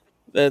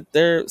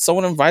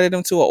someone invited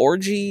him to an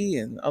orgy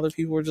and other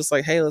people were just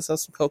like, hey, let's have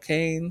some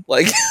cocaine,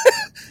 like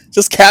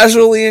just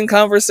casually in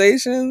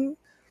conversation.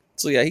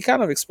 So yeah, he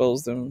kind of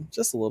exposed them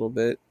just a little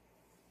bit.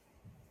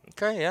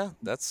 Okay, yeah,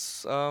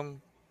 that's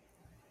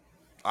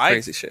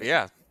crazy shit.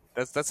 Yeah,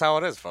 that's how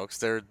it is, folks.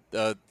 They're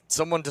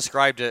someone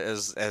described it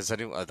as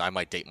I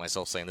might date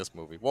myself saying this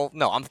movie. Well,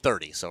 no, I'm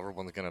 30, so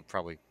everyone's gonna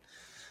probably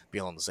be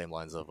along the same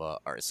lines of all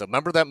right. So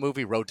remember that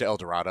movie Road to El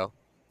Dorado?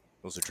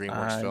 It was a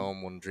DreamWorks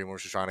film when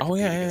DreamWorks was trying to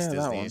compete against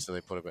Disney, so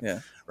they put it.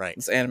 Yeah, right.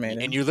 It's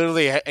animated, and you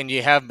literally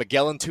you have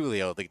Miguel and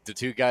Tulio, the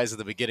two guys at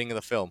the beginning of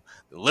the film,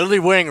 literally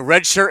wearing a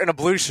red shirt and a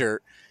blue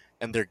shirt,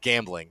 and they're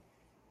gambling,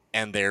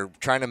 and they're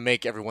trying to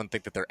make everyone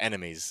think that they're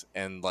enemies,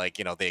 and like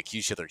they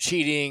accuse each other of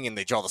cheating, and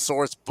they draw the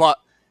swords, but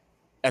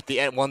at the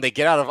end, when they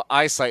get out of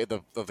eyesight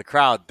of the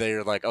crowd,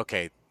 they're like,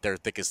 okay, they're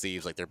thick as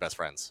thieves, like they're best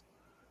friends.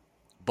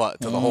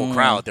 But to the whole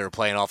crowd, they were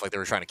playing off like they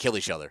were trying to kill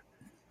each other.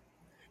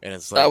 And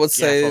it's like, I would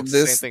say folks,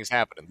 the same thing's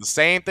happening. The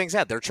same thing's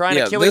happening. They're trying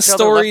to kill each other. This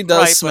story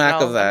does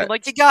smack of that. I mean,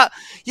 like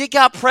you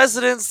got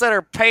presidents that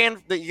are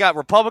paying. You got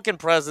Republican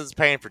presidents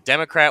paying for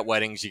Democrat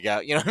weddings. You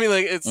got, what I mean?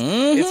 Like it's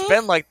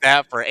been like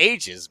that for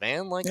ages,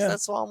 man. Like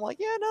that's why I'm like,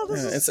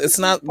 it's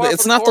not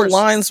the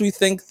lines we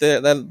think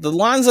that the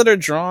lines that are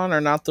drawn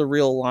are not the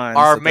real lines.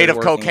 Are made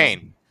of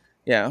cocaine.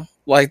 Yeah.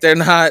 Like they're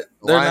not.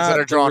 The lines that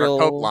are drawn are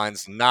coke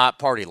lines, not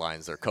party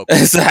lines. They're coke.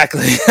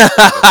 Exactly.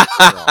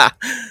 I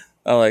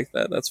like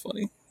that. That's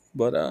funny.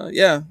 But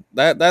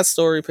that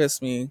story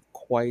pissed me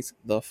quite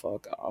the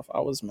fuck off. I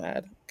was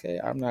mad.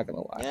 Okay, I'm not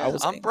gonna lie. Yeah, I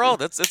was bro.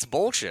 It's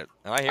bullshit.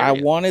 I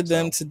wanted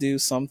them to do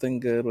something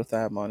good with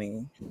that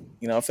money.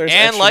 If there's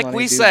and like money,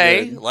 we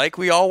say, like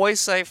we always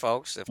say,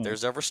 folks, if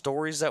there's ever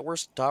stories that we're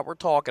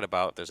talking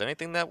about, if there's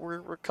anything that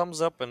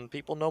comes up and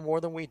people know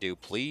more than we do,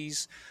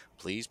 please,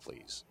 please,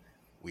 please,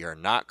 we are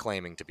not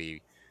claiming to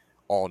be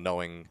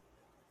all-knowing,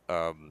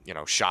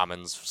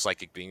 shamans,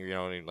 psychic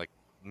beings, like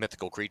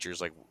mythical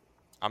creatures. Like,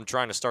 I'm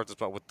trying to start this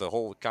with the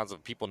whole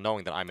concept of people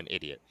knowing that I'm an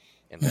idiot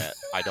and that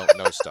I don't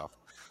know stuff.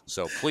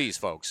 So please,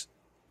 folks.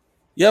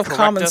 You have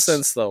common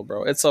sense, though,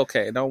 bro. It's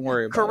okay. Don't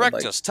worry about it.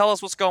 Correct us. Tell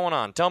us what's going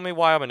on. Tell me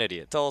why I'm an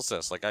idiot. Tell us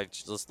this. Like,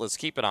 let's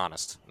keep it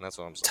honest. And that's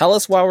what I'm saying. Tell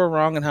us why we're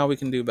wrong and how we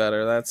can do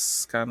better.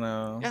 That's kind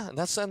of... Yeah, and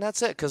that's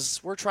it.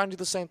 Because we're trying to do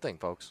the same thing,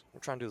 folks.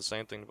 We're trying to do the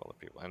same thing to other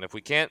people. And if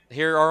we can't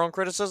hear our own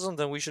criticism,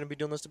 then we shouldn't be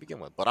doing this to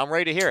begin with. But I'm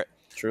ready to hear it.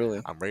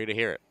 Truly. I'm ready to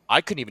hear it.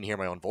 I couldn't even hear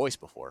my own voice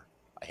before.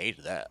 I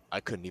hated that. I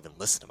couldn't even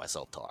listen to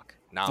myself talk.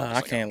 Now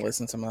I can't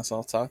listen to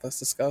myself talk. That's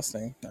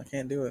disgusting. I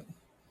can't do it.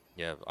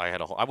 Yeah, I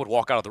would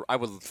walk out of I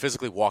would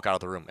physically walk out of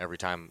the room every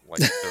time there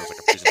was like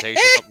a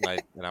presentation or something,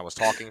 and I was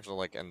talking,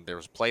 so and there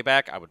was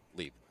playback, I would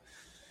leave.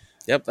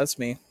 Yep, that's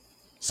me.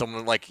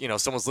 Someone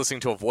someone's listening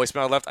to a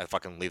voicemail I left, I'd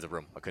fucking leave the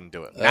room. I couldn't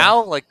do it.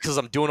 Now, because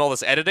I'm doing all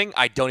this editing,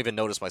 I don't even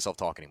notice myself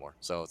talk anymore.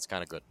 So it's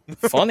kind of good.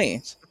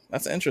 Funny.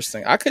 That's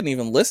interesting. I couldn't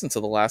even listen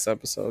to the last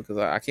episode because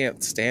I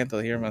can't stand to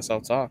hear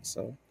myself talk.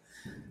 So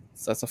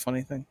that's a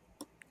funny thing.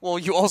 Well,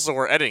 you also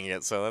were editing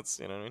it, so that's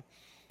what I mean.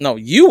 No,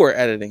 you were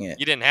editing it.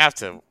 You didn't have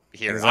to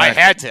hear it. I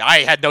had to. I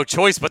had no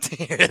choice but to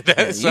hear it.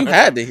 Yeah, so you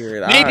had to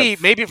hear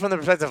it. Maybe from the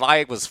perspective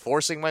I was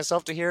forcing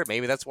myself to hear it.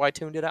 Maybe that's why I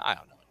tuned it out. I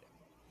don't know.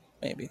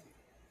 Maybe.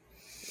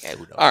 Yeah,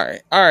 who knows? All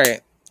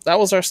right. That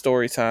was our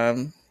story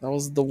time. That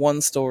was the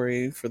one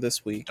story for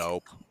this week.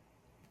 Dope.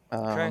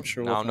 Okay. I'm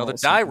sure now another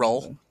die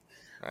roll.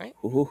 All right.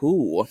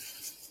 Ooh.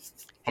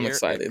 I'm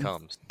excited. It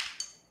comes.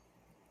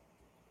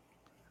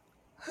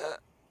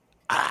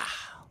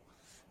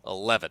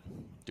 11.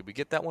 Did we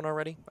get that one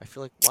already? Why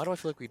do I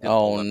feel like we did?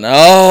 Oh 11?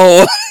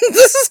 No.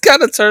 This is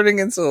kind of turning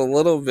into a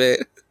little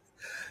bit.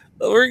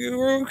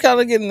 We're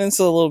kind of getting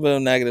into a little bit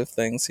of negative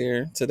things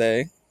here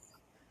today.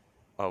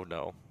 Oh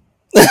no.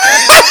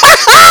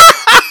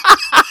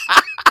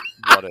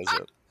 What is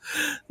it?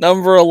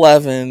 Number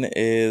 11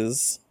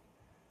 is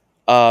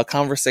a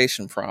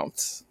conversation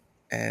prompt.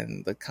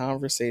 And the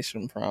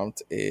conversation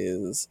prompt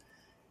is,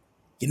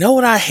 you know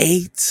what I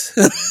hate?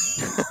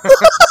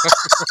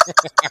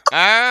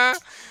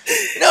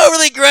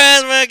 Really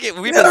grinds like it.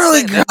 We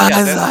really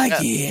grinds like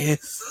it.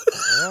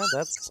 Yeah,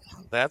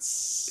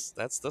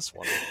 that's this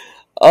one.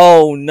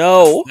 Oh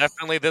no!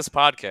 Definitely this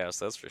podcast.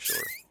 That's for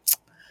sure.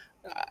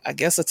 I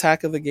guess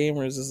Attack of the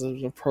Gamers is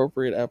an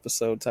appropriate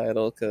episode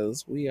title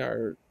because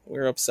we're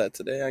upset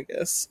today, I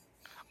guess.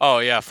 Oh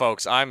yeah,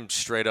 folks. I'm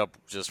straight up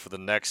just for the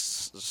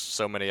next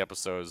so many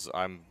episodes.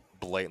 I'm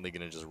blatantly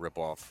gonna just rip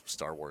off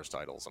Star Wars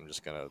titles. I'm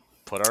just gonna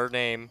put our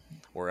name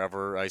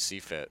wherever I see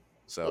fit.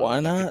 So why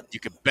not? You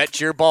could bet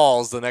your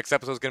balls the next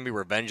episode is gonna be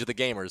Revenge of the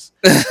Gamers.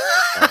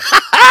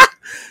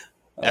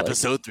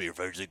 Episode 3 of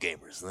Virtual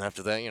Gamers, and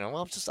after that,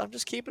 I'm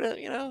just keeping it,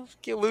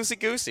 get loosey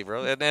goosey,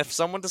 bro. And if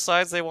someone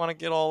decides they want to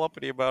get all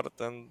uppity about it,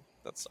 then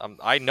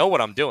I know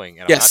what I'm doing.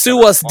 And yeah,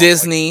 sue us,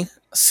 Disney.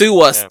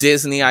 Sue us,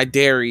 Disney. I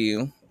dare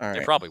you. All right.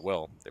 They probably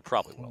will.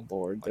 Oh,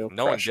 Lord, like,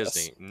 knowing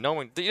Disney,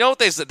 knowing, you know what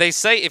they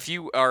say, if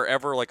you are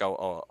ever like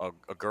a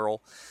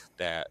girl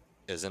that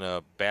is in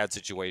a bad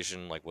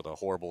situation, like with a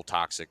horrible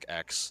toxic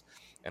ex,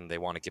 and they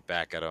want to get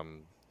back at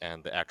them,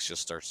 and the ex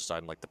just starts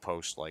deciding like to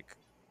post like,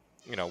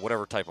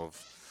 whatever type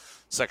of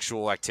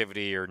sexual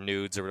activity or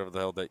nudes or whatever the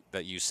hell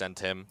that you sent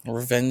him,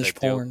 revenge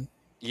porn.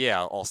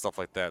 Yeah, all stuff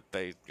like that.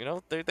 They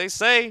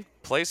say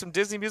play some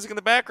Disney music in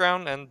the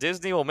background, and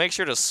Disney will make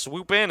sure to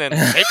swoop in and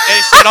take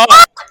that shit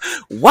off.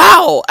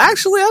 Wow,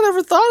 actually, I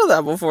never thought of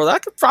that before.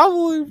 That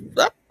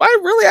might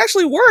really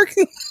actually work.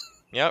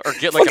 Yeah, or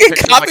get like a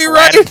picture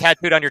copyright like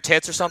tattooed on your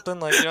tits or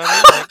something. Like, you know what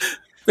I mean? Like,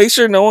 make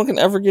sure no one can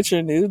ever get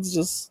your nudes.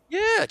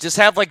 Just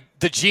have like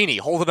the genie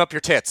holding up your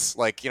tits,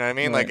 like, you know what I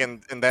mean? Right.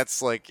 Like, and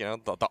that's like,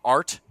 the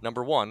art,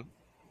 number 1,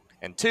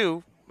 and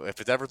 2, if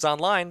it's ever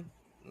online.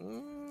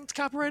 It's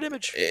copyright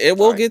image. It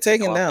will get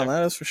taken down.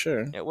 That is for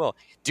sure. It will.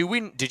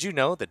 Did you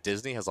know that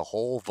Disney has a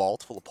whole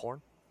vault full of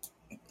porn?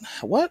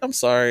 What? I'm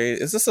sorry.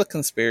 Is this a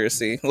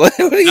conspiracy? What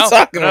are you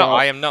talking about?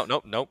 I am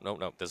nope.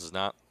 This is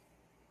not.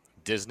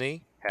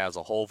 Disney has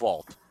a whole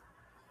vault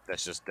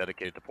that's just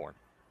dedicated to porn.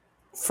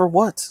 For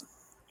what?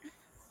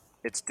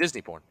 It's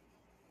Disney porn.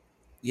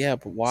 Yeah,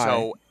 but why?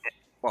 So,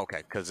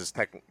 okay, because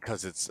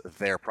it's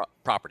their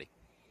property.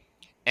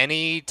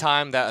 Any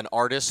time that an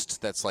artist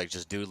that's like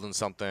just doodling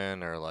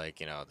something, or like,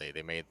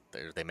 they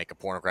make a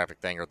pornographic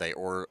thing,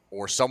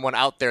 or someone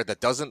out there that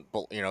doesn't,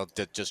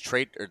 that just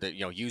trade, or that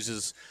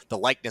uses the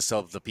likeness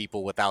of the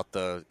people without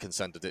the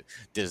consent of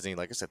Disney,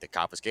 like I said, they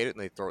confiscate it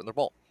and they throw it in their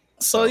vault.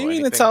 So you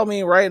mean to tell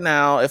me right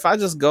now, if I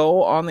just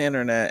go on the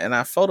internet and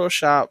I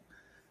Photoshop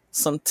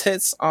some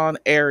tits on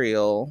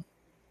Ariel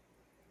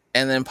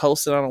and then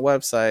post it on a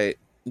website,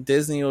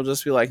 Disney will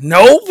just be like,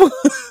 nope.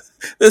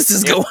 This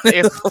is going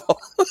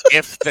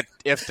if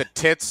the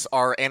tits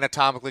are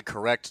anatomically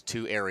correct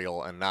to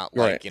Ariel and not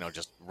like, right,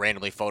 just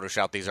randomly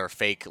Photoshop, these are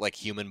fake like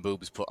human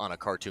boobs put on a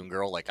cartoon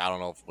girl. Like, I don't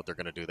know what they're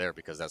gonna do there,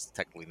 because that's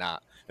technically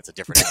not. It's a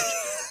different image.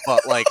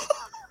 But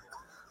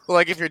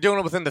like if you're doing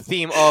it within the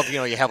theme of,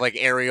 you have like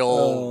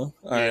Ariel,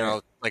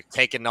 like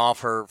taking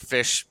off her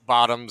fish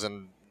bottoms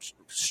and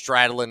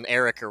straddling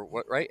Eric, or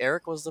what? Right?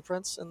 Eric was the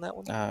prince in that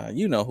one.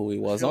 You know who he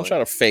was. Don't try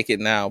to fake it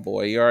now,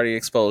 boy. You already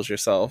exposed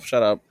yourself.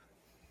 Shut up.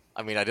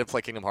 I mean, I did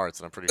play Kingdom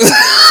Hearts, and I'm pretty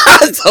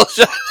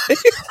sure.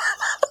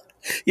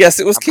 Yes,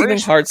 it was Kingdom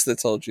Hearts that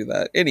told you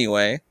that.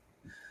 Anyway.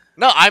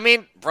 No, I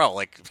mean, bro,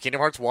 like, Kingdom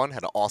Hearts 1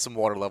 had an awesome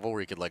water level where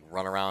you could, like,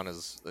 run around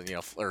as,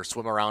 or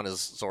swim around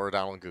as Sora,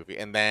 Donald, and Goofy.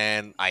 And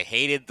then I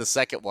hated the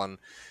second one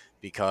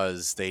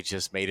because they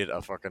just made it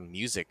a fucking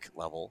music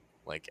level.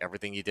 Like,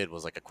 everything you did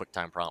was, like, a quick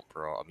time prompt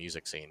for a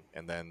music scene.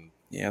 And then...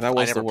 Yeah, that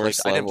was the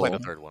worst level. I didn't play the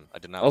third one. I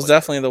did not. That was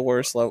definitely the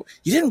worst level.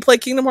 You didn't play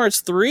Kingdom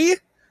Hearts 3?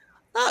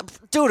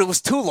 Dude, it was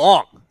too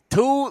long.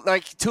 Too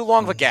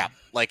long of a gap.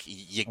 Like,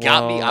 you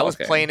got me. I was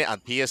playing it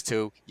on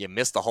PS2. You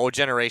missed the whole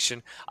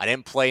generation. I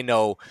didn't play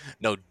no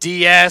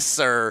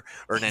DS or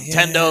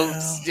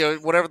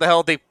Nintendo, whatever the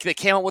hell. They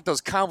came out with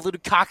those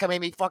convoluted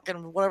cockamamie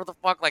fucking whatever the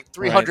fuck, like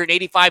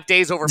 385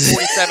 days over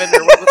 47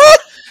 or whatever the fuck.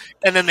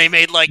 And then they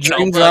made like,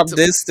 Dream Drop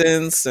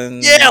Distance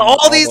and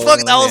all these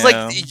fucking. I was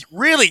like,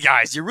 really,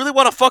 guys, you really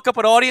want to fuck up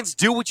an audience?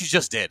 Do what you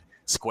just did.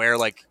 Square,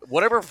 like,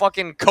 whatever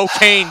fucking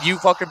cocaine you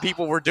fucking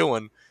people were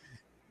doing,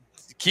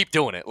 keep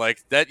doing it.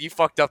 Like, that, you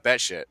fucked up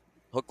that shit.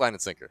 Hook, line,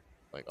 and sinker.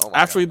 Like, oh my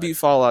after God, we beat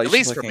Fallout, at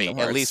least for me.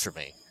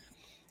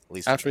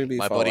 After we beat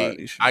my Fallout,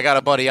 buddy, I got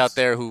a buddy out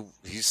there who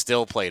he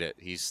still played it.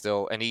 He's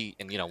still when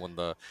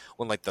the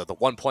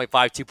 1.5,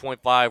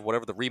 2.5,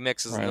 whatever the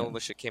remixes and all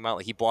this shit came out,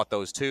 like, he bought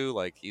those too.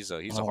 Like, he's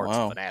a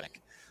Hearts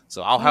fanatic.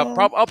 So I'll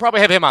probably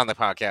have him on the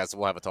podcast. And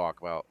we'll have a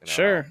talk about.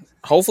 Sure.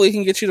 Hopefully, he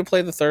can get you to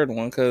play the third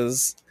one,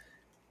 because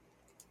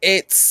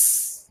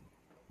it's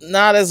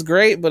not as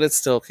great, but it's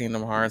still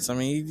Kingdom Hearts. I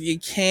mean, you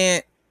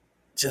can't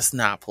just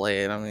not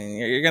play it. I mean,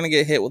 you're going to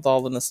get hit with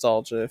all the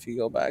nostalgia if you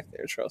go back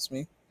there, trust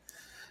me.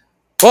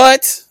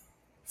 But,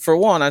 for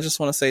one, I just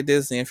want to say,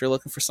 Disney, if you're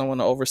looking for someone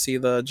to oversee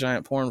the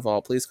giant porn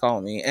vault, please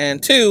call me.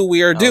 And 2,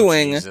 we are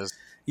doing Jesus.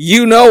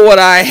 You Know What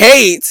I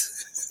Hate.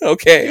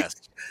 Okay. Yes.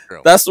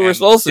 That's what we're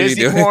supposed to be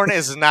doing. Disney porn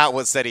is not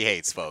what Steady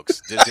hates,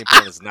 folks. Disney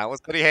porn is not what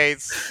Steady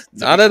hates.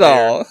 Not at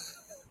all.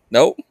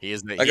 Nope. He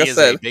is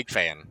a big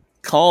fan.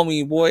 Call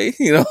me, boy.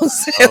 You know what I'm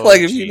saying?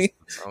 Like, if you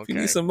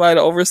need somebody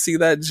to oversee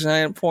that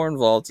giant porn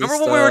vault.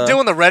 Remember when we were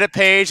doing the Reddit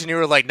page and you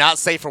were like, not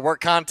safe for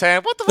work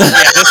content? What the fuck?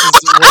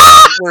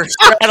 Yeah, we're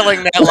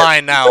straddling that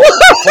line now.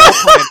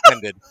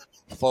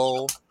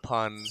 Full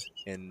pun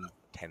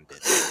intended.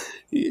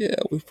 Yeah,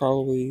 we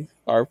probably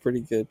are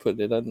pretty good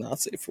putting it on not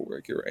safe for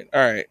work. You're right.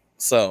 All right.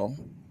 So,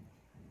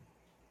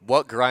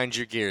 what grinds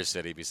your gears,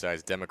 City,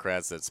 besides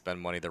Democrats that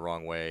spend money the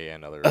wrong way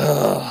and others?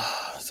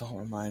 Don't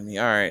remind me.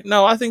 All right.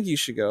 No, I think you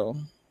should go,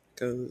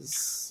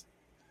 because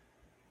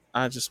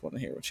I just want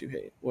to hear what you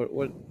hate.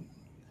 What?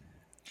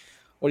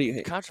 What do you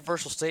hate?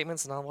 Controversial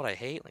statements, not what I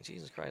hate. Like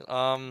Jesus Christ.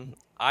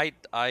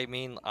 I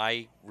mean,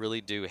 I really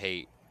do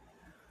hate.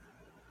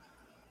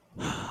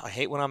 I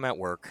hate when I'm at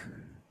work,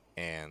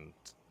 and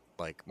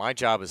like my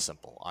job is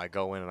simple. I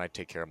go in and I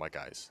take care of my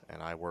guys,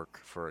 and I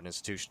work for an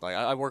institution. Like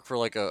I work for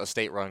like a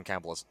state-run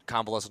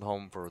convalescent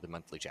home for the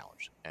mentally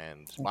challenged,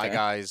 and my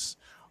guys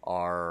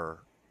are,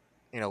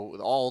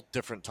 all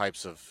different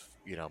types of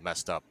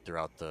messed up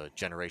throughout the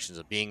generations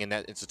of being in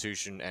that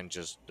institution and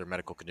just their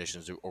medical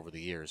conditions over the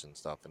years and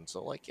stuff. And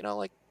so like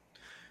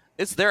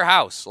it's their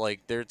house. Like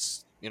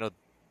there's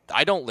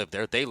I don't live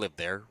there. They live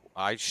there.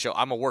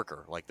 I'm a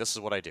worker. Like this is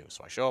what I do.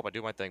 So I show up, I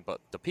do my thing. But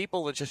the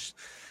people that just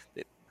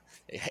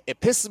it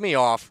pisses me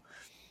off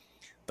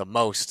the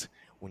most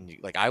when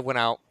I went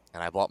out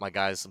and I bought my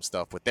guys some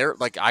stuff with their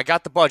I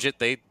got the budget,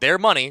 their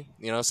money,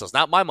 so it's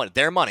not my money,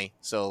 their money.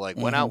 So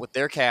went out with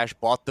their cash,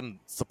 bought them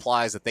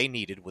supplies that they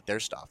needed with their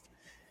stuff.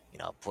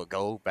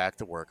 Go back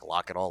to work,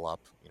 lock it all up,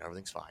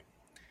 everything's fine.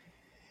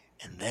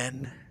 And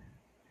then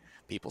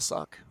people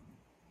suck.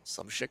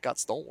 Some shit got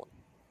stolen.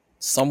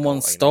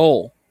 Someone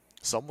stole.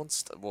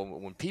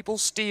 When people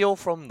steal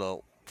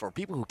from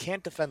people who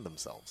can't defend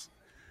themselves.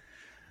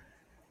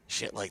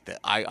 Shit like that.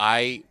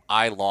 I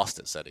lost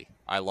it, Seti.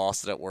 I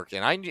lost it at work,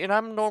 and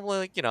I'm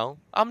normally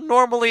I'm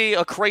normally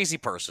a crazy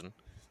person,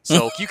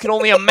 so you can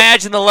only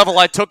imagine the level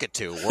I took it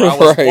to, where I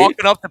was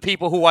walking up to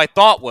people who I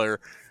thought were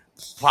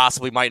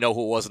possibly might know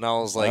who it was, and I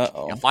was like,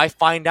 if I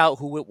find out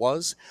who it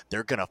was,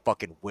 they're gonna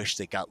fucking wish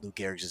they got Lou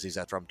Gehrig's disease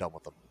after I'm done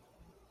with them.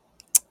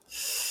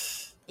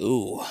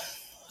 Ooh,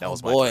 that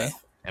was my plan,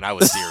 and I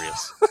was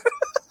serious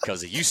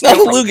because you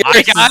steal from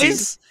my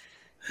guys.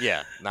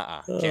 Yeah,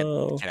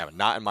 can't have it.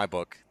 Not in my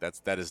book.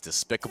 That is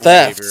despicable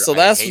theft. Behavior. So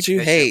that's what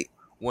you hate.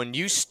 When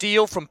you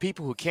steal from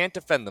people who can't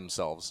defend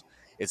themselves,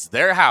 it's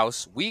their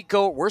house.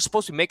 We're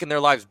supposed to be making their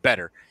lives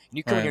better, and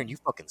you come in here and you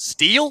fucking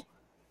steal.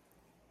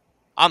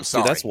 I'm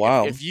sorry. Dude, that's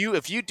wild. If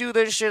you do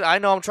this shit, I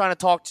know I'm trying to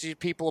talk to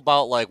people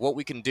about what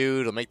we can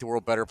do to make the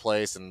world a better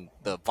place, and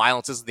the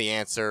violence isn't the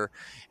answer.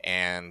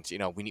 And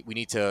we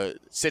need to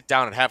sit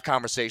down and have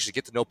conversations,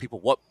 get to know people,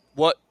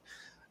 what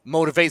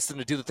motivates them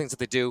to do the things that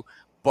they do.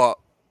 But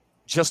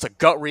just a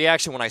gut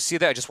reaction when I see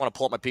that, I just want to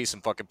pull up my piece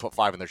and fucking put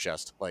 5 in their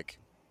chest.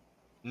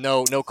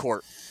 No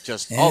court.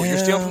 Just you're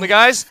stealing from the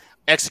guys?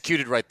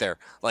 Executed right there.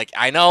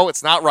 I know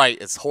it's not right.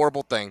 It's a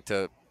horrible thing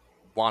to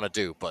want to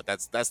do, but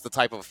that's the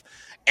type of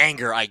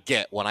anger I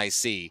get when I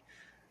see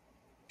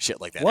shit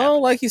like that. Well,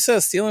 happen. Like you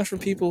said, stealing from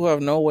people who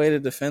have no way to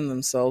defend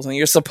themselves, and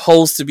you're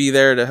supposed to be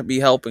there to be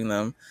helping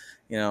them.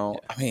 I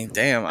mean,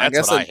 damn. That's I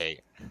guess what I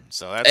hate.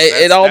 So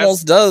it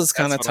almost does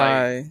kind of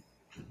tie.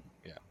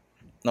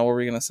 No, what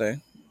were you gonna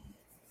say?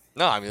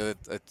 No, I mean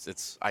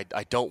it's I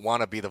don't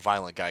want to be the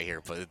violent guy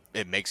here, but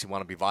it makes me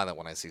want to be violent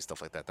when I see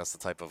stuff like that. That's the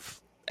type of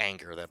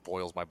anger that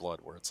boils my blood.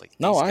 Where it's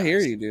no, I hear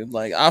you, dude.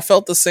 I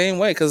felt the same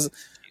way because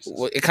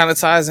it kind of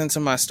ties into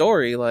my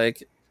story.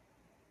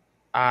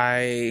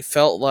 I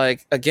felt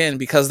again,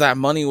 because that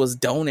money was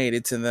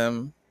donated to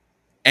them,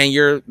 and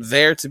you're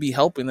there to be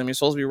helping them. You're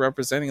supposed to be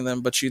representing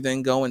them, but you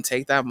then go and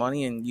take that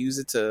money and use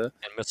it and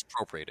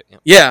misappropriate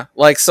it. Yeah,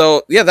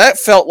 that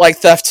felt like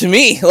theft to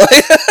me.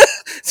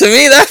 To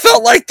me, that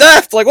felt like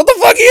theft. What the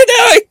fuck are you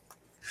doing?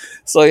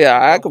 So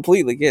yeah, I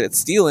completely get it.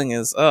 Stealing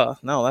is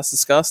no, that's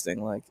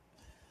disgusting.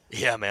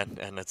 Yeah, man,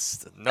 and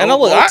it's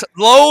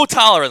low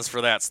tolerance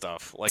for that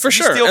stuff. For you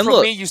sure. Steal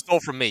from me, you stole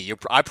from me.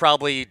 I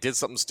probably did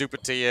something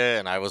stupid to you,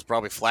 and I was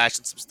probably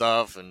flashing some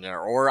stuff,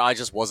 or I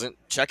just wasn't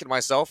checking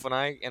myself, and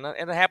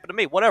it happened to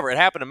me. Whatever, it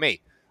happened to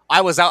me.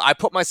 I was out. I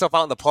put myself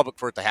out in the public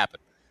for it to happen.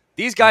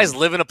 These guys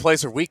live in a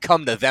place where we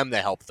come to them to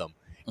help them,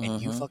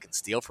 and you fucking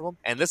steal from them.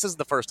 And this is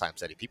the first time,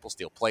 Seti. People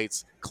steal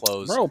plates,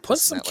 clothes. Bro, put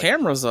some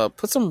cameras up.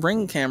 Put some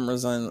Ring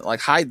cameras and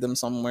hide them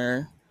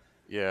somewhere.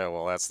 Yeah,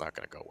 well, that's not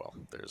going to go well.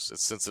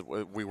 Since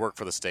we work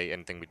for the state,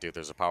 anything we do,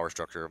 there's a power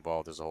structure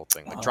involved. There's a whole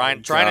thing.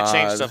 Trying to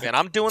change stuff, and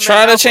I'm doing that.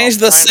 Trying to change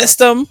the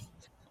system.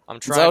 I'm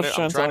trying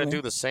to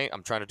do the same.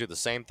 I'm trying to do the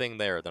same thing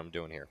there that I'm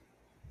doing here.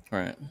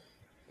 Right.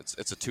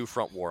 It's a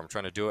two-front war. I'm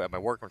trying to do it at my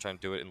work. I'm trying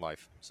to do it in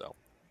life. So.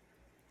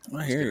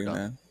 I hear you,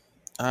 man.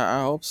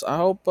 I hope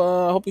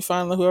you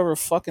find whoever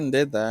fucking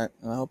did that,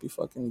 and I hope you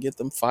fucking get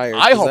them fired.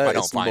 I hope I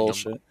don't find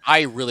them.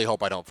 I really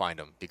hope I don't find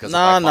them because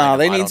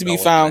they need to be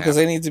found because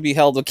they need to be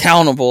held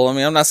accountable. I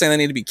mean, I'm not saying they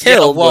need to be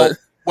killed. Yeah,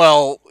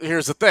 well,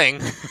 here's the thing: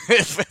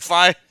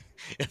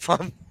 if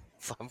I'm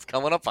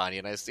coming up on you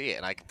and I see it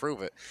and I can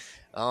prove it,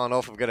 I don't know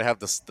if I'm gonna have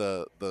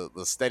the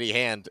steady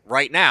hand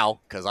right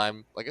now because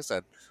I'm, like I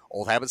said,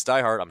 old habits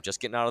die hard. I'm just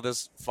getting out of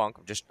this funk.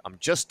 I'm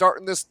just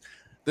starting this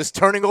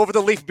turning over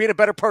the leaf, being a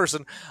better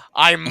person.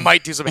 I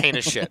might do some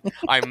heinous shit.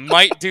 I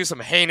might do some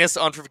heinous,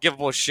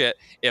 unforgivable shit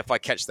if I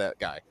catch that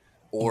guy.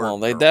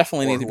 They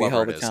definitely need to be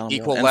held accountable.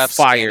 Equal and lefts,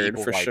 fired and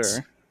equal for rights.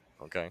 sure.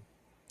 Okay.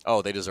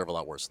 Oh, they deserve a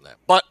lot worse than that.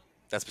 But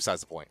that's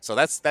besides the point. So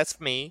that's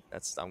me.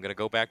 I'm gonna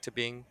go back to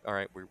being all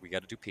right. We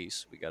got to do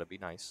peace. We got to be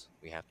nice.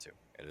 We have to.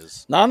 It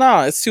is. No,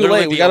 it's too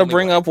late. We got to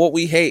bring up what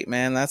we hate,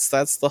 man. That's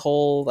the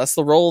role of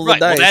the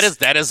dice. Well,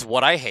 that is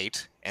what I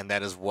hate. And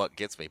that is what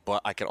gets me.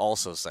 But I can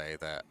also say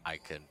that I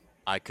can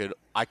I could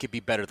be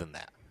better than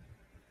that.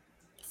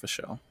 For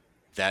sure.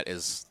 That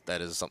is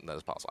something that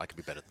is possible. I could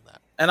be better than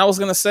that. And I was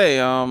gonna say,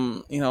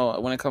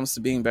 when it comes to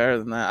being better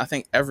than that, I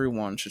think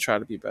everyone should try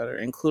to be better,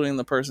 including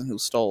the person who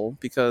stole,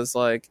 because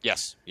like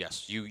yes,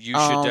 you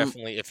should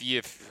definitely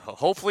if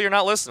hopefully you're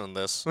not listening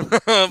to this,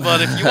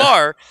 but if you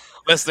are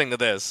listening to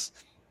this,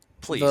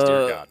 please,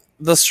 dear God,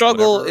 the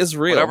struggle is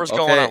real. Whatever's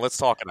going on, let's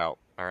talk it out.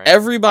 All right,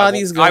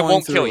 everybody's going. I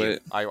won't through kill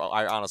it. you.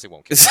 I honestly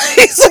won't kill you.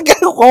 He's like,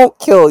 I won't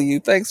kill you.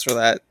 Thanks for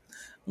that.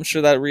 I'm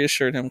sure that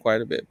reassured him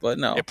quite a bit, but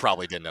no. It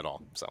probably didn't at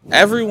all. So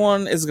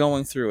everyone is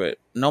going through it.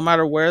 No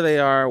matter where they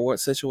are,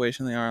 what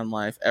situation they are in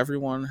life,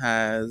 everyone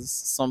has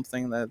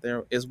something that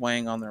there is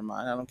weighing on their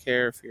mind. I don't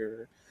care if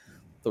you're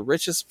the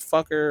richest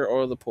fucker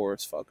or the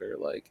poorest fucker.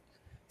 Like,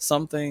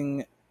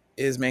 something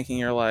is making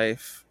your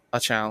life a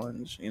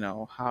challenge. You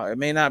know, how it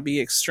may not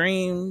be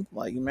extreme,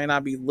 like you may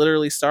not be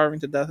literally starving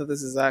to death at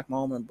this exact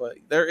moment, but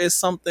there is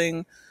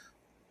something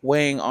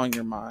weighing on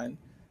your mind.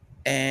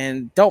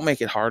 And don't make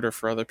it harder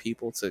for other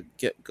people to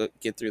get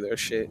through their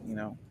shit. You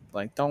know,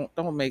 like don't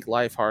make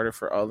life harder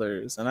for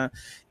others. And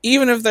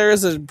even if there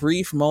is a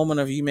brief moment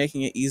of you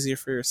making it easier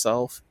for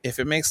yourself, if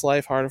it makes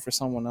life harder for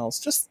someone else,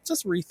 just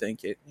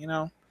rethink it. You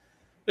know,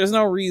 there's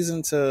no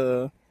reason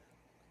to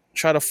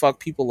try to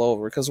fuck people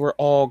over because we're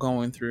all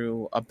going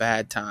through a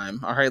bad time.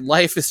 All right,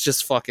 life is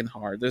just fucking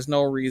hard. There's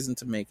no reason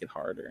to make it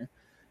harder.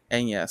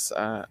 And yes,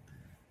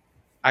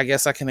 I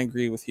guess I can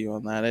agree with you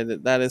on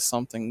that. That is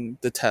something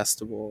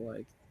detestable.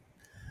 Like,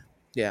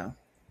 yeah,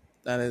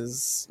 that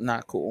is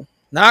not cool.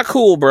 Not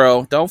cool,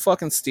 bro. Don't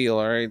fucking steal.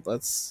 All right,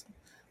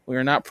 we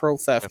are not pro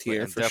theft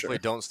here. For definitely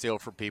sure. Don't steal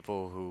from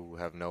people who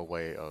have no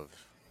way of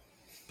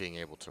being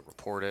able to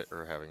report it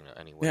or having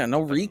any way. Yeah,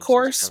 no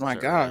recourse. My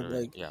God,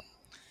 like, yeah,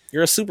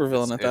 you're a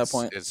supervillain at that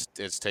point.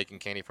 It's taking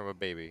candy from a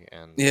baby,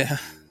 and yeah, you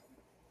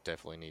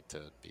definitely need to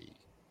be.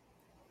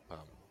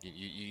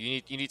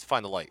 You need to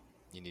find the light.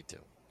 You need to.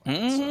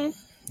 Mm-hmm. So.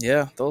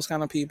 Yeah, those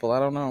kind of people. I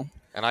don't know.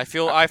 And I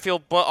feel,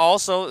 but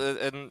also,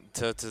 and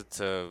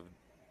to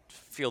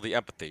feel the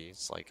empathy.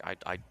 It's like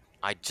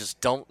I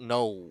just don't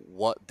know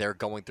what they're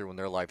going through in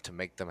their life to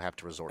make them have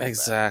to resort.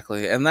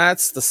 Exactly, and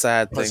that's the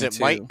sad thing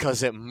too.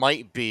 Because it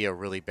might be a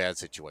really bad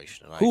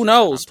situation. Who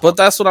knows? But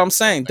that's what I'm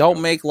saying.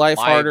 Don't make life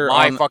harder.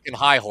 My fucking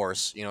high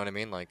horse. You know what I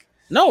mean? Like,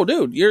 no,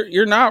 dude,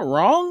 you're not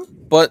wrong.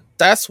 But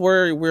that's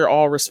where we're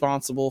all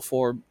responsible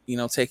for. You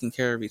know, taking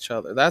care of each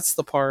other. That's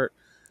the part.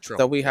 True.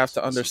 That we have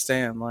to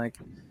understand. Like,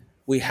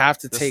 we have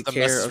to take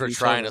care of each other. We're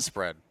trying to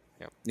spread.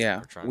 Yep.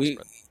 Yeah,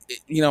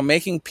 you know,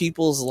 making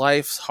people's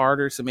lives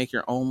harder to make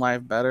your own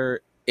life better.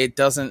 It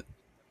doesn't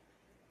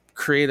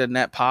create a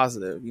net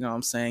positive. You know what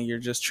I'm saying? You're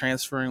just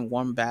transferring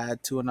one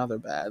bad to another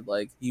bad.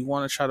 Like, you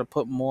want to try to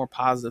put more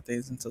positive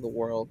things into the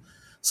world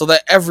so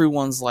that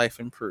everyone's life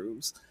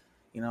improves.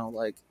 You know,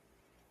 like,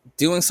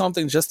 doing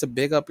something just to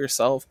big up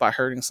yourself by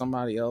hurting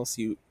somebody else,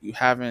 you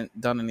haven't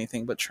done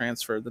anything but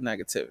transfer the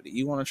negativity.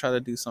 You want to try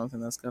to do something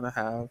that's going to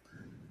have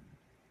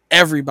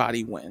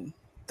everybody win.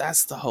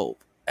 That's the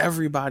hope.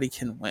 Everybody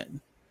can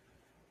win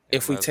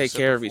if we take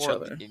care of each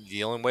other.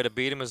 The only way to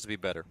beat them is to be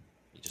better.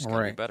 You just got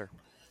to be better.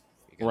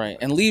 Right,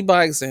 and lead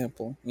by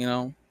example. You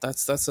know,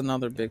 that's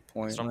another big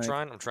point. So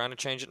I'm trying to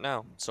change it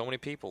now. So many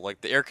people, like,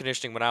 the air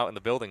conditioning went out in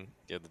the building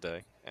the other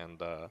day,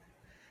 and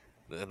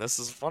this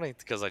is funny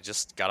because I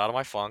just got out of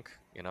my funk.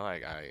 You know,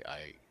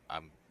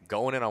 I'm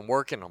going in, I'm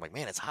working. I'm like,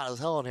 man, it's hot as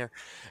hell in here,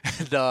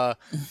 and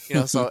you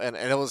know, so and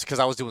it was because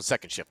I was doing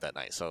second shift that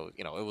night. So,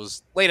 you know, it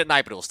was late at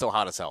night, but it was still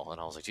hot as hell,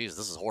 and I was like, Jesus,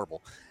 this is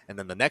horrible. And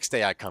then the next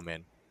day I come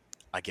in,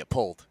 I get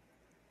pulled.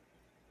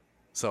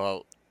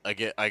 So I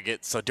get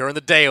so during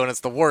the day when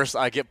it's the worst,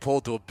 I get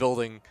pulled to a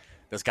building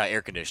that's got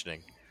air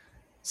conditioning.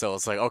 So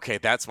it's like, okay,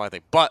 that's my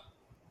thing, but.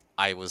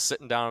 I was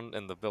sitting down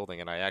in the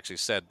building, and I actually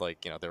said,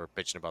 like, you know, they were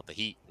bitching about the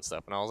heat and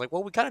stuff, and I was like,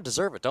 well, we kind of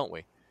deserve it, don't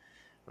we?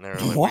 And they were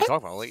like, what are you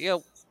talking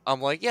about?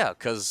 I'm like, yeah,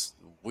 because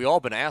we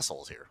all been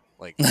assholes here.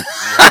 Like, we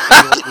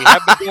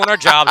have been doing our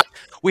jobs.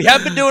 We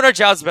have been doing our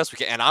jobs the best we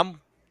can, and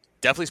I'm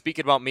definitely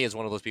speaking about me as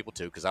one of those people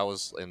too, because I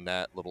was in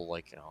that little,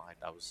 like, you know,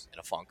 I was in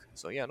a funk.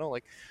 So yeah, no,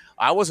 like,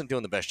 I wasn't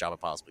doing the best job I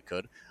possibly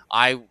could.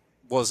 I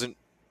wasn't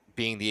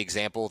being the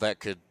example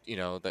that could, you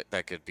know,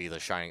 that could be the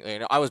shining. You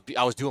know, I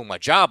was doing my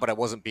job, but I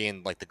wasn't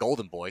being like the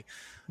golden boy.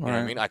 You know what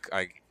I mean? I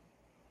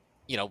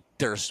you know,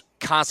 there's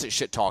constant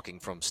shit talking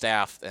from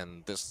staff,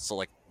 and this, so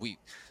like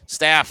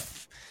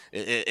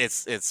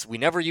it's we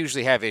never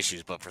usually have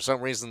issues, but for some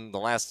reason the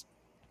last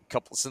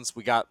couple since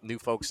we got new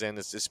folks in,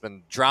 it's just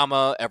been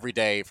drama every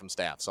day from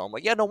staff. So I'm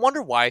like, yeah, no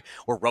wonder why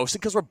we're roasting,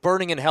 because we're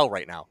burning in hell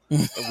right now,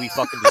 and we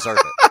fucking deserve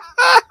it.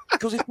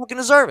 Because we fucking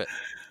deserve it.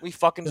 We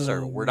fucking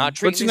deserve it. We're not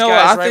treating these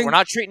guys right. We're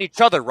not treating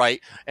each other right.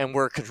 And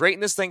we're creating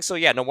this thing. So,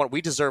 yeah, no, we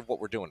deserve what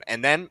we're doing.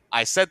 And then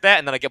I said that,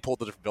 and then I get pulled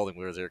to a different building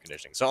where there's air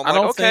conditioning. So I'm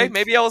like, okay,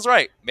 maybe I was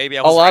right. Maybe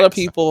I was right. A lot of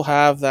people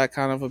have that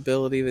kind of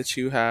ability that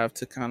you have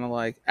to kind of,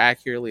 like,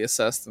 accurately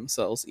assess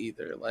themselves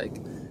either. Like,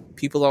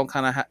 people don't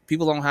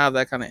have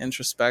that kind of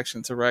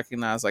introspection to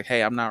recognize, like,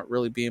 hey, I'm not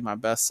really being my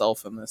best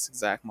self in this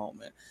exact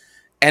moment.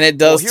 And it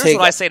does here's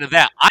what I say to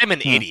that. I'm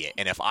an idiot,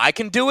 and if I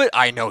can do it,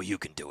 I know you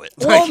can do it.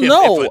 Well,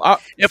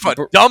 if a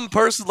dumb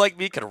person like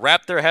me could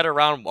wrap their head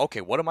around,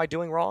 okay, what am I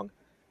doing wrong?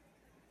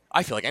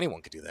 I feel like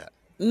anyone could do that.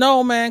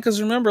 No, man,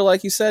 because remember,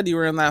 like you said, you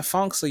were in that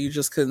funk, so you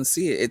just couldn't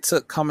see it. It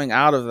took coming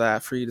out of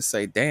that for you to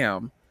say,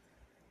 damn,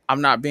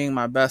 I'm not being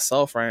my best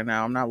self right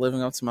now. I'm not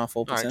living up to my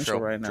full potential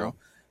right now.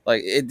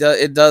 Like, it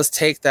does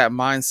take that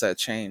mindset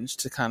change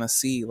to kind of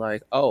see,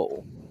 like,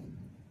 oh,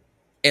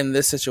 in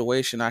this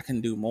situation, I can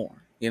do more.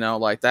 You know,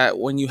 like that,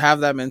 when you have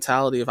that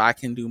mentality of I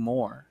can do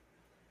more,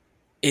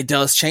 it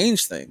does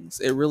change things.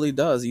 It really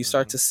does. You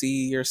start to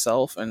see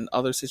yourself and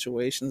other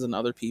situations and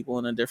other people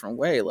in a different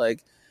way.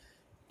 Like,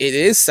 it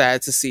is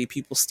sad to see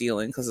people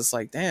stealing because it's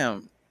like,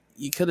 damn,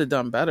 you could have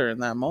done better in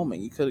that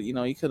moment. You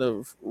could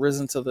have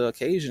risen to the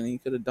occasion. You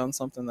could have done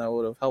something that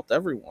would have helped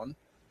everyone,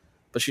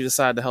 but you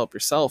decided to help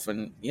yourself.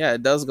 And yeah,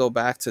 it does go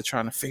back to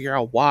trying to figure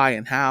out why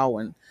and how,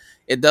 and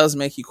it does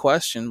make you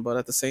question. But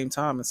at the same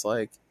time, it's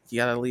like you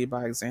gotta lead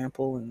by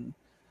example. And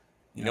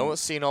you know what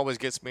scene always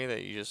gets me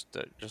that you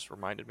just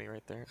reminded me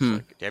right there?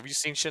 Like, have you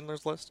seen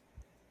Schindler's List?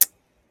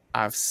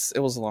 It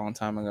was a long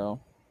time ago,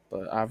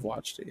 but I've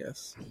watched it.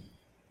 Yes.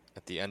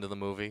 At the end of the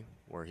movie,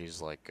 where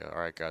he's like, "All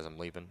right, guys, I'm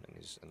leaving,"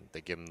 and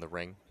they give him the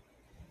ring,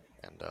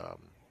 and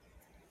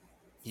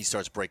he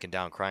starts breaking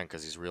down, crying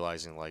because he's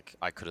realizing, like,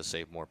 I could have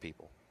saved more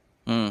people.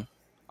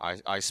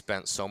 I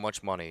spent so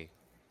much money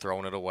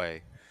throwing it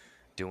away,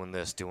 doing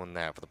this, doing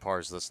that for the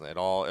parts, this and that.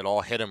 It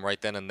all hit him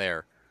right then and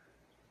there.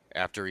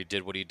 After he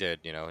did what he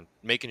did, and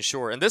making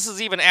sure, and this is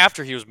even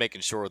after he was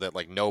making sure that,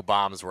 like, no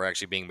bombs were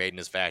actually being made in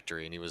his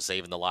factory, and he was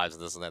saving the lives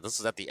of this and that. This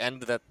is at the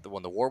end of that,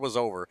 when the war was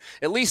over.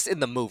 At least in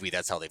the movie,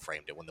 that's how they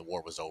framed it. When the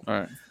war was over,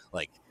 right.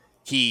 Like,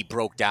 he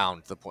broke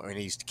down to the point, and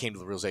he came to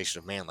the realization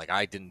of, man, like,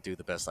 I didn't do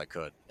the best I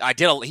could.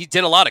 He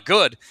did a lot of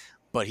good,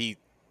 but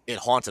it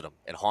haunted him.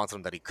 It haunted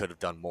him that he could have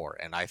done more.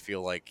 And I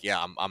feel like,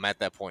 yeah, I'm at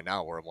that point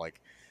now where I'm like,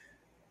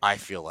 I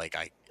feel like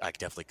I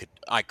definitely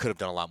could have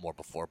done a lot more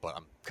before, but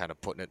I'm kind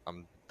of putting it.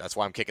 That's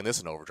why I'm kicking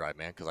this in overdrive,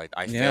 man, because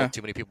I failed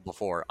too many people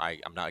before.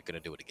 I'm not going to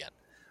do it again.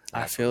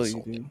 I feel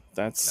you, dude.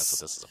 That's what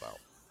this is about.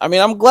 I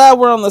mean, I'm glad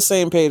we're on the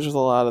same page with a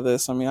lot of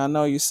this. I mean, I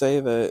know you say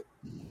that,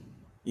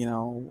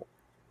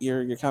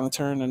 you're kind of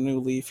turning a new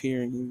leaf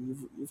here, and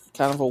you've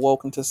kind of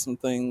awoken to some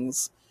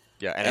things.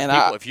 Yeah,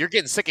 and if you're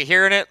getting sick of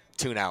hearing it,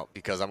 tune out,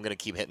 because I'm going to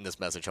keep hitting this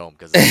message home.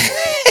 Because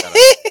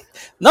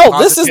no,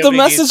 this is the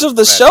message of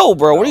the show,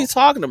 bro. What are you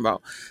talking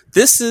about?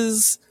 This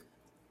is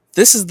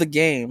the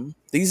game.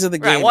 These are the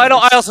games. Well,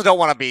 I also don't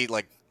want to be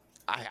like,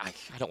 I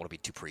don't want to be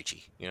too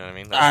preachy. You know what I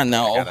mean? I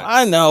know, but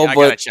I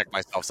gotta check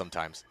myself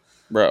sometimes.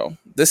 Bro,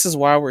 this is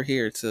why we're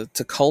here, to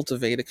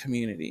cultivate a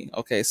community.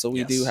 Okay, so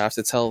we do have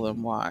to tell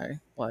them why.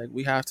 Like,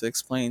 we have to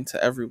explain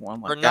to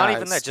everyone. Like, or not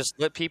even that. Just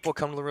let people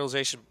come to the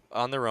realization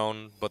on their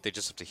own, but they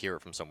just have to hear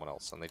it from someone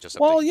else, and they just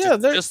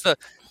have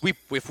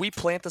if we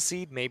plant the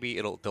seed, maybe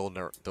they'll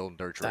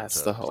nurture.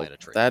 That's the hope.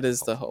 That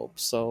is the hope.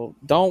 So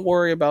don't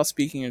worry about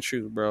speaking your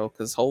truth, bro,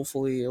 because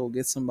hopefully it will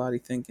get somebody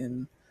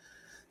thinking.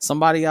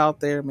 Somebody out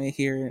there may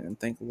hear it and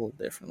think a little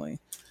differently.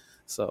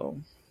 So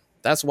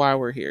that's why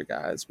we're here,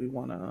 guys.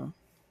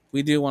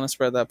 We do want to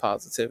spread that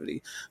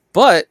positivity.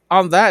 But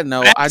on that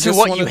note,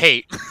 you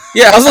hate.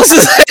 Yeah, I was supposed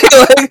to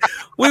say, like,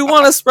 we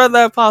want to spread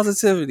that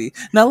positivity.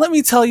 Now, let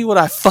me tell you what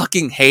I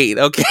fucking hate,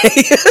 okay?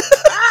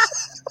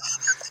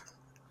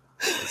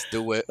 Let's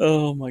do it.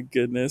 Oh, my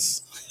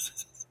goodness.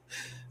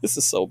 This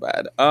is so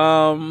bad.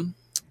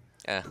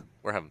 Yeah,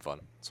 we're having fun.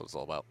 That's what it's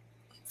all about.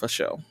 For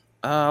sure.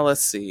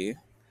 Let's see.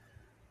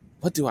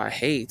 What do I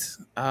hate?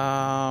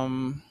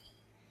 I'm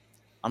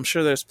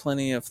sure there's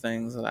plenty of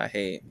things that I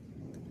hate.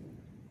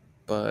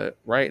 But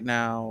right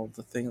now,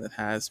 the thing that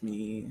has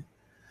me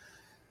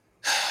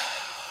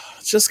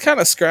just kind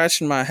of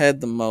scratching my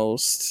head the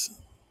most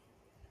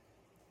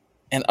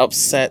and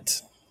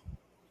upset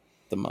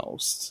the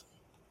most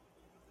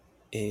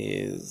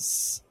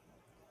is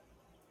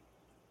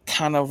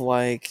kind of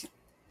like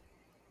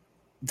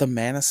the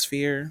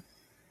manosphere.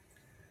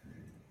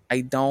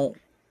 All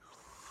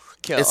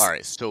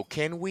right, so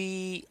can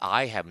we...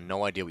 I have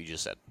no idea what you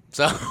just said.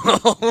 So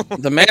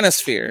the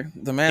manosphere.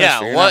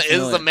 Yeah, what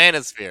is the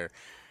manosphere?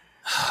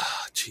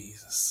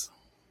 Jesus.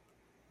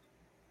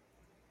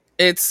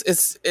 It's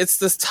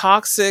this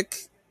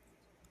toxic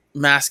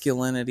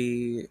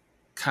masculinity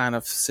kind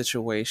of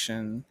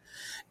situation.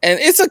 And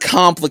it's a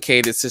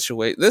complicated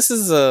situation. This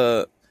is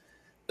a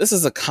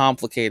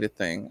complicated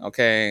thing,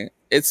 okay?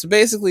 It's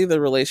basically the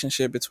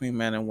relationship between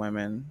men and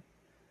women,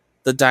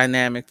 the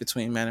dynamic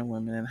between men and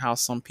women, and how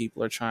some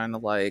people are trying to,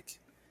 like,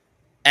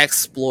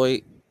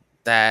 exploit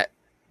that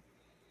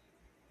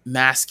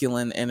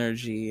masculine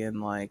energy,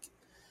 and, like,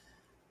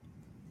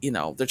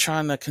 they're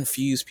trying to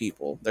confuse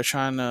people. They're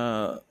trying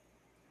to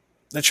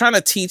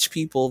teach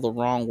people the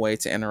wrong way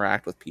to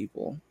interact with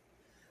people,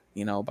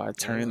 by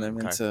turning them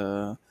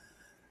into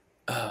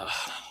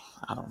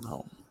I don't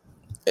know.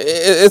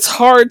 It's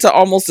hard to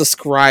almost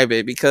describe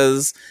it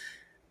because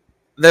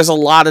there's a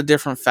lot of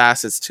different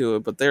facets to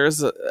it, but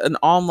there's an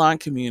online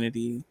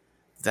community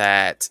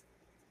that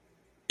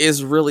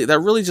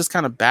really just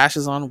kind of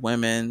bashes on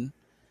women,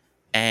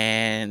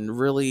 and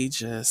really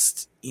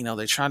just,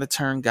 they try to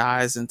turn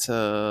guys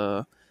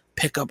into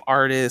pickup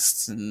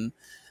artists, and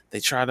they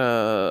try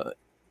to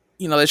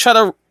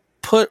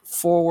put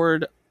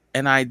forward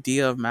an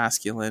idea of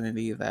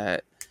masculinity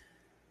that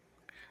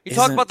you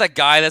talk about that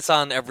guy that's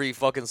on every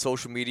fucking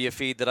social media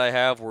feed that I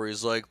have, where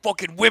he's like,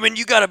 "Fucking women,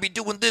 you gotta be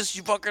doing this,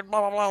 you fucking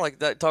blah blah blah." Like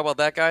that. Talk about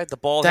that guy, the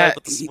bald head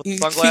with the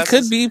sunglasses. He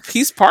could be.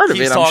 He's part of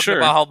it. I'm sure. He's talking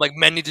about how like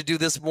men need to do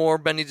this more,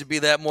 men need to be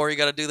that more. You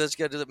gotta do this.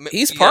 You gotta do that.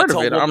 He's part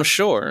of it. I'm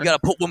sure. You gotta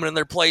put women in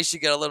their place.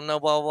 You gotta let them know,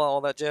 blah blah blah, all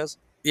that jazz.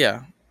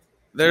 Yeah,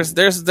 there's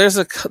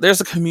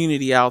a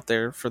community out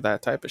there for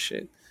that type of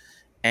shit,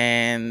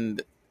 and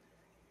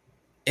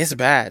it's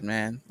bad,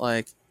 man.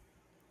 Like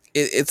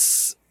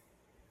it's.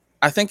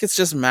 I think it's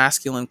just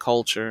masculine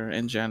culture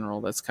in general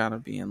that's kind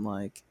of being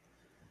like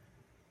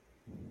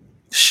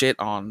shit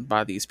on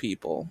by these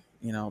people.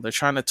 They're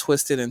trying to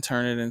twist it and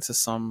turn it into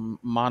some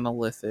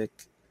monolithic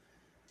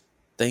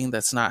thing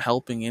that's not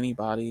helping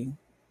anybody.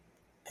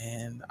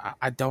 And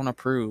I don't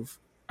approve.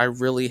 I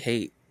really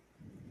hate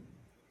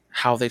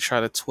how they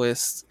try to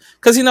twist.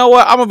 Because you know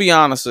what? I'm going to be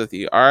honest with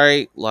you. All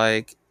right.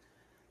 Like,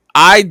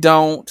 I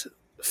don't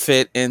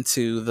fit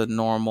into the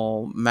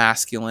normal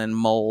masculine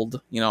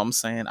mold. You know what I'm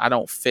saying? I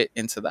don't fit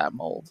into that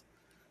mold.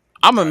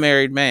 I'm a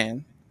married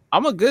man.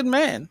 I'm a good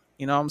man.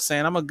 You know what I'm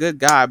saying? I'm a good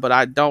guy, but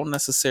I don't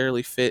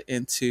necessarily fit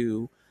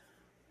into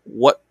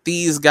what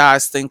these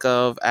guys think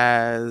of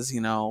as,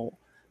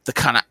 the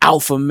kind of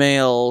alpha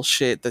male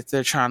shit that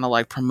they're trying to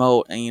like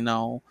promote, and,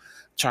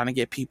 trying to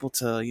get people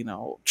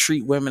to,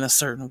 treat women a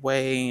certain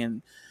way.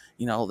 And,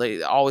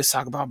 they always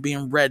talk about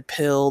being red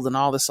pilled and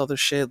all this other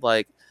shit.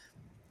 Like,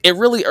 it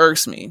really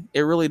irks me.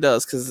 It really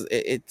does, because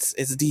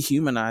it's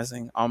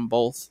dehumanizing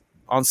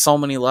on so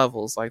many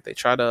levels. Like, they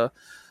try to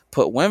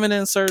put women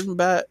in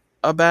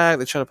a bag.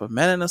 They try to put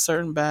men in a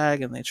certain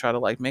bag, and they try to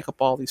like make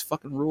up all these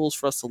fucking rules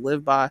for us to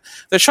live by.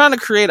 They're trying to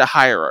create a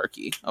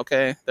hierarchy.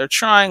 Okay, they're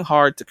trying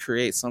hard to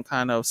create some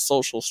kind of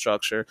social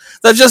structure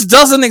that just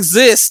doesn't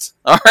exist.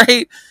 All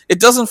right, it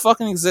doesn't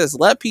fucking exist.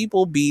 Let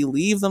people be.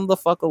 Leave them the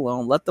fuck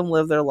alone. Let them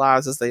live their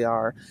lives as they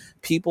are.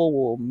 People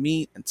will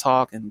meet and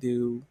talk and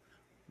do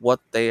what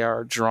they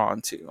are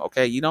drawn to.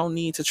 Okay, you don't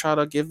need to try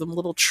to give them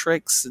little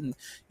tricks, and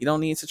you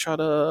don't need to try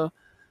to,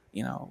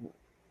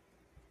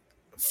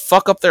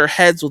 fuck up their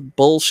heads with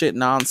bullshit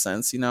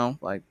nonsense.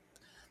 Like,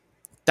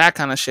 that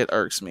kind of shit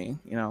irks me.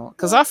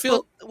 Because I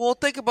feel. Well,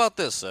 think about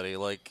this, Eddie.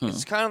 Like,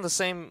 it's kind of the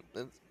same.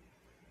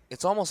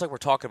 It's almost like we're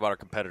talking about our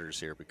competitors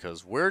here,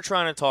 because we're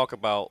trying to talk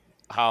about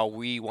how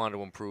we want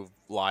to improve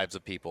lives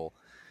of people.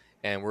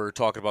 And we're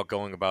talking about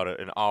going about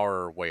it in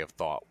our way of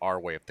thought, our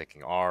way of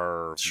thinking,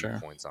 our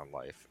viewpoints on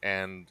life.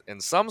 And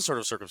in some sort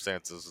of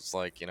circumstances, it's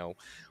like,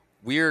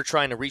 we're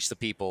trying to reach the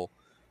people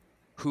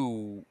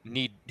who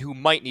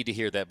might need to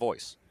hear that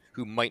voice,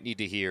 who might need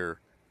to hear,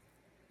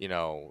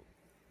 the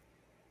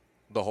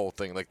whole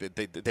thing. Like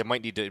they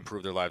might need to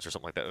improve their lives or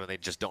something like that, or they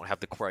just don't have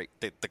the quite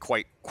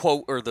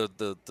quote or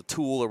the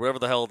tool or whatever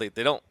the hell they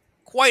don't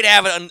quite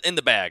have it in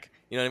the bag.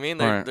 You know what I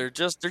mean? They're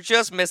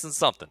just missing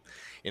something.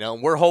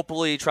 And we're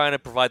hopefully trying to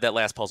provide that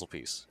last puzzle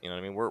piece. You know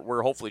what I mean?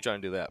 We're hopefully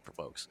trying to do that for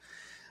folks.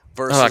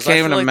 Versus, I can't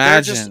even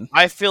imagine.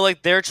 I feel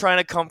like they're trying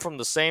to come from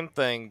the same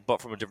thing,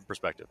 but from a different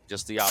perspective.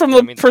 Just the from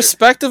the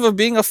perspective of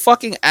being a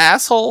fucking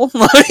asshole.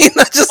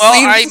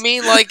 I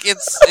mean, like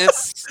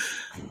it's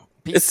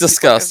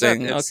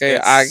disgusting. Okay,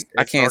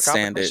 I can't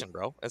stand it,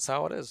 bro. It's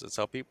how it is. It's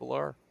how people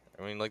are.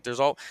 I mean, like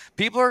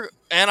people are,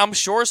 and I'm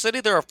sure,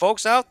 City, there are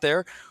folks out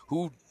there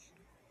who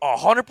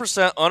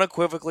 100%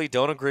 unequivocally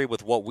don't agree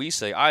with what we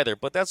say either.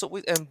 But that's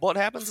what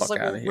happens is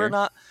like we're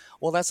not.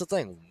 Well, that's the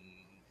thing.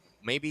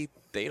 Maybe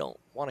they don't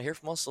want to hear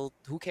from us, so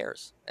who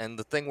cares? And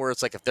the thing where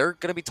it's like, if they're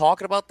going to be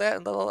talking about that,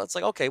 and it's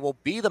like, okay, well,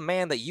 be the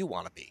man that you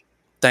want to be.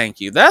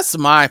 Thank you. That's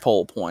my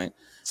whole point.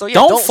 So yeah,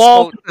 don't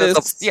fall.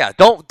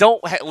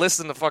 Don't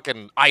listen to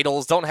fucking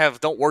idols.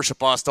 Don't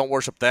worship us. Don't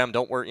worship them. You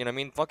know what I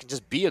mean? Fucking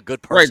just be a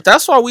good person. Right.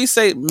 That's why we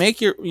say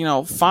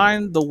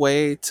find the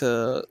way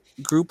to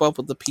group up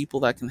with the people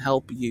that can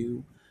help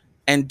you,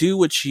 and do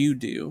what you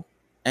do,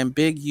 and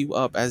big you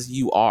up as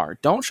you are.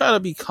 Don't try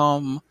to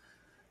become,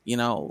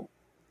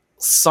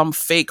 some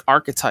fake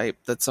archetype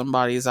that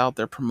somebody is out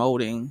there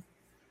promoting,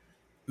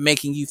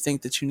 making you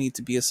think that you need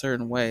to be a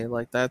certain way.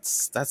 Like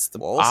that's the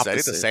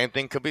opposite. The same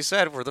thing could be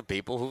said for the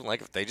people who,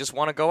 like, if they just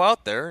want to go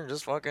out there and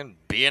just fucking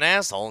be an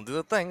asshole and do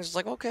the thing, it's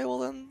like, okay, well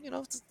then,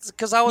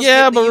 because I was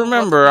but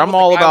remember, I'm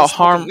all about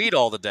harm weed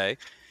all the day,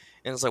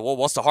 and it's like, well,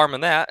 what's the harm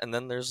in that? And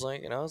then there's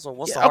like, so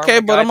what's the harm?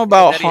 Okay, but I'm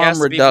about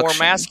harm reduction.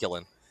 More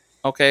masculine.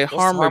 Okay,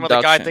 harm reduction. Of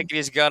the guy thinking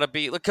he's got to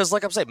be, because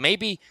like I'm saying,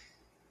 maybe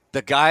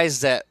the guys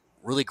that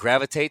really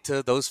gravitate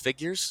to those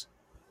figures,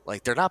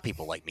 like, they're not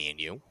people like me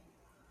and you.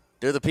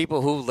 They're the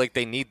people who, like,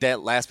 they need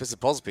that last piece of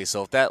puzzle piece.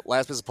 So if that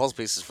last piece of puzzle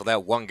piece is for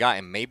that one guy,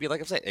 and maybe,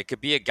 like I'm saying, it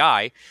could be a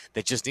guy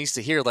that just needs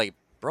to hear, like,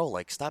 bro,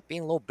 like, stop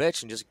being a little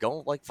bitch and just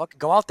go, like, fucking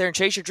go out there and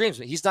chase your dreams.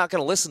 He's not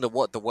going to listen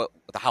to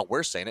how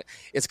we're saying it.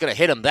 It's going to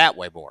hit him that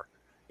way more.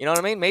 You know what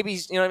I mean? Maybe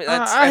you know.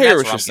 I hear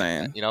what you're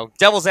saying. You know,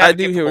 devil's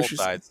advocate for both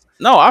sides.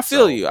 No, I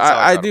feel you.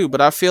 I do, but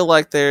I feel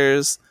like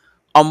there's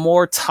a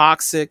more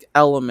toxic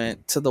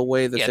element to the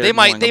way that they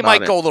might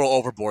go a little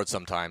overboard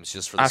sometimes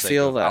just for the sake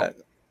of that.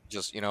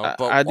 Just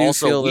but I do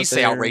also feel we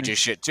say outrageous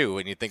shit too,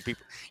 and you think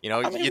people,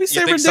 you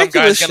think some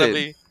guy's gonna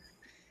be.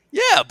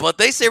 Yeah, but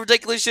they say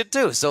ridiculous shit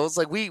too. So it's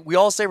like we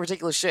all say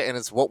ridiculous shit, and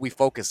it's what we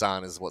focus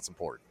on is what's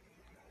important.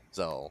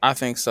 So I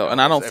think so,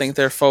 and I don't think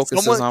their focus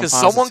is on positivity. Because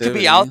someone could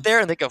be out there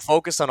and they can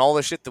focus on all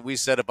the shit that we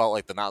said about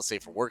like the not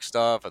safe for work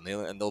stuff, and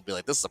they'll be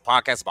like, "This is a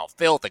podcast about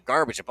filth and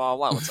garbage and blah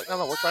blah blah." It's like,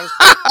 no, we're trying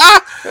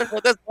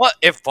to. That's what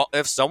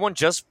if someone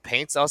just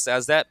paints us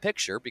as that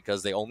picture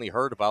because they only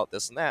heard about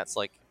this and that, it's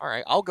like, all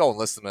right, I'll go and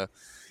listen to.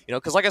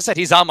 Because like I said,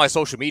 he's on my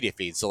social media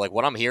feed. So like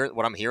when I'm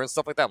hearing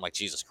stuff like that, I'm like,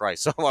 Jesus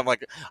Christ. So I'm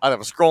like, either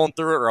I'm scrolling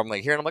through it or I'm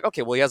like hearing. I'm like,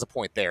 okay, well he has a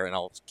point there, and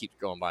I'll keep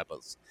going by.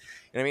 But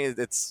you know what I mean,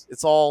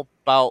 it's all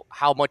about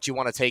how much you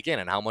want to take in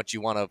and how much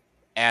you want to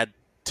add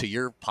to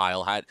your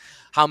pile.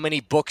 How many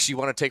books you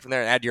want to take from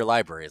there and add to your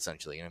library.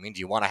 Essentially, you know what I mean. Do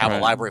you want to have a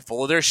library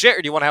full of their shit,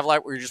 or do you want to have a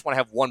library where you just want to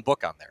have one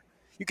book on there?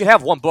 You can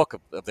have one book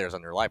of theirs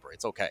on your library.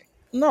 It's okay.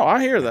 No,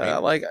 I hear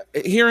that. Like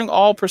hearing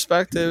all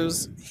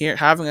perspectives,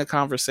 having a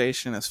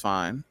conversation is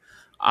fine.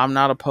 I'm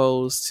not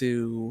opposed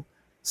to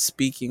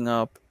speaking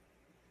up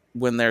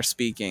when they're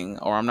speaking,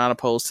 or I'm not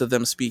opposed to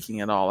them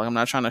speaking at all. Like, I'm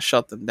not trying to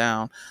shut them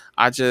down.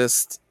 I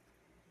just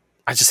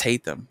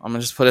hate them. I'm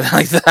gonna just put it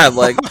like that.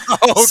 Like,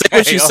 okay, say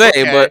what you say,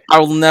 but I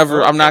will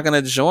never. Okay. I'm not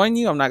gonna join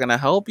you. I'm not gonna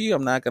help you.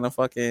 I'm not gonna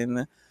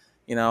fucking.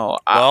 I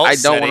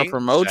don't want to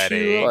promote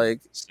you.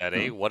 Like,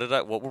 Steady. What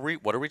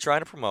are we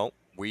trying to promote?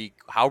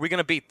 How are we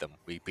gonna beat them?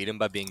 We beat them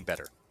by being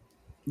better.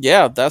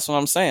 Yeah, that's what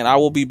I'm saying. I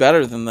will be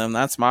better than them.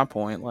 That's my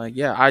point. Like,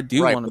 yeah, I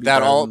do want to be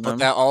better than them. But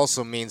that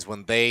also means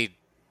when they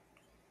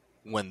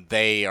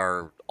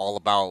are all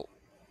about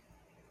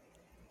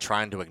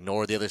trying to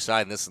ignore the other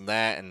side and this and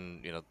that,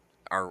 and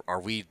are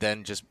we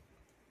then just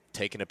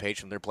taking a page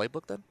from their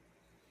playbook then?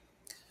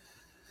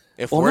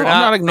 I'm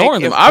not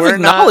ignoring them. I've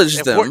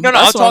acknowledged them. No,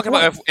 I'm talking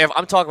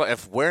about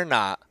if we're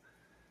not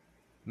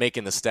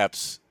making the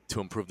steps to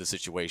improve the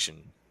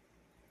situation.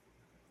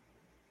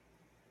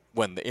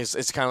 When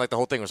it's kind of like the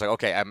whole thing was like,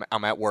 okay,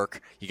 I'm at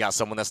work. You got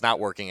someone that's not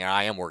working, and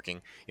I am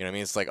working. You know what I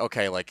mean? It's like,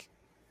 okay, like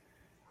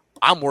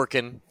I'm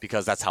working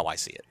because that's how I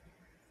see it,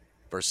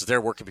 versus they're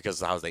working because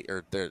of how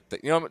they're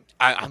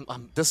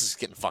this is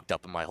getting fucked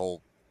up in my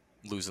whole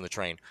losing the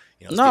train.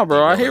 No,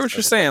 bro, I hear what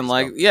you're saying.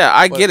 Like, yeah,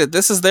 I get it.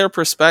 This is their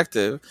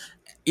perspective.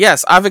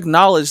 Yes, I've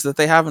acknowledged that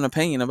they have an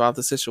opinion about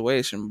the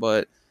situation,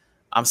 but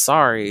I'm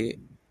sorry.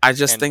 I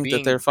just think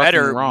that they're fucking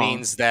wrong.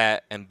 Means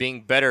that, and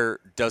being better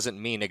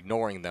doesn't mean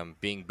ignoring them.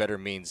 Being better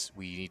means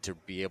we need to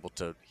be able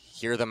to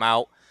hear them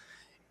out,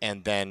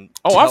 and then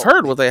I've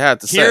heard what they had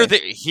to say.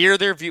 Hear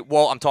their view.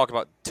 Well, I'm talking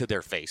about to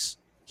their face.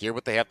 Hear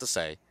what they have to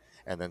say,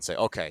 and then say,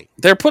 okay.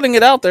 They're putting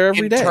it out there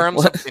every day.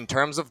 In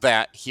terms of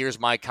that, here's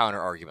my counter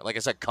argument. Like I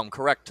said, come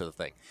correct to the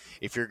thing.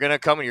 If you're gonna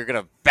come and you're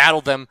gonna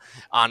battle them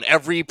on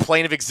every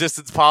plane of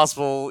existence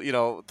possible,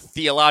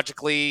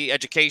 theologically,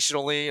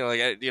 educationally,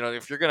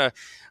 if you're gonna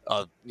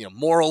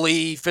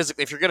morally,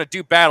 physically, if you're going to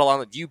do battle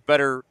on it, you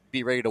better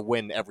be ready to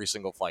win every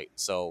single fight.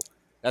 So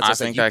that's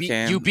what I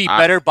think. You be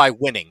better by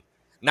winning,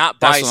 not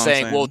by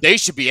saying, well, they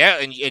should be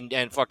at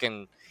and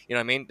fucking, you know what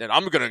I mean? And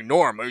I'm going to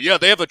ignore them. Yeah,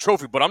 they have the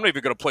trophy, but I'm not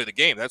even going to play the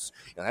game. That's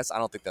I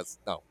don't think that's,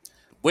 no.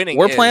 Winning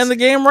We're playing the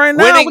game right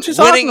now. What you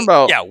talking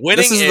about? Yeah, winning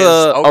This is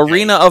the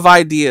arena of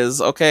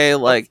ideas, okay?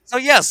 Like,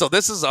 so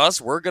this is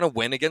us. We're going to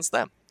win against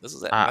them. This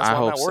is it. That's why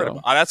I'm not worried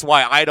about. That's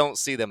why I don't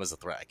see them as a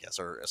threat, I guess,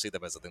 or see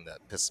them as a thing that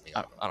pisses me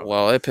off.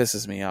 It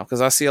pisses me off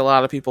because I see a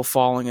lot of people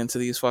falling into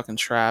these fucking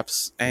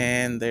traps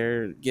and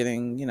they're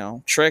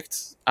getting,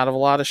 tricked out of a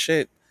lot of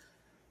shit.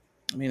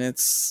 I mean,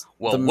 it's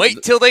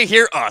wait till they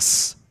hear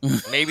us.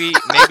 Maybe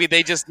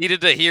they just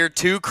needed to hear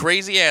two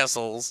crazy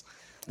assholes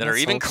that are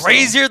even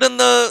crazier than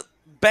the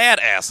bad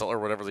asshole or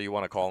whatever you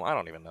want to call them. I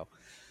don't even know,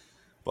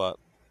 but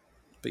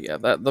yeah,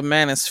 the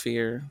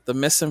manosphere, the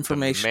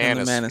misinformation in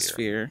the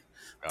manosphere.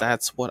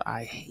 That's what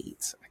I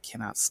hate. I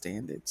cannot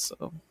stand it.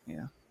 So,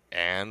 yeah.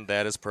 And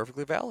that is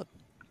perfectly valid.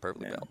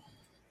 Valid.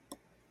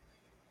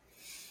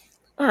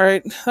 All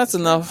right, that's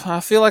enough. I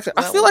feel like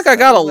I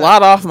got a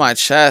lot off my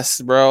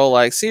chest, bro.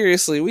 Like,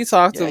 seriously, we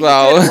talked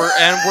about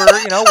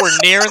we're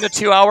nearing the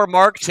 2-hour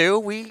mark too.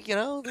 We're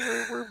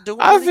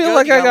doing. I feel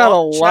like I got a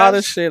lot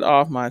of shit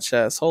off my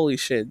chest. Holy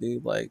shit,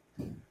 dude! Like,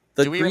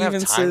 do we even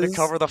have time to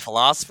cover the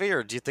philosophy,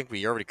 or do you think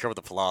we already covered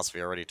the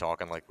philosophy already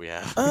talking like we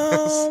have?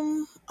 I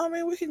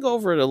mean, we can go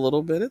over it a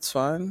little bit. It's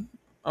fine.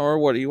 Or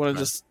what? Do you want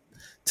to just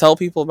tell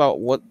people about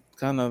what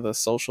kind of the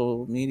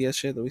social media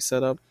shit that we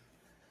set up?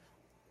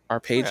 Our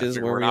pages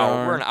where we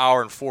are. We're an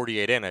hour and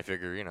 48 in. I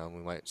figure, we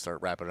might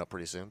start wrapping it up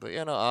pretty soon. But we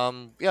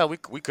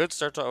could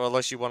start talking,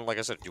 unless you want, like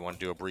I said, do you want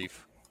to do a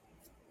brief?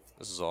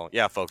 This is all.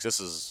 Yeah, folks, this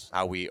is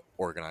how we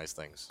organize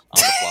things on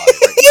the fly. Right in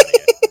front of you.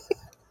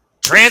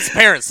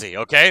 Transparency,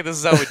 okay? This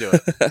is how we do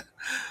it.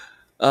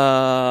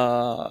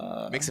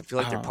 Makes it feel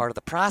like they're part of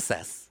the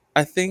process.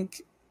 I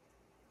think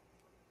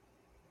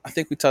I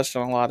think we touched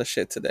on a lot of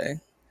shit today.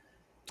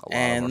 A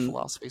lot of our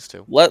philosophies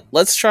too.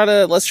 Let's try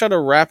to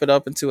wrap it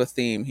up into a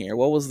theme here.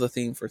 What was the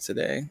theme for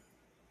today?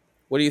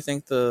 What do you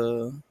think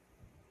the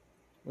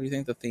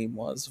theme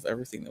was of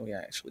everything that we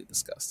actually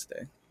discussed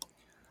today?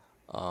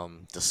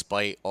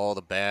 Despite all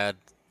the bad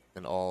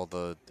and all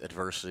the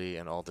adversity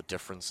and all the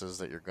differences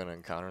that you're going to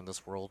encounter in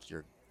this world,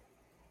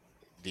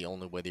 the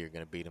only way that you're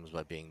going to beat them is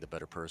by being the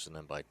better person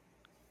and by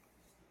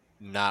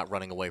not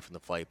running away from the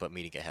fight, but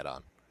meeting it head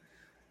on.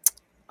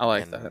 I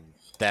like that.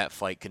 That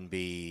fight can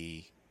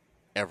be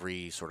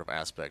every sort of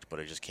aspect, but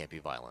it just can't be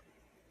violent.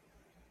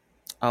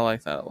 I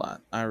like that a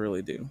lot. I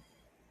really do.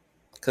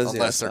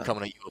 Unless they're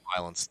coming at you with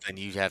violence, then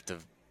you have to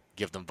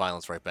give them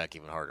violence right back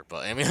even harder.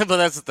 But I mean, but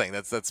that's the thing.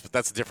 That's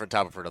a different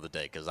topic for another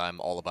day because I'm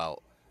all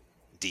about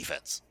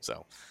defense.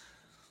 So,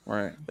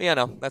 right. But yeah,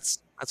 no, that's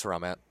where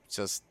I'm at. It's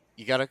just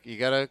you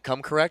gotta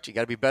come correct. You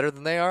gotta be better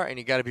than they are, and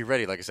you gotta be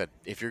ready. Like I said,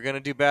 if you're gonna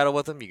do battle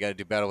with them, you gotta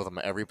do battle with them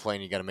at every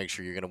plane. You gotta make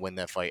sure you're gonna win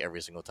that fight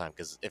every single time.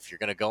 Because if you're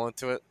gonna go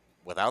into it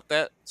without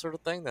that sort of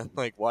thing, then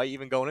like why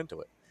even going into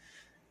it?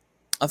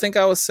 I think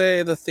I would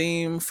say the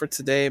theme for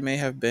today may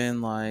have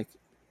been like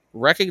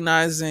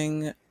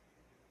recognizing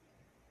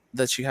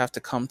that you have to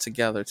come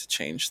together to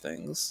change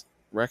things.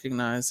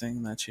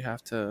 Recognizing that you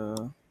have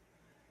to,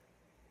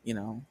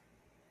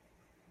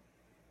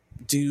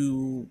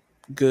 do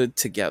good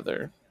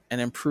together and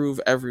improve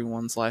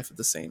everyone's life at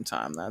the same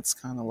time. That's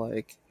kind of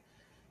like,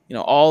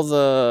 all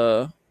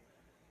the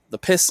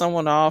piss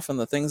someone off and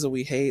the things that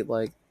we hate,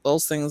 like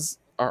those things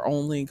are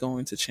only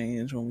going to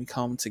change when we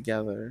come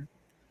together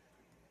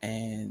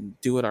and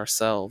do it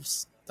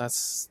ourselves.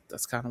 That's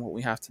kind of what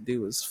we have to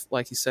do is,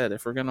 like you said,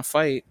 if we're going to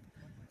fight,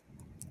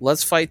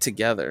 let's fight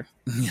together.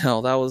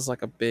 That was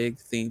like a big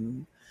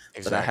theme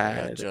that I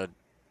had. Yeah,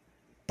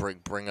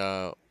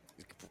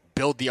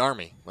 build the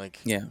army. Like,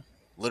 yeah,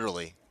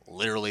 literally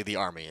the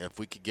army. If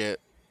we could get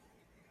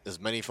as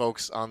many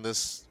folks on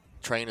this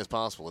train as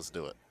possible, let's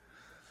do it.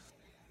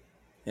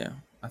 Yeah,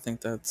 I think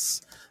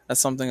that's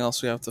something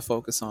else we have to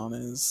focus on.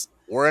 Is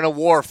we're in a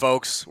war,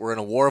 folks. We're in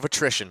a war of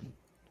attrition.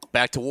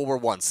 Back to World War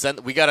One.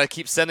 We gotta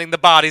keep sending the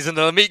bodies into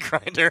the meat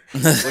grinder,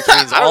 which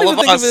means I don't even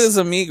think of it as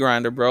a meat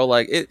grinder, bro.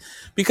 Like it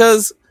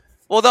because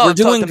we're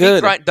doing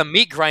good. The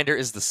meat grinder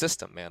is the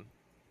system, man.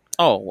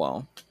 Oh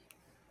well.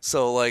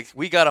 So like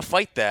we gotta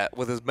fight that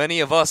with as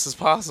many of us as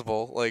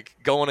possible, like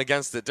going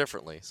against it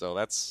differently. So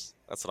that's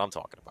what I'm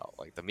talking about.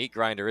 Like the meat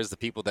grinder is the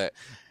people that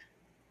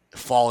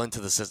fall into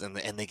the system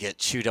and they get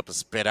chewed up and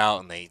spit out,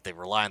 and they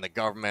rely on the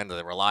government, or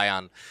they rely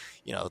on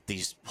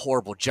these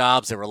horrible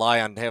jobs. They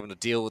rely on having to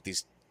deal with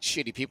these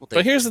shitty people.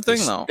 But here's the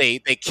thing, though. They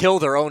kill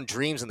their own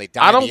dreams and they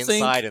die on the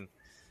inside.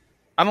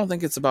 I don't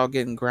think it's about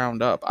getting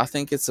ground up. I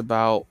think it's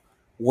about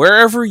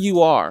wherever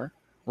you are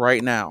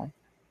right now,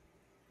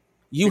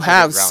 you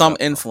have some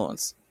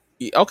influence.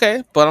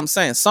 Okay, but I'm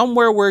saying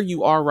somewhere where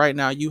you are right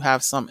now, you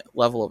have some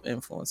level of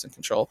influence and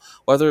control,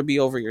 whether it be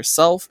over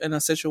yourself in a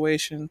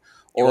situation,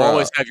 or you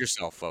always have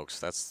yourself, folks.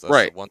 That's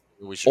right. One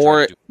thing we should or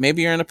try to do.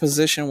 Maybe you're in a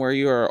position where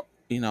you are,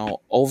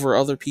 over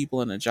other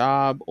people in a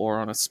job or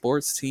on a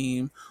sports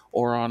team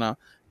or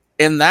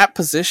in that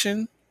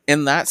position,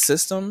 in that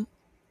system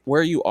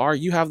where you are,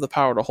 you have the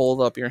power to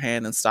hold up your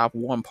hand and stop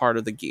one part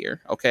of the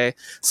gear. Okay.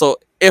 So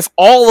if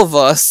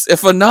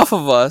enough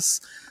of us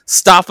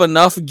stop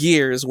enough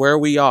gears where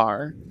we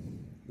are,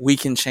 we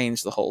can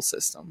change the whole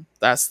system.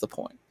 That's the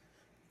point.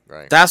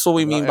 Right. That's what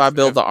we mean by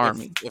build the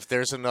army. If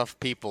there's enough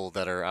people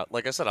that are out,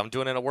 like I said, I'm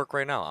doing it at work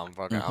right now.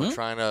 I'm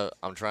trying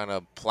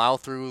to plow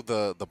through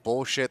the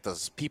bullshit,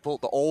 the people,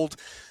 the old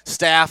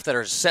staff that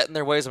are set in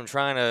their ways. I'm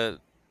trying to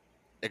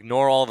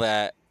ignore all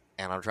that,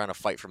 and I'm trying to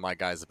fight for my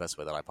guys the best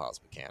way that I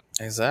possibly can.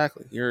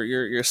 Exactly.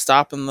 You're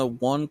stopping the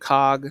one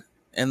cog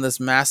in this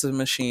massive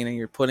machine, and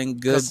you're putting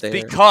good there.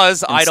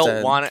 Because I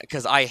don't want it.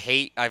 Because I've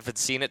been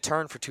seeing it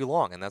turn for too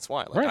long, and that's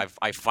why. Like right.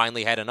 I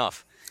finally had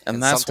enough.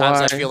 And that's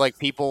sometimes why I feel like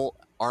people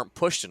aren't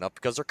pushed enough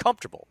because they're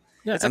comfortable.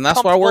 Yeah, and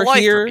that's why we're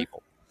here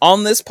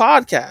on this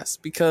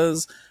podcast,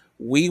 because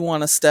we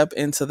want to step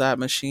into that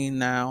machine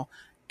now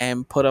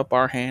and put up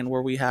our hand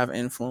where we have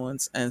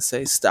influence and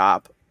say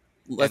stop.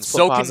 Let's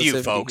put positivity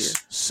here. So can you,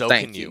 folks. So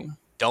can you.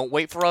 Don't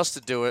wait for us to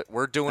do it.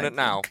 We're doing it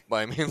now. But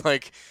I mean,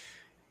 like,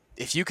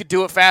 if you could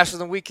do it faster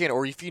than we can,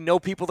 or if you know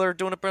people that are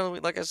doing it better than we,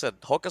 like I said,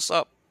 hook us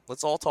up.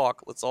 Let's all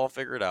talk. Let's all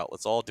figure it out.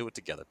 Let's all do it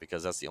together,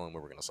 because that's the only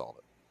way we're going to solve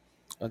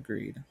it.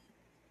 Agreed.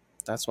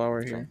 That's why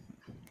we're here.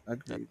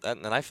 Agreed.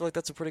 And I feel like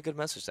that's a pretty good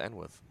message to end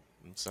with.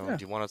 And so, do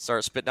you want to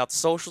start spitting out the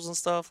socials and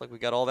stuff? Like, we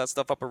got all that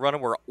stuff up and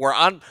running. We're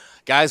on,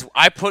 guys.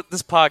 I put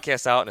this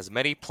podcast out on as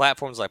many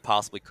platforms as I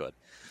possibly could,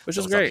 which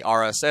is great. On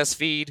the RSS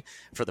feed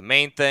for the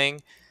main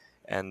thing,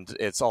 and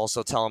it's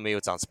also telling me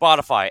it's on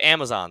Spotify,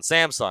 Amazon,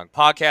 Samsung,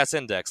 Podcast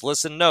Index,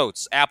 Listen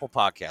Notes, Apple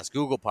Podcasts,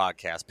 Google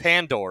Podcasts,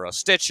 Pandora,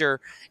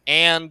 Stitcher,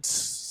 and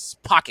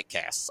Pocket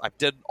Casts. I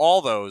did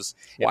all those.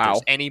 Wow. If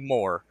there's any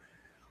more,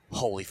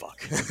 holy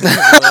fuck.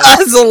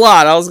 That's a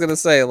lot. I was going to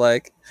say,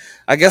 like,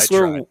 I guess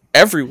we're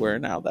everywhere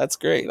now. That's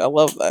great. I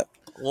love that.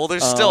 Well,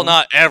 there's still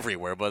not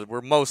everywhere, but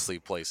we're mostly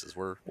places.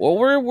 We're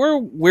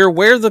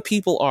where the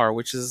people are,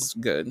 which is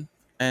good.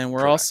 And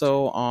we're Correct.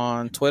 also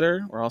on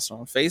Twitter. We're also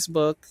on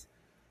Facebook.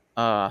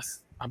 I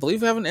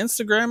believe we have an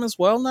Instagram as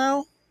well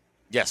now.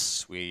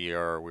 Yes, we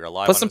are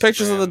live. Put some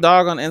pictures of the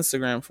dog on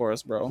Instagram for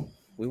us, bro.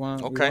 We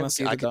want to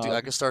see the dog.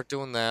 I can start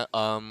doing that.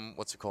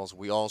 What's it called?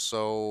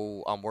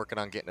 I'm working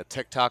on getting a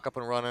TikTok up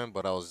and running,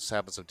 but I was just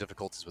having some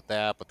difficulties with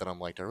that. But then I'm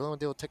like, do I really want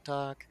to deal with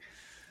TikTok?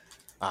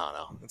 I don't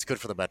know. It's good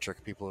for the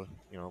metric. People,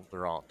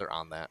 they're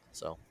on that.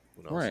 So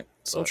who knows? Right.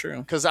 So true.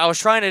 Because I was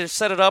trying to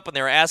set it up, and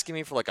they were asking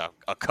me for like a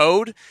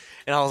code,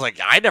 and I was like,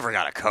 I never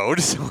got a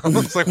code. So I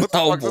was like, what the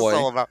fuck is this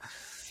all about?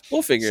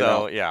 We'll figure it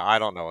out. So yeah, I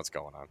don't know what's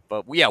going on,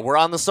 but yeah, we're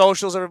on the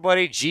socials,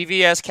 everybody.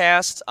 GVS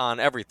Cast on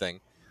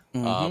everything.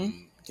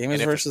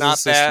 Gamers versus the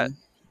system.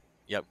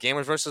 Yep,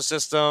 Gamers versus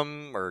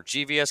System or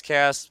GVS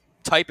Cast.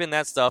 Type in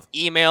that stuff.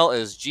 Email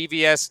is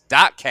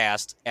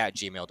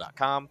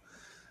gvs.cast@gmail.com.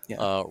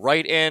 Yeah.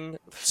 Write in,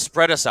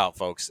 spread us out,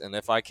 folks. And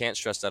if I can't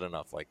stress that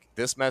enough, like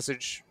this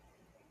message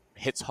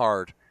hits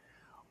hard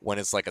when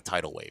it's like a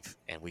tidal wave,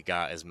 and we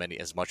got as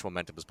much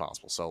momentum as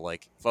possible. So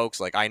like, folks,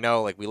 like I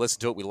know, like we listen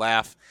to it, we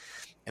laugh,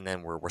 and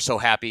then we're so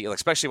happy. Like,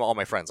 especially with all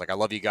my friends. Like I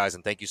love you guys,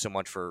 and thank you so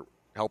much for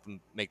helping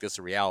make this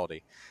a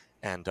reality.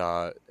 And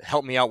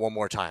help me out one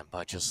more time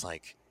by just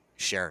like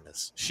sharing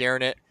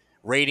it,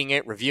 rating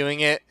it,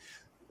 reviewing it,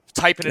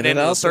 typing it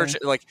into the search,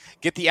 like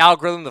get the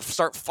algorithm to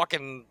start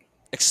fucking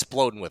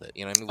exploding with it.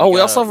 You know what I mean?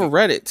 We also have a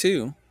Reddit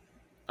too.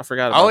 I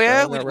forgot about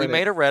that. We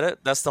made a Reddit.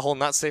 That's the whole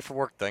not safe for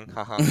work thing.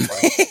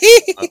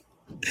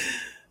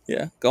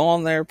 Yeah, go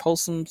on there,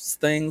 post some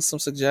things, some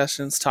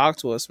suggestions, talk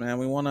to us, man.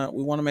 We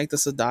wanna make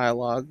this a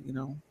dialogue.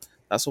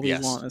 That's what we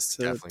want, is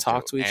to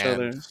talk to each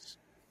other.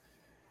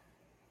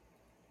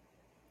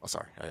 Oh,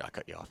 sorry, I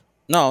cut you off.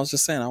 No, I was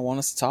just saying I want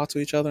us to talk to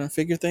each other and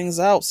figure things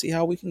out, see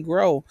how we can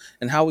grow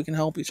and how we can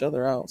help each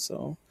other out.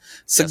 So,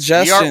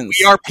 suggestions.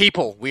 We are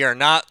people. We are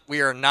not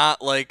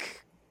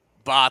like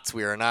bots.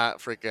 We are not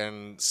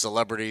freaking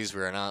celebrities.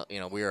 We are not.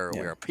 We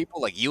are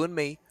people like you and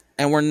me.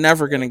 And we're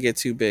never going to get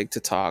too big to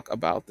talk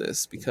about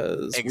this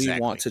because we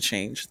want to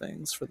change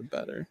things for the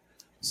better.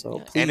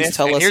 So please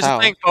tell us how. Here's the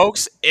thing,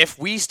 folks. If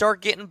we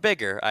start getting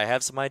bigger, I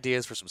have some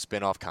ideas for some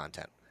spin-off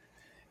content.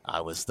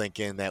 I was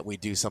thinking that we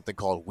do something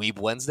called Weeb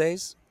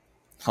Wednesdays.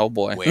 Oh,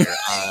 boy. Where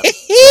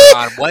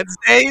on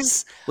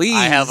Wednesdays, please.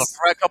 I have a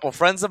couple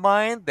friends of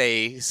mine.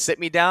 They sit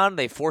me down.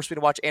 They force me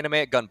to watch anime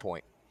at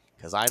gunpoint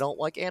because I don't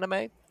like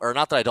anime. Or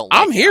not that I don't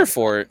like I'm here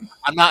for it.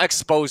 I'm not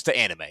exposed to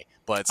anime,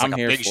 but it's like a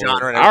big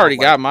genre. I already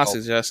got my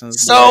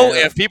suggestions. So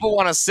if people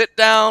want to sit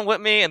down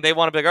with me and they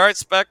want to be like, all right,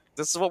 Spec,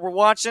 this is what we're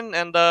watching,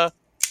 and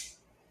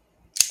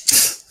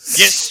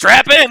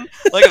strap in.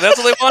 Like if that's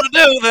what they want to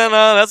do, then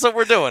that's what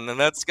we're doing, and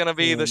that's gonna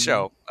be the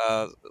show.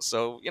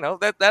 So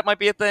that might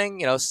be a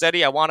thing.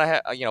 Steady. I want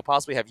to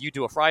possibly have you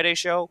do a Friday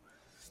show.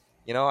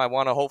 I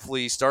want to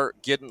hopefully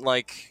start getting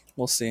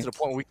we'll see to the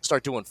point where we can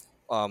start doing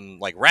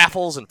like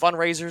raffles and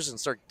fundraisers and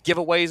start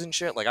giveaways and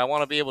shit. Like I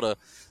want to be able to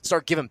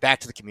start giving back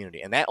to the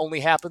community, and that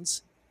only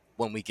happens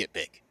when we get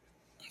big.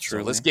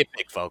 Truly. So let's get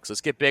big, folks.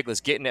 Let's get big.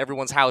 Let's get in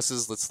everyone's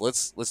houses.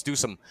 Let's do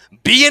some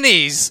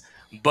B&Es,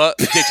 but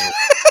digital.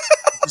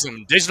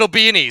 Some digital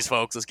B&Es,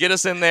 folks. Let's get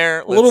us in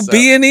there. A little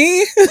B&E?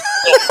 B&E,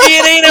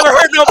 never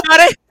hurt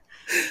nobody.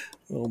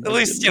 At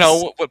least,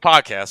 with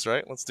podcasts,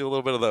 right? Let's do a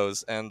little bit of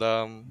those. And,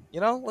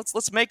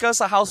 let's make us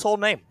a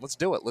household name. Let's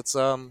do it. Let's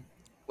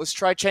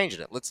try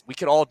changing it. We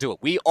can all do it.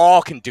 We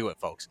all can do it,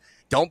 folks.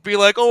 Don't be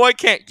like, oh, I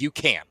can't. You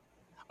can.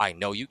 I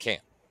know you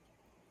can.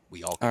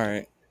 We all can. All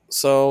right.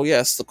 So,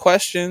 yes, the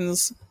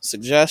questions,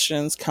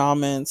 suggestions,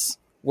 comments,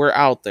 we're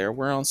out there.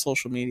 We're on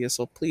social media,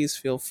 so please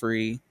feel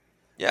free.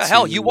 Yeah,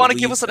 hell, you want to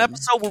give us an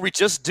episode where we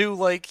just do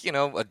a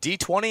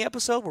D20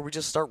 episode where we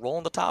just start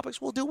rolling the topics?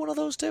 We'll do one of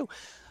those too.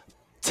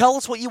 Tell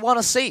us what you want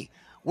to see.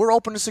 We're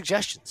open to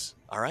suggestions.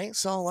 All right,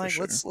 so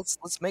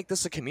let's make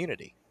this a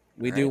community.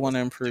 We do want to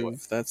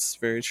improve. That's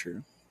very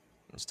true.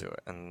 Let's do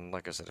it. And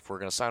like I said, if we're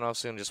gonna sign off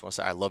soon, I just want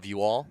to say I love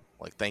you all.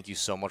 Like, thank you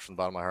so much from the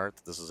bottom of my heart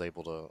that this is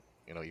able to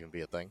even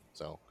be a thing.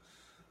 So,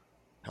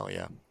 hell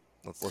yeah.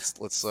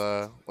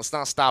 Let's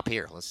not stop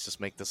here. Let's just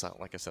make this out.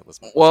 Like I said,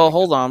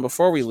 hold on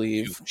before we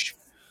leave. Huge.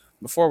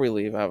 Before we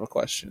leave, I have a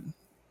question.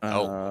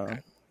 Okay.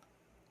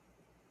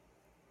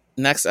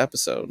 Next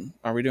episode,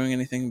 are we doing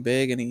anything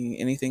big?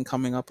 Anything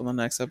coming up on the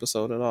next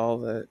episode at all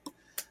that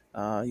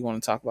you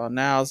want to talk about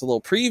now? As a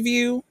little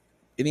preview.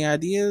 Any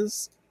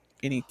ideas?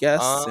 Any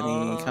guests?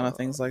 Any kind of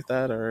things like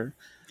that? Or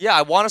yeah,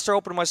 I want to start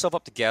opening myself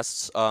up to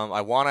guests.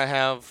 I want to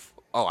have.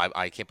 Oh,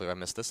 I can't believe I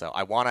missed this out.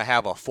 I want to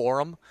have a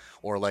forum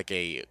or like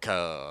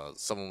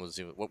someone was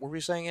doing. What were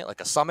we saying?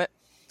 Like a summit.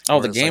 Oh,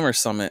 the Gamer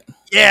Summit.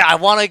 Yeah, I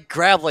want to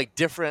grab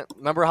different.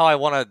 Remember how I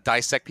want to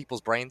dissect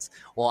people's brains?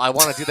 Well, I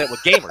want to do that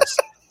with gamers.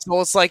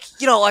 So it's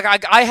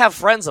I have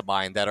friends of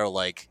mine that are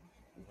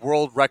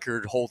world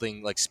record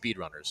holding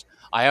speedrunners.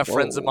 I have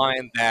friends of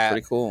mine that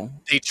pretty cool.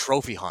 They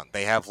trophy hunt.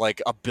 They have 1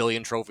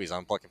 billion trophies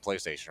on fucking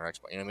PlayStation or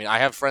Xbox. You know what I mean? I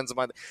have friends of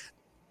mine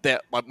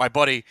that my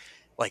buddy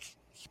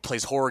he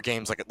plays horror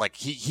games like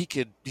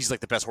he's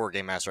like the best horror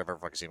game master I've ever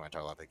fucking seen in my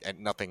entire life,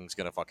 and nothing's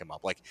gonna fuck him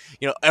up. Like,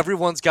 you know,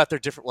 everyone's got their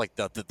different, like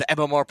the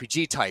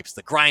MMORPG types,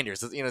 the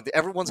grinders, you know,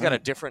 everyone's got a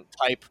different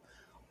type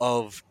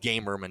of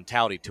gamer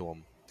mentality to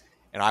them,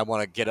 and I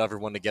want to get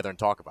everyone together and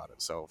talk about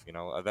it. So, you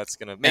know, that's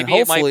gonna maybe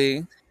hopefully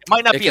it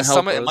might not be a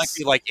summit. It might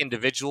be like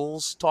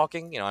individuals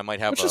talking. You know, I might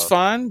have which is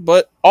fine,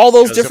 but all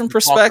those different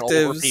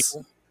perspectives.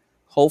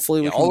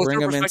 Hopefully, we can all bring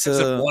them into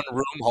in one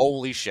room.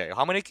 Holy shit!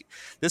 How many?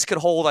 This could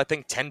hold, I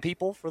think, 10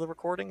 people for the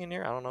recording in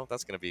here. I don't know if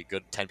that's going to be a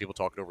good 10 people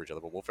talking over each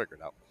other, but we'll figure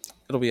it out.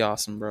 It'll be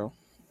awesome, bro.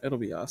 It'll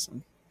be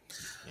awesome.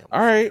 Yeah,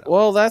 all right.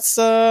 Well, that's.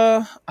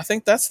 I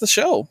think that's the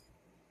show.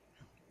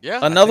 Yeah.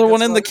 Another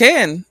one in the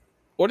can.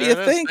 What do you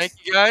think? Thank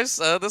you, guys.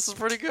 This is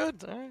pretty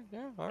good. All right.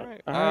 Yeah. All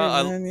right.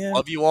 I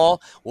love you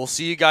all. We'll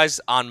see you guys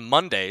on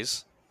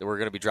Mondays. We're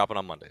going to be dropping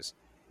on Mondays.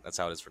 That's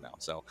how it is for now.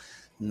 So.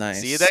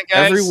 Nice. See you then,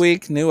 guys. Every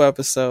week, new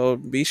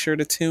episode. Be sure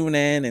to tune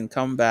in and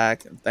come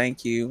back. And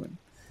thank you. And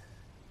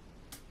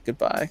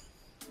goodbye.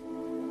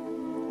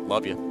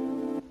 Love you.